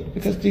else good.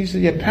 Because these are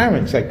your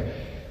parents. Like,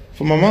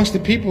 from amongst the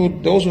people,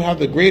 those who have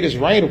the greatest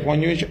right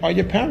upon you are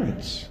your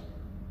parents.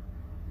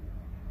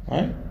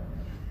 Right?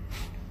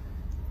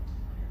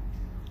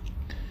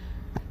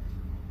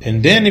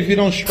 And then if you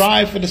don't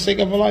strive for the sake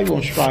of Allah, you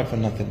won't strive for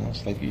nothing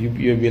else. Like, you'll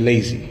be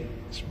lazy.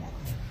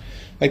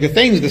 Like the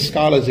things the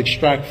scholars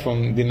extract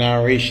from the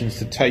narrations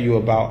to tell you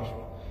about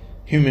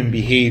human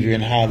behavior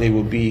and how they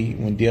will be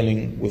when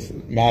dealing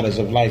with matters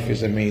of life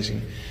is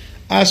amazing.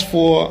 As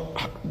for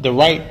the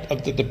right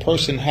of the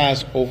person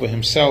has over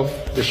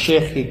himself, the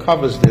Shaykh, he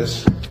covers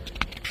this,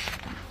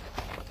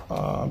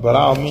 but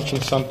I'll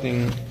mention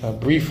something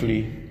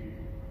briefly.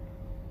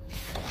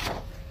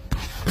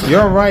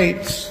 Your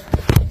rights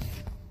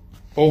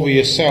over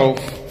yourself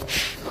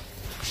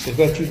is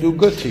that you do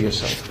good to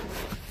yourself.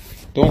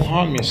 Don't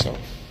harm yourself.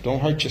 Don't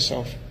hurt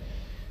yourself.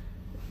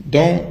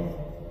 Don't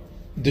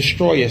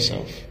destroy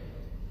yourself.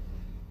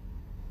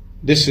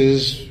 This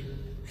is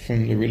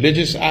from the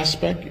religious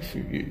aspect,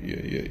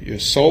 your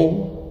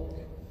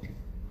soul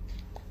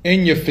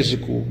and your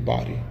physical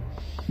body.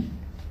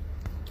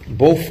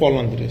 Both fall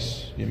under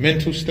this. Your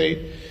mental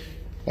state.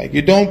 Like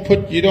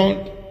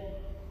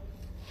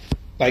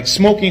like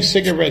smoking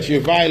cigarettes,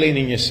 you're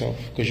violating yourself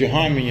because you're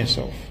harming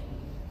yourself.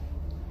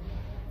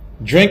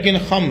 Drinking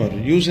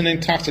khamr, using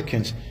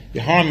intoxicants,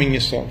 you're harming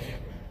yourself.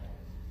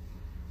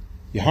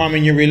 You're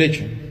harming your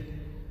religion.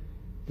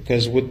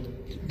 Because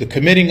with the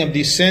committing of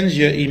these sins,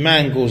 your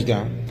iman goes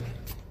down.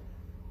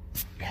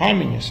 You're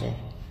harming yourself.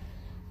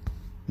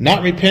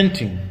 Not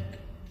repenting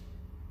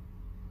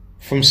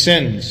from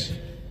sins,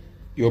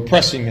 you're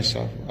oppressing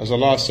yourself. As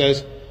Allah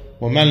says,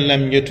 وَمَنْ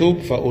لَمْ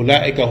يَتُوبْ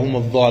فَأُولَٰئِكَ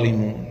هُمُ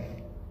الظَّالِمُونَ.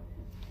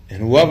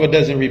 And whoever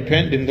doesn't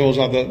repent, then those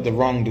are the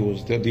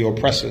wrongdoers, the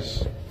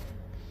oppressors.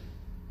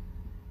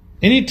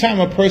 Anytime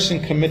a person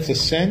commits a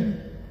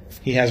sin,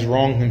 he has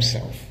wronged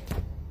himself.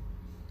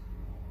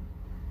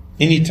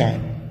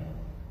 Anytime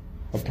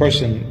a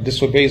person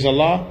disobeys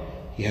Allah,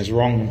 he has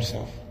wronged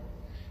himself.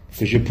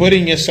 Because you're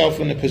putting yourself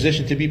in a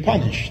position to be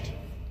punished.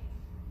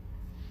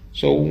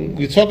 So when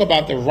we talk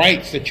about the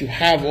rights that you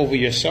have over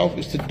yourself,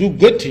 is to do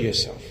good to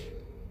yourself.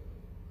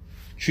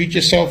 Treat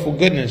yourself with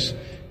goodness.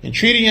 And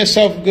treating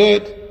yourself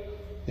good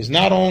is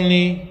not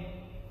only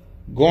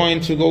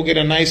going to go get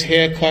a nice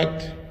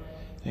haircut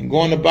and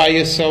going to buy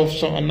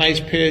yourself a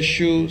nice pair of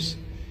shoes.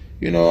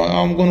 You know,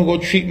 I'm going to go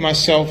treat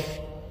myself.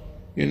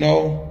 You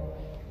know,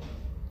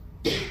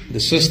 the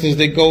sisters,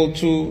 they go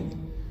to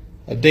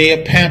a day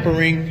of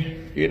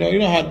pampering. You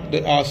know how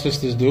our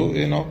sisters do.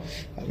 You know,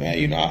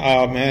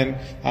 man,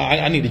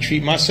 I need to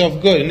treat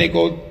myself good, and they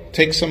go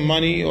take some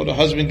money, or the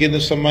husband gives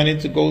them some money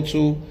to go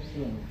to,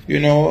 you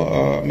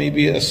know,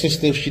 maybe a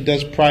sister, if she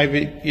does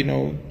private, you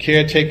know,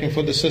 caretaking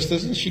for the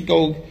sisters, and she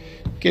go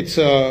gets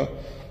you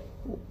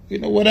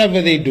know,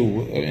 whatever they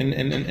do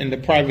in the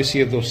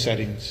privacy of those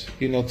settings,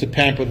 you know, to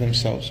pamper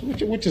themselves,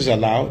 which is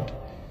allowed,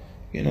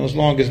 you know, as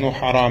long as no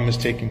haram is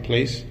taking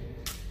place.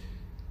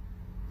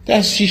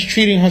 She's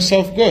treating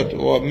herself good.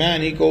 Or a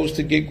man, he goes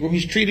to get groomed,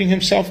 he's treating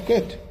himself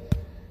good.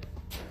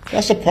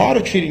 That's a part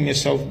of treating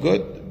yourself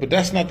good, but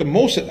that's not the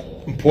most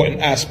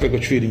important aspect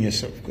of treating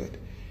yourself good.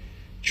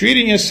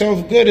 Treating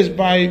yourself good is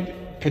by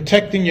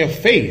protecting your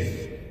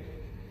faith.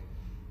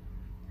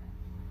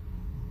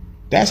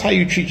 That's how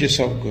you treat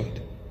yourself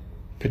good.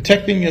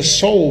 Protecting your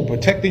soul,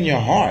 protecting your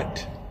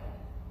heart.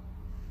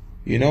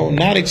 You know,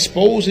 not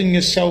exposing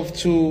yourself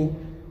to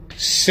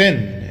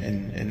sin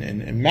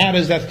and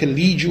matters that can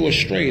lead you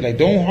astray. Like,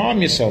 don't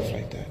harm yourself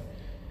like that.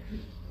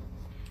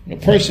 A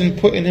person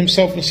putting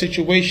himself in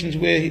situations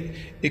where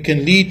it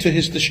can lead to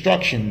his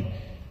destruction,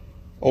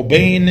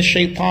 obeying the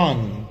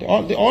shaitan.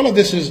 All of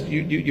this is,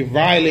 you're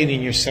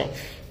violating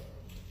yourself.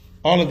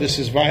 All of this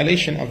is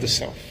violation of the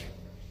self.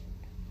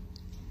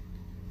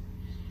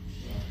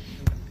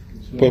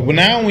 But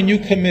now when you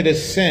commit a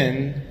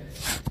sin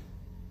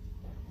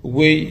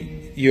where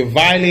you're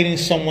violating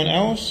someone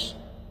else,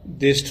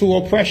 there's two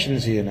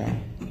oppressions here now.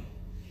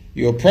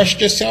 You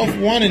oppressed yourself,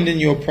 one, and then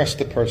you oppress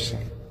the person.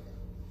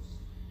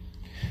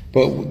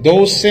 But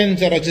those sins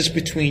that are just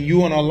between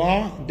you and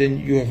Allah, then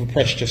you have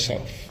oppressed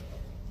yourself.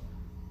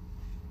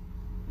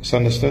 It's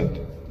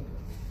understood?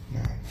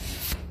 No.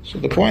 So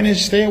the point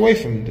is, stay away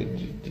from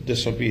the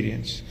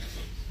disobedience.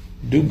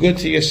 Do good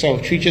to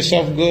yourself. Treat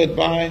yourself good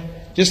by,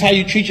 just how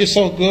you treat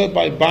yourself good,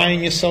 by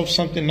buying yourself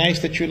something nice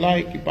that you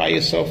like. You buy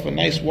yourself a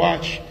nice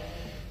watch.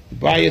 You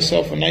buy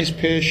yourself a nice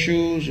pair of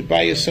shoes. You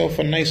buy yourself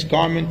a nice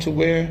garment to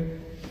wear.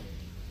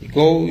 You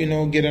go, you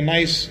know, get a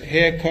nice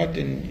haircut,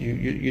 and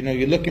you know,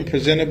 you're looking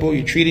presentable.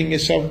 You're treating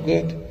yourself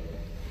good.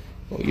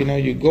 You know,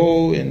 you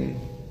go and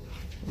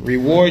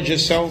reward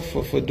yourself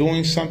for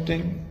doing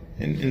something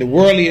in the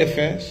worldly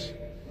affairs.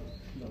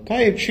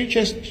 Treat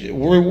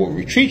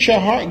your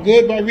heart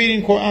good by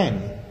reading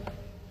Quran.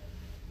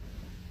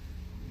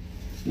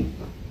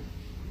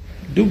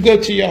 Do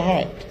good to your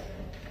heart.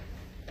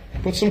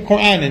 Put some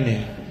Quran in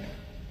there.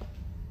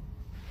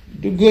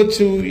 Do good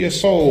to your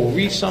soul.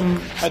 Read some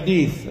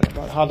Ahādīth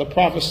about how the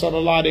Prophet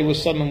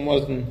ﷺ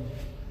wasn't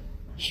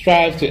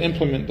strive to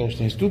implement those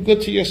things. Do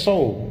good to your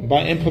soul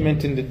by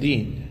implementing the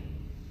deen.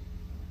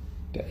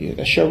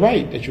 That's your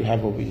right that you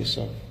have over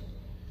yourself.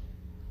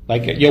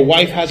 Like your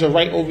wife has a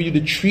right over you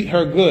to treat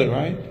her good,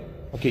 right?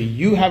 Okay,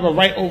 you have a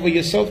right over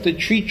yourself to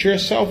treat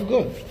yourself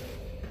good.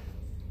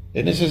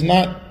 And this is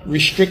not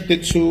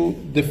restricted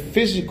to the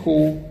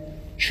physical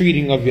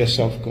treating of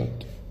yourself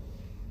good,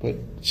 but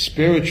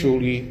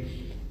spiritually,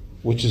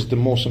 which is the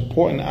most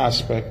important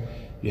aspect,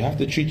 you have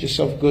to treat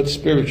yourself good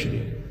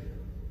spiritually,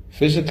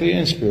 physically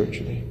and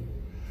spiritually.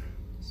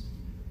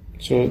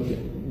 So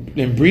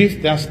in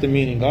brief, that's the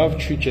meaning of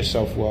treat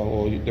yourself well,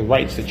 or the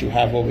rights that you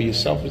have over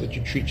yourself is that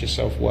you treat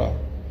yourself well.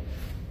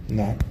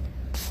 No.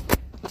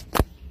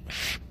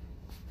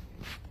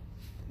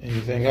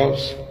 Anything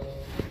else?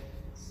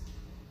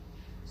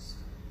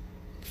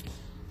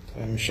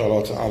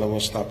 Inshallah ta'ala, we'll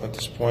stop at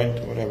this point.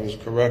 Whatever is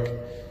correct,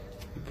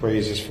 the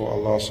praise is for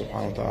Allah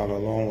subhanahu wa ta'ala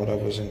alone.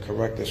 Whatever is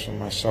incorrect is from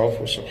myself.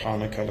 Wa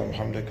subhanaka lam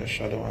hamdaka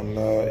ashhadu an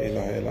la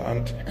ilaha illa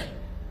ant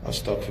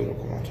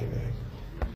astaghfiruka wa atubu ilayk.